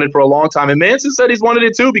I've wanted for a long time. And Mance has said he's wanted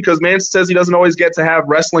it too, because Mance says he doesn't always get to have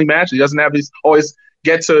wrestling matches. He doesn't always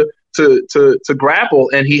get to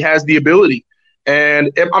grapple, and he has the ability.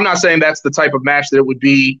 And I'm not saying that's the type of match that it would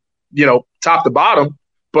be, top to bottom,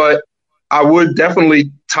 but I would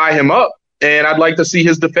definitely tie him up, and I'd like to see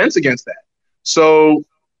his defense against that. So,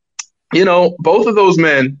 both of those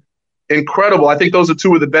men, incredible. I think those are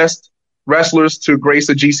two of the best wrestlers to grace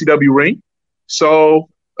a GCW ring. So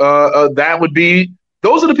those are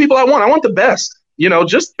the people I want. I want the best.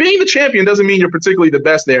 Just being the champion doesn't mean you're particularly the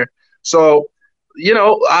best there. So,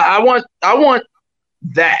 I want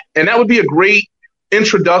that. And that would be a great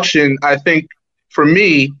introduction, I think, for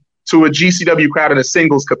me to a GCW crowd in a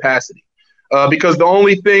singles capacity. Because the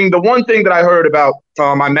one thing that I heard about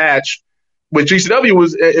my match with GCW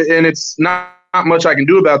was, and it's not much I can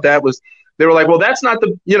do about that, was they were like, well, that's not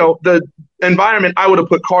the environment I would have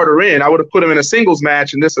put Carter in. I would have put him in a singles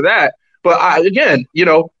match and this or that. But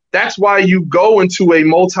that's why you go into a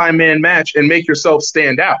multi-man match and make yourself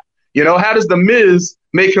stand out. How does The Miz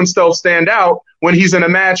make himself stand out when he's in a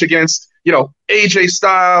match against, AJ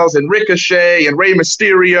Styles and Ricochet and Rey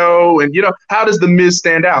Mysterio? And, how does The Miz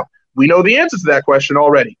stand out? We know the answer to that question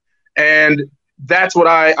already. And that's what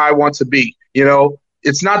I want to be.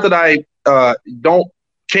 It's not that I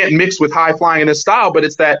can't mix with high flying in this style, but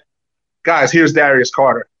it's that, guys, here's Darius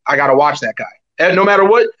Carter. I got to watch that guy. And no matter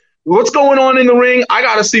what's going on in the ring, I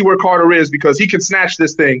got to see where Carter is, because he can snatch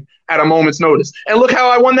this thing at a moment's notice. And look how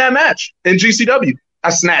I won that match in GCW.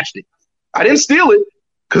 I snatched it. I didn't steal it,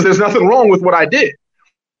 because there's nothing wrong with what I did.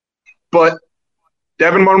 But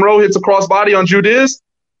Devin Monroe hits a crossbody on Judiz.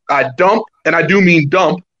 I dump, and I do mean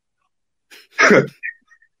dump.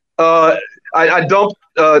 I dumped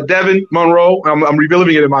Devin Monroe. I'm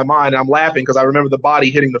reliving it in my mind, and I'm laughing because I remember the body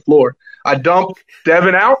hitting the floor. I dumped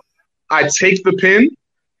Devin out. I take the pin,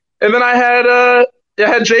 and then I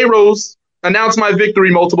had J Rose announce my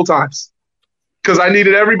victory multiple times, because I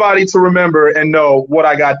needed everybody to remember and know what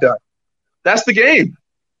I got done. That's the game.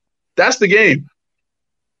 That's the game.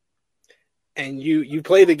 And you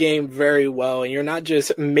play the game very well, and you're not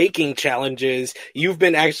just making challenges. You've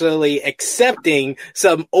been actually accepting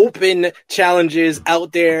some open challenges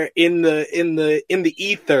out there in the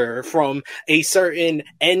ether from a certain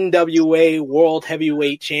NWA World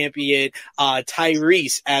Heavyweight Champion,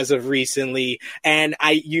 Tyrese, as of recently. And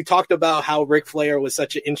you talked about how Ric Flair was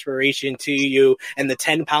such an inspiration to you, and the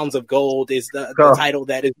 10 pounds of gold is the title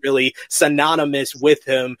that is really synonymous with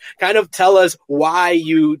him. Kind of tell us why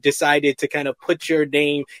you decided to kind of put your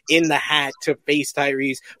name in the hat to face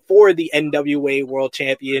Tyrese for the NWA World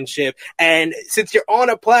Championship. And since you're on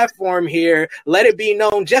a platform here, let it be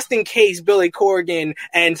known, just in case Billy Corgan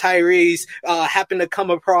and Tyrese happen to come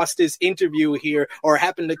across this interview here or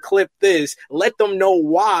happen to clip this, let them know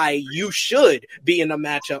why you should be in a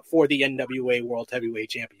matchup for the NWA World Heavyweight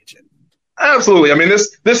Championship. Absolutely. I mean,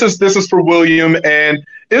 this is for William, and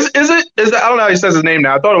is it I don't know how he says his name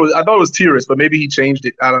now. I thought it was Tyrus, but maybe he changed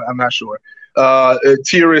it. I'm not sure.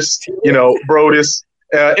 Tyrus, Brodus.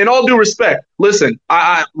 In all due respect, listen.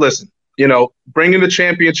 Listen. Bringing the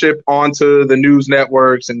championship onto the news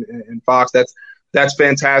networks and Fox. That's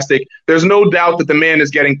fantastic. There's no doubt that the man is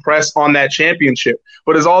getting press on that championship.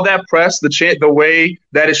 But is all that press the way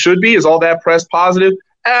that it should be? Is all that press positive?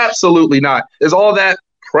 Absolutely not. Is all that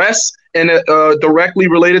press and directly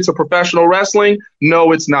related to professional wrestling?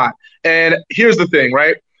 No, it's not. And here's the thing,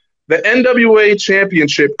 right? The NWA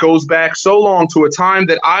Championship goes back so long to a time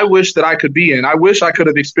that I wish that I could be in. I wish I could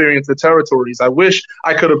have experienced the territories. I wish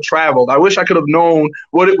I could have traveled. I wish I could have known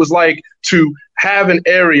what it was like to have an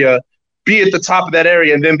area, be at the top of that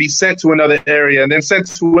area, and then be sent to another area, and then sent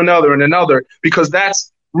to another and another, because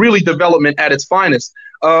that's really development at its finest.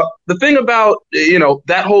 The thing about,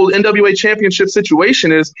 that whole NWA Championship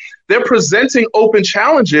situation is they're presenting open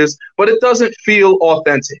challenges, but it doesn't feel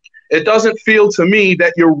authentic. It doesn't feel to me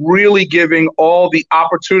that you're really giving all the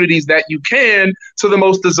opportunities that you can to the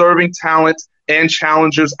most deserving talent and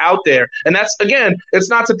challengers out there. And that's, again, it's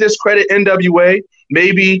not to discredit NWA.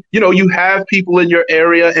 Maybe, you have people in your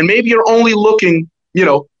area and maybe you're only looking,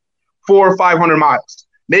 400 or 500 miles.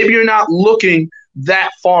 Maybe you're not looking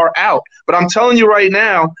that far out. But I'm telling you right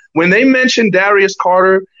now, when they mention Darius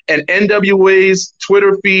Carter and NWA's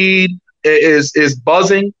Twitter feed is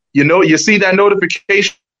buzzing, you see that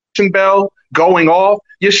notification bell going off,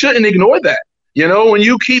 you shouldn't ignore that. When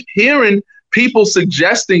you keep hearing people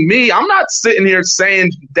suggesting me, I'm not sitting here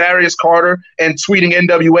saying Darius Carter and tweeting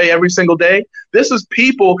NWA every single day. This is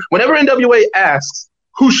people, whenever NWA asks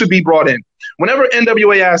who should be brought in, whenever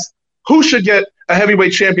NWA asks who should get a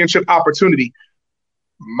heavyweight championship opportunity,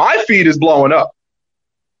 my feed is blowing up.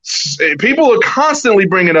 People are constantly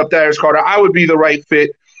bringing up Darius Carter. I would be the right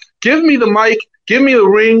fit. Give me the mic. Give me the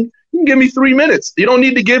ring. You can give me 3 minutes. You don't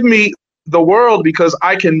need to give me the world because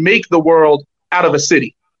I can make the world out of a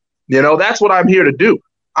city. That's what I'm here to do.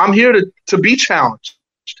 I'm here to be challenged.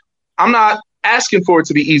 I'm not asking for it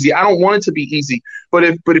to be easy. I don't want it to be easy. But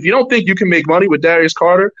if you don't think you can make money with Darius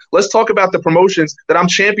Carter, let's talk about the promotions that I'm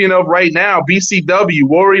champion of right now. BCW,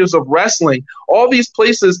 Warriors of Wrestling, all these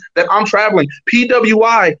places that I'm traveling.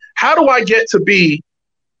 PWI, how do I get to be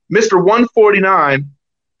Mr. 149?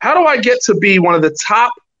 How do I get to be one of the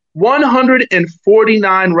top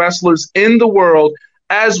 149 wrestlers in the world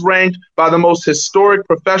as ranked by the most historic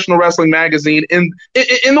professional wrestling magazine in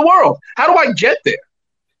the world? How do I get there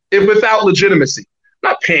if without legitimacy?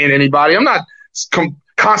 I'm not paying anybody. I'm not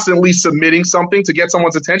constantly submitting something to get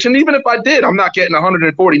someone's attention. Even if I did, I'm not getting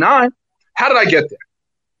 149. How did I get there?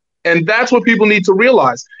 And that's what people need to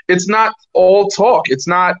realize. It's not all talk.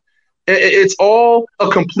 It's all a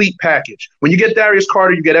complete package. When you get Darius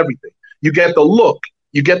Carter, you get everything. You get the look.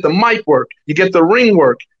 You get the mic work. You get the ring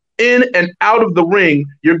work. In and out of the ring,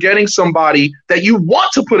 you're getting somebody that you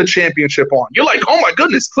want to put a championship on. You're like, oh my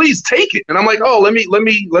goodness, please take it. And I'm like, oh, let me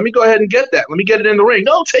go ahead and get that. Let me get it in the ring.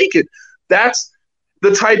 No, take it. That's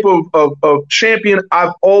the type of champion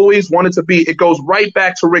I've always wanted to be. It goes right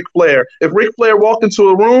back to Ric Flair. If Ric Flair walked into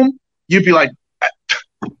a room, you'd be like,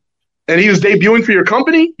 and he was debuting for your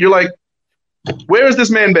company, you're like, where has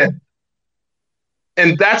this man been?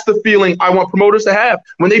 And that's the feeling I want promoters to have.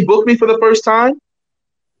 When they book me for the first time,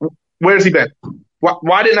 where's he been?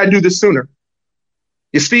 Why didn't I do this sooner?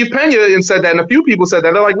 Steve Pena said that, and a few people said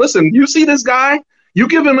that. They're like, listen, you see this guy, you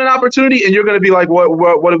give him an opportunity, and you're going to be like,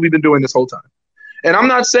 what have we been doing this whole time? And I'm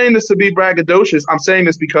not saying this to be braggadocious. I'm saying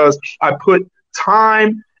this because I put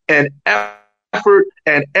time and effort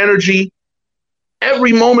and energy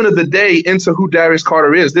every moment of the day into who Darius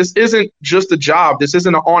Carter is. This isn't just a job. This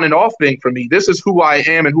isn't an on and off thing for me. This is who I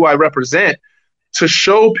am and who I represent, to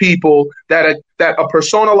show people that a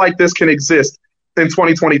persona like this can exist in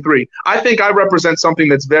 2023. I think I represent something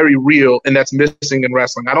that's very real and that's missing in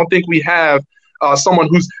wrestling. I don't think we have someone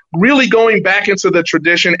who's really going back into the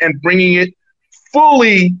tradition and bringing it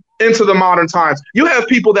fully into the modern times. You have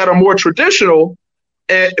people that are more traditional,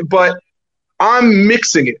 but I'm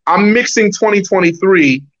mixing it. I'm mixing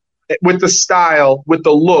 2023 with the style, with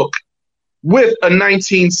the look, with a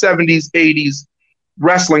 1970s, 80s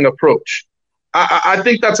wrestling approach. I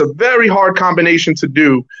think that's a very hard combination to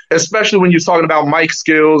do, especially when you're talking about mic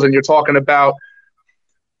skills and you're talking about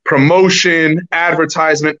promotion,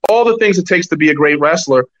 advertisement, all the things it takes to be a great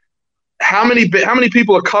wrestler. How many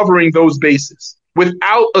people are covering those bases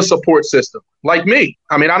without a support system like me?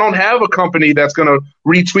 I mean, I don't have a company that's going to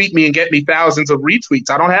retweet me and get me thousands of retweets.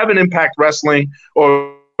 I don't have an Impact Wrestling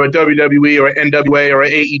or a WWE or an NWA or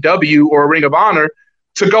an AEW or a Ring of Honor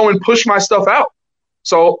to go and push my stuff out.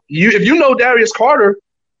 So if you know Darius Carter,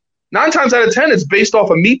 9 times out of 10, it's based off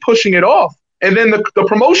of me pushing it off. And then the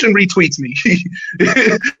promotion retweets me.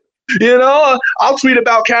 I'll tweet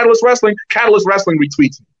about Catalyst Wrestling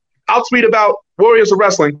retweets me. I'll tweet about Warriors of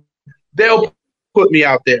Wrestling. They'll put me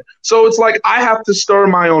out there. So it's like I have to stir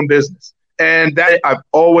my own business. And that I've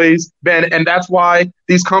always been. And that's why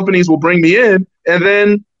these companies will bring me in. And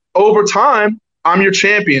then over time, I'm your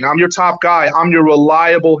champion. I'm your top guy. I'm your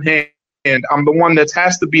reliable hand. And I'm the one that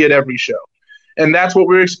has to be at every show. And that's what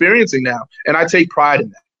we're experiencing now. And I take pride in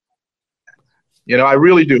that. I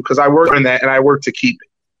really do, because I work in that and I work to keep it.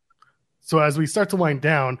 So as we start to wind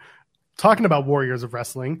down, talking about Warriors of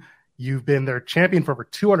Wrestling, you've been their champion for over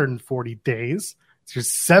 240 days. It's your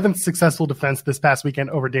 7th successful defense this past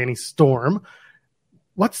weekend over Danny Storm.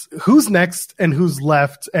 Who's next and who's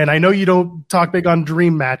left? And I know you don't talk big on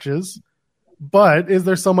dream matches, but is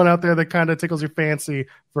there someone out there that kind of tickles your fancy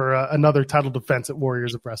for another title defense at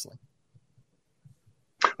Warriors of Wrestling?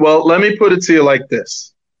 Well, let me put it to you like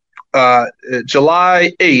this.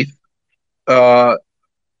 July 8th, a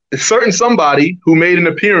certain somebody who made an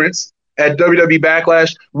appearance at WWE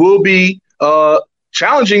Backlash will be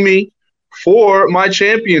challenging me for my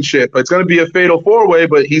championship. It's going to be a fatal four-way,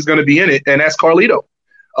 but he's going to be in it, and that's Carlito.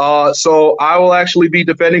 So I will actually be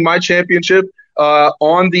defending my championship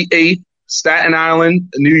on the 8th, Staten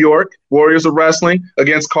Island, New York, Warriors of Wrestling,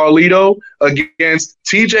 against Carlito, against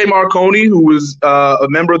TJ Marconi, who was a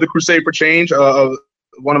member of the Crusade for Change,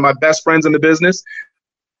 one of my best friends in the business,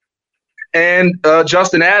 and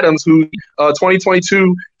Justin Adams, who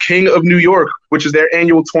 2022 King of New York, which is their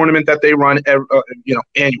annual tournament that they run,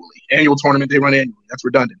 annually. Annual tournament they run annually. That's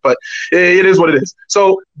redundant, but it is what it is.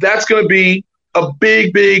 So that's going to be a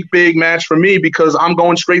big, big, big match for me because I'm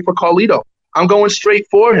going straight for Carlito. I'm going straight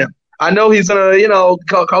for him. I know he's going to,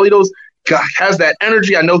 Carlito's has that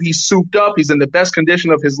energy. I know he's souped up. He's in the best condition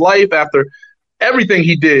of his life after everything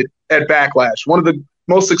he did at Backlash. One of the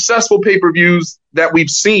most successful pay-per-views that we've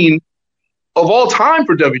seen of all time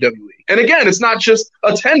for WWE. And again, it's not just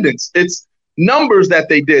attendance. It's numbers that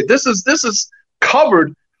they did. This is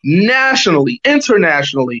covered nationally,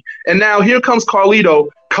 internationally. And now here comes Carlito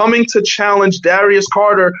coming to challenge Darius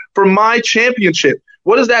Carter for my championship.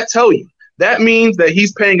 What does that tell you? That means that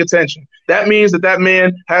he's paying attention. That means that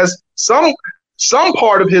man has some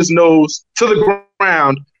part of his nose to the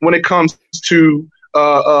ground when it comes to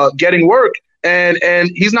getting work. And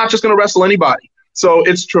he's not just going to wrestle anybody. So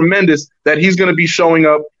it's tremendous that he's going to be showing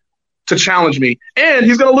up to challenge me. And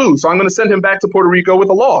he's going to lose. So I'm going to send him back to Puerto Rico with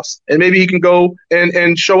a loss. And maybe he can go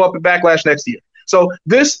and show up at Backlash next year. So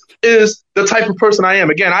this is the type of person I am.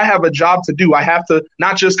 Again, I have a job to do. I have to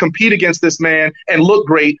not just compete against this man and look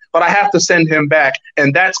great, but I have to send him back.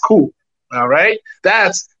 And that's cool. All right?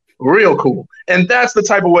 That's real cool. And that's the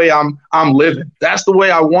type of way I'm living. That's the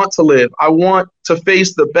way I want to live. I want to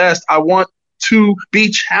face the best. I want to be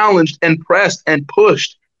challenged and pressed and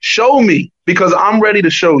pushed. Show me, because I'm ready to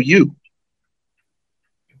show you.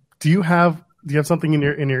 Do you have something in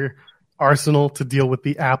your arsenal to deal with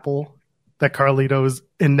the apple that Carlito is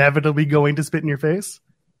inevitably going to spit in your face?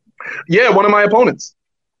 Yeah, one of my opponents.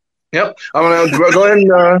 Yep. I'm going to go ahead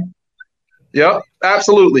and yep,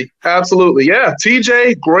 absolutely. Absolutely. Yeah,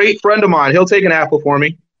 TJ, great friend of mine. He'll take an apple for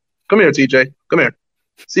me. Come here, TJ. Come here.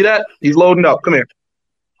 See that? He's loading up. Come here.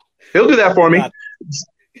 He'll do that for me.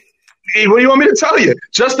 Hey, what do you want me to tell you?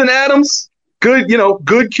 Justin Adams, good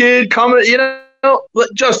kid coming,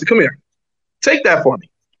 Justin, come here. Take that for me.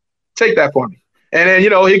 Take that for me. And then,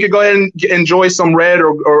 he could go ahead and enjoy some red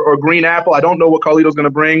or green apple. I don't know what Carlito's going to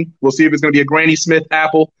bring. We'll see if it's going to be a Granny Smith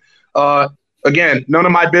apple. Again, none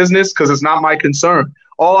of my business because it's not my concern.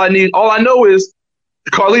 All I know is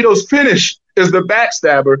Carlito's finish is the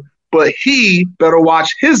backstabber, but he better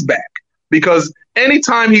watch his back because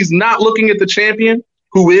anytime he's not looking at the champion,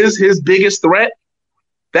 who is his biggest threat,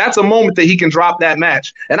 that's a moment that he can drop that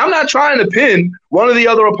match. And I'm not trying to pin one of the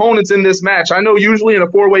other opponents in this match. I know usually in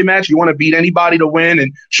a four-way match, you want to beat anybody to win.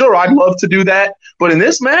 And sure, I'd love to do that. But in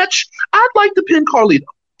this match, I'd like to pin Carlito.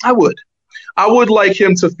 I would like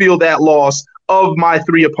him to feel that loss of my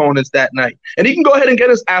three opponents that night. And he can go ahead and get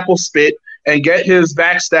his apple spit and get his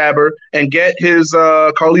backstabber and get his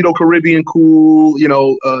Carlito Caribbean cool,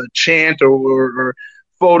 chant or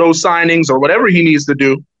photo signings or whatever he needs to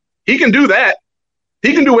do. He can do that.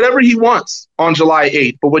 He can do whatever he wants on July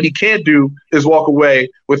 8th, but what he can't do is walk away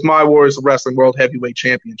with my Warriors of Wrestling World Heavyweight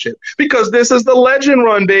Championship because this is the legend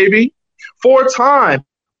run, baby. 4-time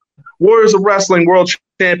Warriors of Wrestling World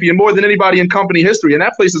Champion, more than anybody in company history, and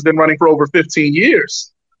that place has been running for over 15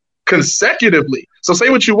 years consecutively. So say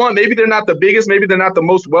what you want. Maybe they're not the biggest, maybe they're not the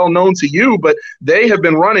most well-known to you, but they have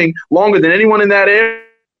been running longer than anyone in that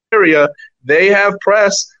area. They have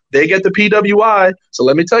press. They get the PWI. So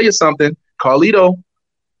let me tell you something. Carlito,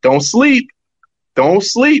 don't sleep. Don't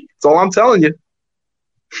sleep. That's all I'm telling you.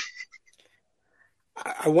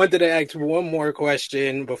 I wanted to ask one more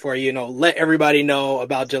question before, let everybody know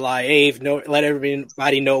about July 8th. Let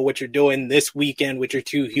everybody know what you're doing this weekend with your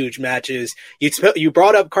two huge matches. You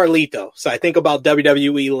brought up Carlito. So I think about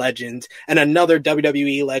WWE legends and another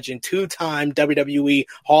WWE legend, 2-time WWE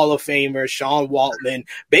Hall of Famer, Sean Waltman,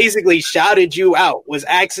 basically shouted you out, was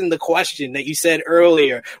asking the question that you said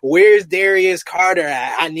earlier, where's Darius Carter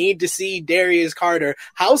at? I need to see Darius Carter.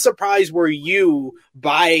 How surprised were you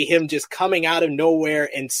by him just coming out of nowhere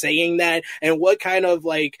and saying that? And what kind of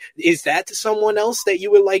is that to someone else that you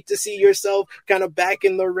would like to see yourself kind of back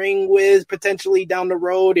in the ring with potentially down the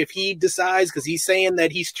road if he decides, because he's saying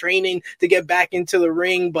that he's training to get back into the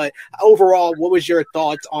ring? But overall, what was your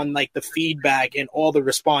thoughts on the feedback and all the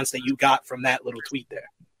response that you got from that little tweet there?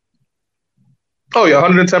 Oh yeah,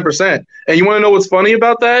 110%. And you want to know what's funny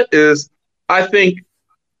about that is I think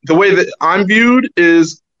the way that I'm viewed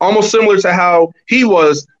is almost similar to how he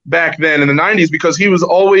was back then in the 90s because he was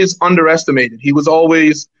always underestimated. He was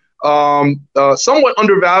always somewhat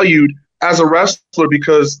undervalued as a wrestler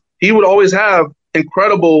because he would always have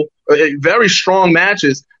incredible, very strong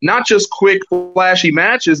matches, not just quick, flashy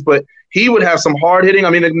matches, but he would have some hard hitting. I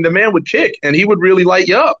mean, the man would kick and he would really light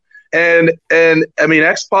you up. And I mean,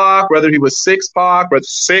 X-Pac, whether he was Six-Pac or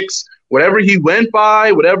Six, whatever he went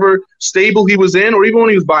by, whatever stable he was in, or even when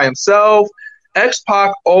he was by himself,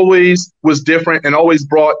 X-Pac always was different and always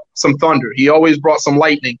brought some thunder. He always brought some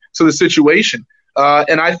lightning to the situation.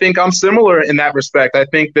 And I think I'm similar in that respect. I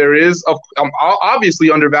think I'm obviously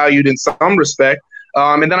undervalued in some respect.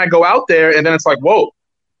 And then I go out there and then it's like, whoa,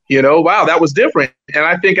 wow, that was different. And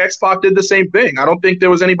I think X-Pac did the same thing. I don't think there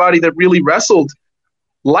was anybody that really wrestled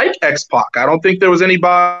like X-Pac. I don't think there was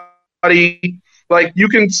anybody like you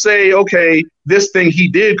can say, okay, this thing he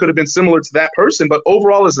did could have been similar to that person, but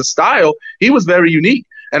overall as a style, he was very unique.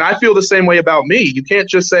 And I feel the same way about me. You can't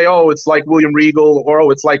just say, oh, it's like William Regal or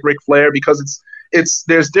oh, it's like Ric Flair because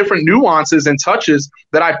there's different nuances and touches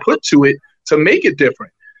that I put to it to make it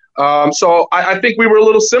different. So I think we were a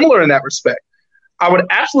little similar in that respect. I would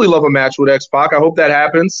absolutely love a match with X-Pac. I hope that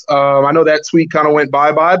happens. I know that tweet kind of went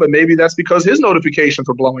bye-bye, but maybe that's because his notifications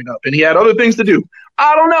were blowing up and he had other things to do.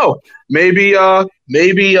 I don't know. Maybe a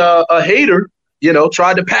hater,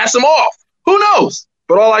 tried to pass him off. Who knows?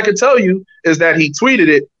 But all I can tell you is that he tweeted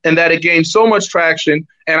it and that it gained so much traction,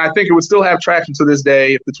 and I think it would still have traction to this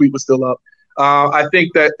day if the tweet was still up. I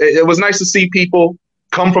think that it was nice to see people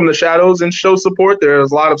come from the shadows and show support.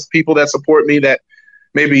 There's a lot of people that support me that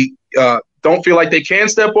maybe don't feel like they can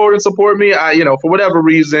step forward and support me. For whatever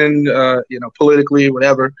reason, politically,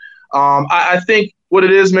 whatever. I think what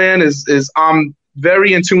it is, man, is I'm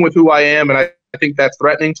very in tune with who I am, and I think that's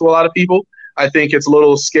threatening to a lot of people. I think it's a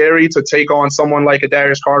little scary to take on someone like a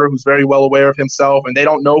Darius Carter who's very well aware of himself, and they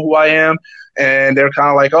don't know who I am, and they're kind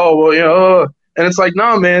of like, oh, well, and it's like,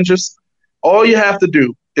 no, man, just all you have to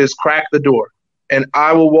do is crack the door, and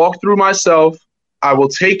I will walk through myself. I will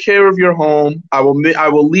take care of your home. I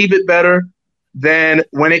will leave it better than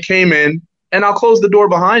when it came in, and I'll close the door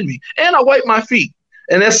behind me, and I'll wipe my feet.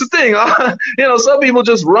 And that's the thing. Some people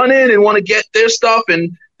just run in and want to get their stuff,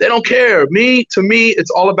 and they don't care. To me,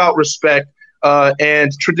 it's all about respect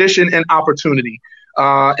and tradition and opportunity.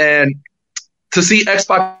 And to see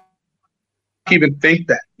X-Pac even think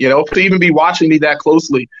that, to even be watching me that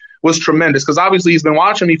closely was tremendous because obviously he's been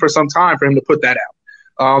watching me for some time for him to put that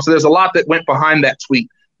out. So there's a lot that went behind that tweet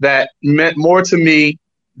that meant more to me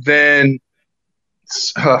than,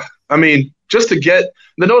 just to get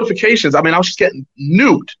the notifications. I was just getting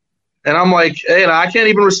nuked. And I'm like, hey, I can't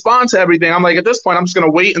even respond to everything. I'm like, at this point, I'm just going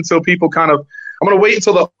to wait until I'm going to wait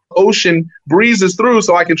until the ocean breezes through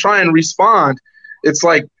so I can try and respond. It's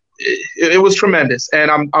like, it was tremendous.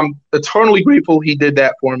 And I'm eternally grateful he did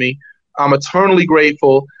that for me. I'm eternally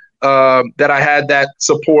grateful that I had that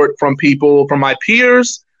support from people, from my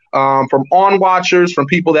peers, from on-watchers, from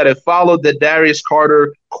people that have followed the Darius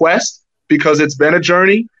Carter quest, because it's been a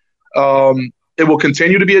journey. It will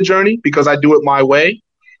continue to be a journey because I do it my way.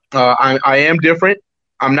 I am different.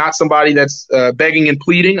 I'm not somebody that's begging and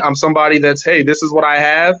pleading. I'm somebody that's, hey, this is what I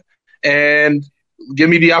have, and give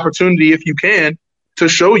me the opportunity, if you can, to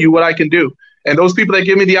show you what I can do. And those people that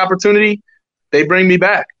give me the opportunity, they bring me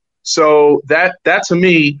back. So that to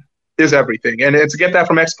me is everything. And to get that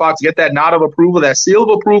from X-Pac, to get that nod of approval, that seal of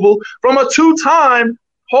approval from a 2-time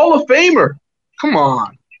Hall of Famer. Come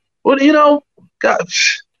on. Well, God,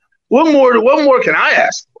 what more can I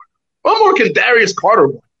ask for? What more can Darius Carter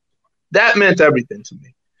want? That meant everything to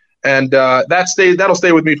me. And that'll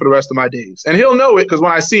stay with me for the rest of my days. And he'll know it because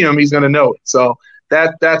when I see him, he's going to know it. So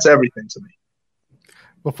that's everything to me.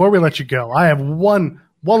 Before we let you go, I have one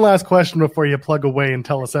last question before you plug away and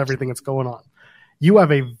tell us everything that's going on. You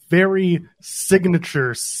have a very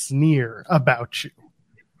signature sneer about you.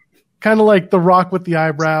 Kind of like The Rock with the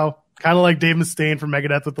eyebrow, kind of like Dave Mustaine from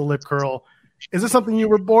Megadeth with the lip curl. Is this something you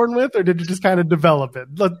were born with, or did you just kind of develop it?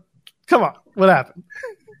 Come on, what happened?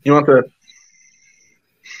 You want the...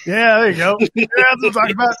 Yeah, there you go. Yeah, that's what I'm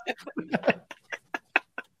talking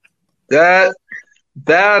about.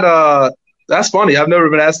 That's funny. I've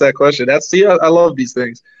never been asked that question. I love these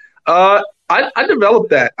things. I developed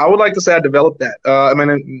that. I would like to say I developed that. I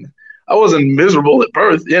wasn't miserable at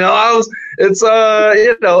birth. It's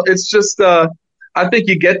just, I think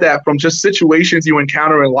you get that from just situations you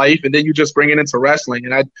encounter in life, and then you just bring it into wrestling.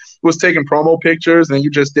 And I was taking promo pictures, and you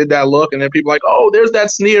just did that look, and then people were like, oh, there's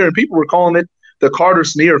that sneer. And people were calling it the Carter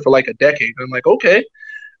sneer for like a decade. And I'm like, okay.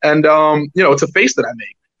 And, it's a face that I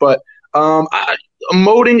make. But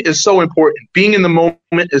emoting is so important. Being in the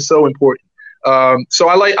moment is so important. So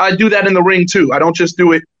I do that in the ring too. I don't just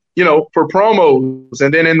do it, for promos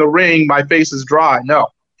and then in the ring my face is dry. No,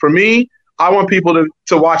 for me, I want people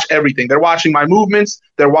to watch everything. They're watching my movements.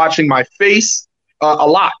 They're watching my face a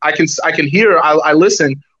lot. I can hear. I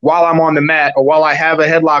listen while I'm on the mat or while I have a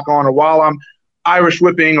headlock on or while I'm Irish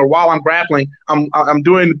whipping or while I'm grappling. I'm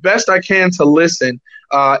doing the best I can to listen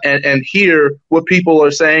and hear what people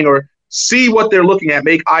are saying or see what they're looking at.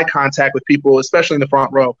 Make eye contact with people, especially in the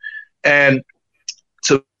front row. And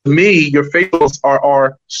to me, your facials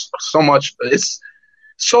are so much. It's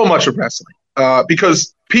so much of wrestling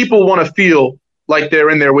because people want to feel like they're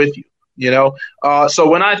in there with you. So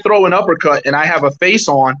when I throw an uppercut and I have a face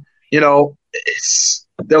on,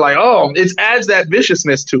 they're like, oh, it adds that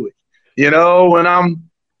viciousness to it. When I'm,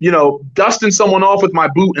 dusting someone off with my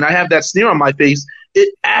boot and I have that sneer on my face,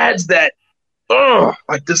 it adds that,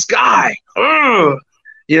 like this guy,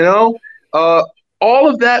 all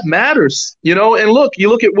of that matters, and look, you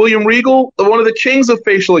look at William Regal, one of the kings of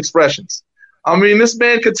facial expressions. I mean, this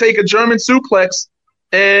man could take a German suplex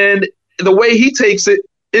and the way he takes it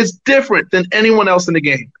is different than anyone else in the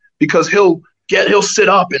game because he'll sit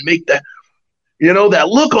up and make that, that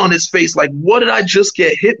look on his face. Like, what did I just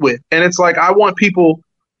get hit with? And it's like, I want people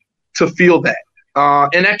to feel that.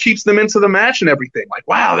 And that keeps them into the match and everything. Like,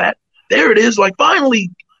 wow, there it is. Like,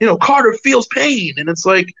 finally, Carter feels pain. And it's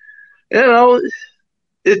like,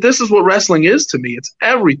 this is what wrestling is to me. It's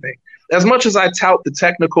everything. As much as I tout the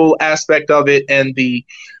technical aspect of it and the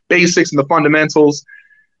basics and the fundamentals,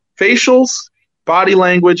 facials, body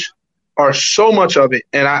language are so much of it.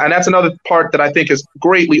 And that's another part that I think is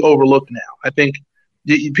greatly overlooked now. I think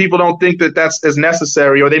people don't think that that's as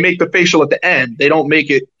necessary, or they make the facial at the end. They don't make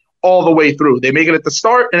it all the way through. They make it at the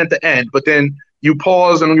start and at the end, but then you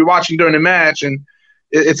pause and you're watching during the match and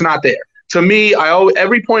it's not there. To me,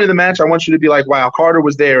 every point of the match, I want you to be like, wow, Carter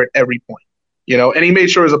was there at every point, and he made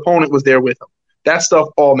sure his opponent was there with him. That stuff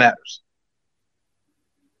all matters.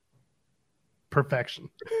 Perfection.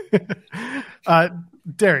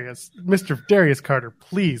 Darius, Mr. Darius Carter,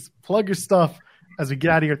 please plug your stuff as we get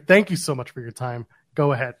out of here. Thank you so much for your time.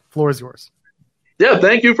 Go ahead. Floor is yours. Yeah,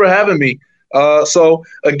 thank you for having me. So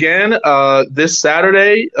again, this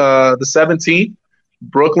Saturday, the 17th,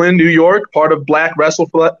 Brooklyn, New York, part of Black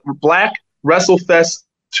WrestleFest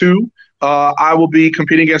 2. I will be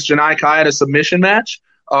competing against Janai Kai at a submission match.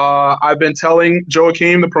 I've been telling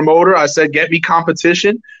Joaquin, the promoter, I said, get me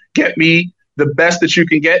competition, get me the best that you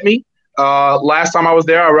can get me. Last time I was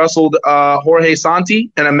there, I wrestled Jorge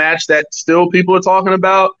Santi in a match that still people are talking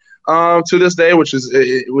about to this day, which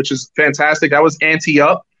is fantastic. That was Ante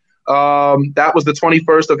Up. That was the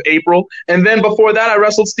 21st of April. And then before that, I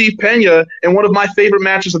wrestled Steve Pena in one of my favorite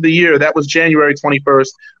matches of the year. That was January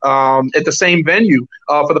 21st at the same venue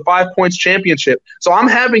for the 5 Points Championship. So I'm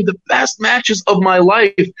having the best matches of my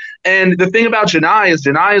life. And the thing about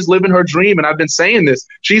Janai is living her dream. And I've been saying this.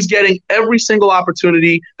 She's getting every single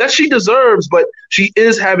opportunity that she deserves, but she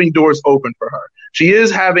is having doors open for her. She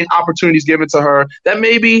is having opportunities given to her that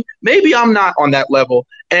maybe I'm not on that level.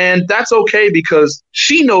 And that's okay because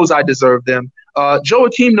she knows I deserve them.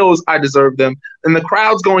 Joaquin knows I deserve them. And the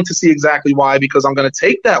crowd's going to see exactly why, because I'm going to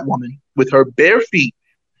take that woman with her bare feet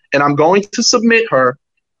and I'm going to submit her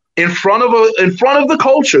in front of the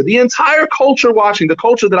culture, the entire culture watching, the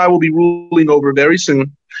culture that I will be ruling over very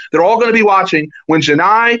soon. They're all going to be watching when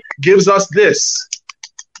Janai gives us this.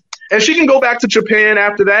 And she can go back to Japan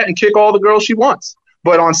after that and kick all the girls she wants.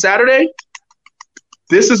 But on Saturday,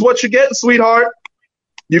 this is what you get, sweetheart.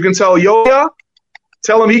 You can tell Yoya,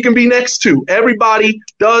 tell him he can be next to. Everybody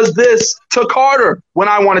does this to Carter when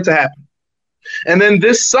I want it to happen. And then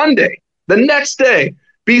this Sunday, the next day,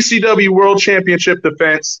 BCW World Championship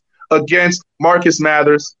defense against Marcus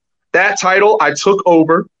Mathers. That title I took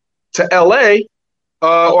over to L.A.,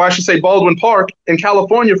 or I should say Baldwin Park in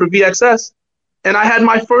California for VXS. And I had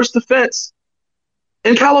my first defense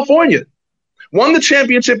in California. Won the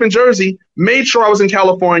championship in Jersey, made sure I was in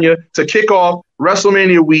California to kick off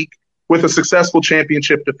WrestleMania week with a successful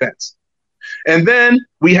championship defense. And then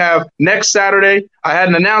we have next Saturday, I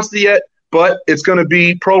hadn't announced it yet, but it's going to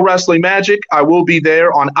be Pro Wrestling Magic. I will be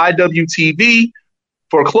there on IWTV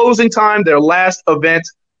for closing time, their last event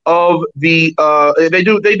of the they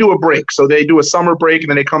do a break. So they do a summer break and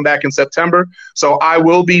then they come back in September. So I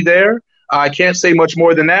will be there. I can't say much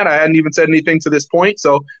more than that. I hadn't even said anything to this point.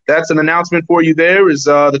 So that's an announcement for you there is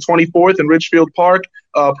the 24th in Ridgefield Park,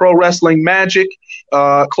 Pro Wrestling Magic.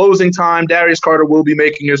 Closing time, Darius Carter will be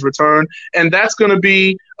making his return. And that's going to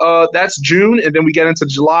be, that's June. And then we get into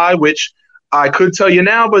July, which I could tell you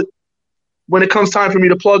now, but when it comes time for me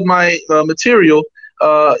to plug my material,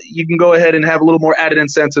 you can go ahead and have a little more added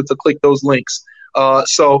incentive to click those links.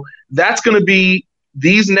 So that's going to be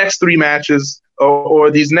these next 3 matches or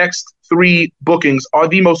these next 3 bookings are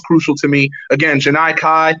the most crucial to me. Again, Janai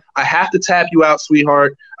Kai, I have to tap you out,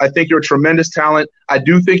 sweetheart. I think you're a tremendous talent. I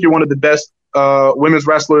do think you're one of the best women's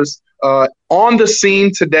wrestlers on the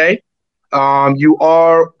scene today. You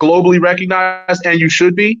are globally recognized, and you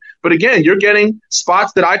should be. But again, you're getting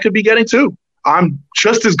spots that I could be getting too. I'm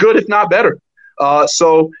just as good, if not better.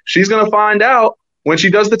 So she's going to find out when she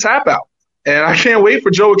does the tap out. And I can't wait for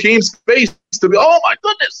Joaquim's face to be, oh, my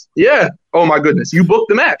goodness. Yeah. Oh, my goodness. You booked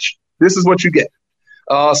the match. This is what you get.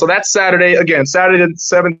 So that's Saturday. Again, Saturday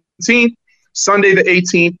the 17th, Sunday the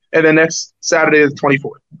 18th, and then next Saturday the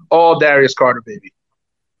 24th. All Darius Carter, baby.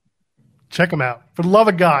 Check him out. For the love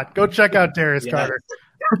of God, go check out Darius Carter.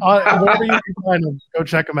 Wherever you can find him, go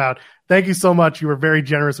check him out. Thank you so much. You were very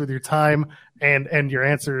generous with your time and your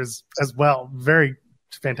answers as well. Very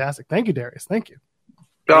fantastic. Thank you, Darius. Thank you.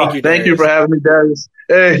 Thank you for having me, Darius.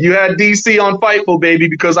 Hey, you had DC on Fightful, baby,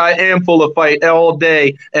 because I am full of fight all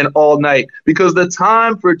day and all night. Because the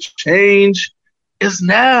time for change is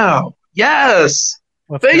now. Yes.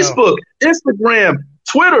 Let's Facebook, go. Instagram,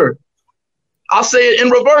 Twitter. I'll say it in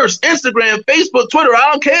reverse. Instagram, Facebook, Twitter.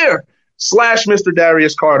 I don't care. / Mr.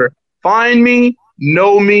 Darius Carter. Find me,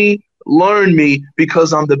 know me, learn me,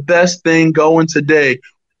 because I'm the best thing going today.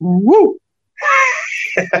 Woo!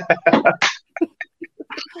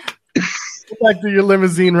 Go back to your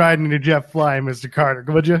limousine riding and your jet flying, Mr. Carter,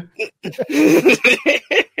 would you?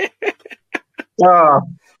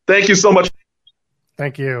 Thank you so much.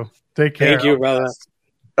 Thank you. Take care. Thank you, brother.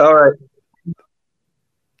 All right.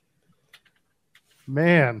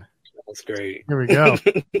 Man. That's great. Here we go.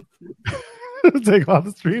 Take off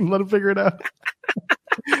the stream, let him figure it out.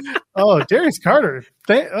 Oh, Darius Carter.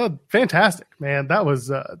 Fantastic, man. That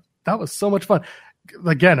was so much fun.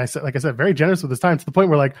 Again, like I said, very generous with his time to the point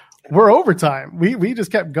where we're overtime. We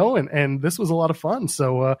just kept going, and this was a lot of fun.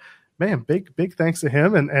 So, man, big thanks to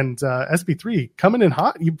him and SP3 coming in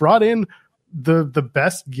hot. You brought in the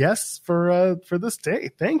best guests for this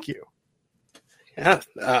day. Thank you. Yeah,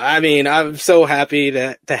 I mean, I'm so happy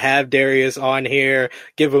to have Darius on here,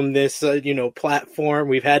 give him this, platform.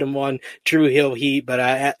 We've had him on True Hill Heat,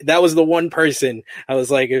 but that was the one person I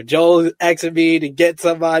was like, if Joel's asking me to get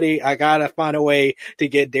somebody, I gotta find a way to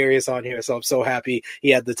get Darius on here. So I'm so happy he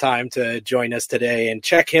had the time to join us today and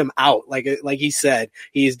check him out. Like he said,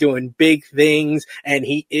 he's doing big things and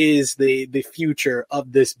he is the future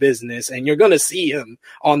of this business. And you're gonna see him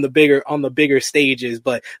on the bigger stages,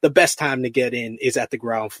 but the best time to get in is at the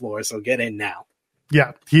ground floor, so get in now.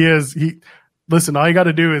 Yeah, he is. Listen, all you got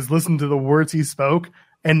to do is listen to the words he spoke,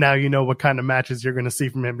 and now you know what kind of matches you're going to see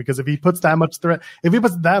from him. Because if he puts that much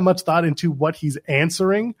thought into what he's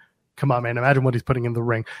answering, come on, man, imagine what he's putting in the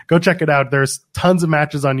ring. Go check it out. There's tons of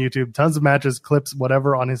matches on YouTube, tons of matches, clips,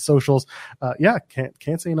 whatever on his socials.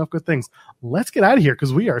 Can't say enough good things. Let's get out of here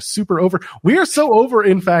because we are super over. We are so over,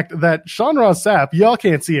 in fact, that Sean Ross Sapp, y'all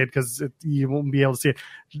can't see it because you won't be able to see it.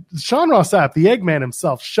 Sean Ross Sapp, the Eggman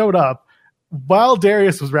himself, showed up while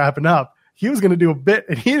Darius was wrapping up. He was going to do a bit,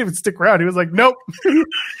 and he didn't even stick around. He was like, nope.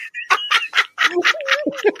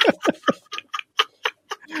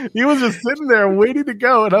 He was just sitting there waiting to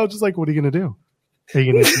go, and I was just like, what are you going to do? Are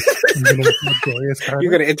you going to interrupt Darius Carter?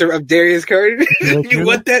 You're going to interrupt Darius Carter? You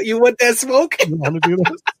want that? You want that smoke? You want to do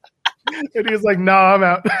this? And he was like, no, I'm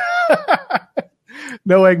out.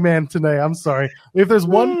 No Eggman today. I'm sorry. If there's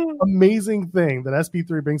one amazing thing that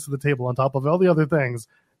SP3 brings to the table on top of all the other things,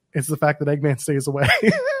 it's the fact that Eggman stays away.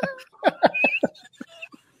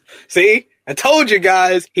 See? I told you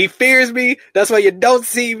guys, he fears me. That's why you don't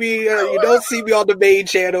see me. You don't see me on the main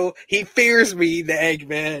channel. He fears me, the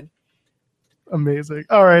Eggman. Amazing.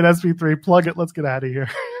 All right, SP3, plug it. Let's get out of here.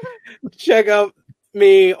 Check out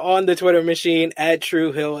me on the Twitter machine at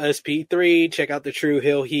True Hill SP3. Check out the True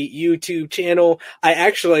Hill Heat YouTube channel. I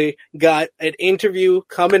actually got an interview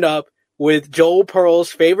coming up with Joel Pearl's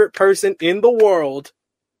favorite person in the world,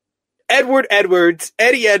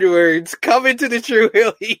 Eddie Edwards, coming to the True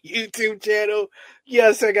Hill Heat YouTube channel.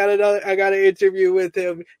 Yes, I got an interview with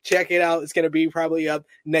him. Check it out. It's going to be probably up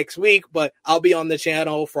next week, but I'll be on the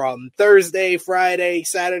channel from Thursday, Friday,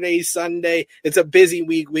 Saturday, Sunday. It's a busy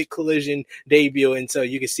week with Collision debuting, so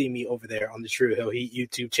you can see me over there on the True Hill Heat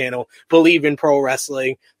YouTube channel. Believe in Pro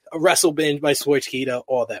Wrestling, Wrestle Binge by Switchkita,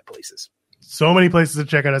 all that places. So many places to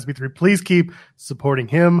check out SP3. Please keep supporting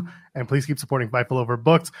him, and please keep supporting Fightful Over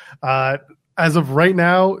Booked. As of right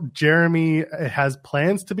now, Jeremy has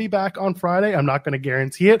plans to be back on Friday. I'm not going to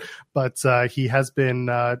guarantee it, but he has been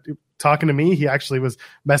talking to me. He actually was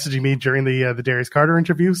messaging me during the Darius Carter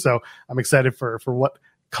interview. So I'm excited for what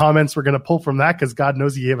comments we're going to pull from that, because God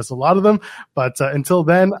knows he gave us a lot of them. But until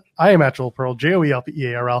then, I am at Joel Pearl,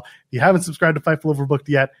 JoelPearl. If you haven't subscribed to Fightful Overbooked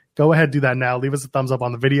yet, go ahead, do that now. Leave us a thumbs up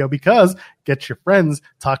on the video, because get your friends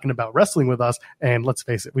talking about wrestling with us. And let's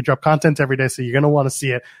face it, we drop content every day, so you're going to want to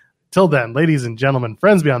see it. Till then, ladies and gentlemen,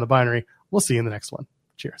 friends beyond the binary, we'll see you in the next one.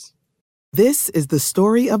 Cheers. This is the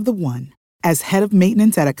story of the one. As head of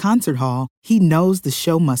maintenance at a concert hall, he knows the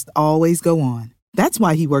show must always go on. That's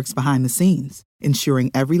why he works behind the scenes,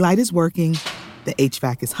 ensuring every light is working, the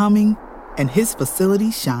HVAC is humming, and his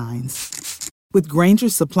facility shines. With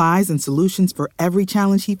Grainger's supplies and solutions for every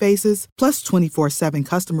challenge he faces, plus 24/7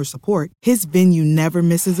 customer support, his venue never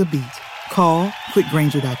misses a beat. Call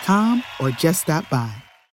quickgrainger.com or just stop by.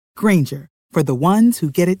 Grainger, for the ones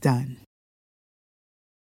who get it done.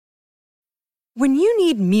 When you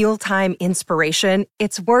need mealtime inspiration,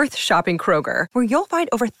 it's worth shopping Kroger, where you'll find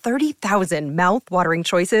over 30,000 mouth-watering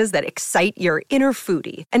choices that excite your inner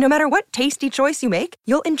foodie. And no matter what tasty choice you make,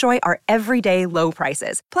 you'll enjoy our everyday low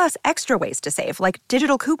prices, plus extra ways to save, like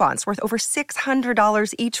digital coupons worth over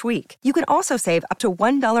 $600 each week. You can also save up to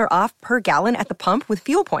 $1 off per gallon at the pump with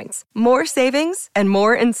fuel points. More savings and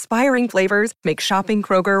more inspiring flavors make shopping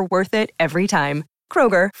Kroger worth it every time.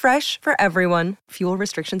 Kroger, fresh for everyone. Fuel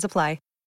restrictions apply.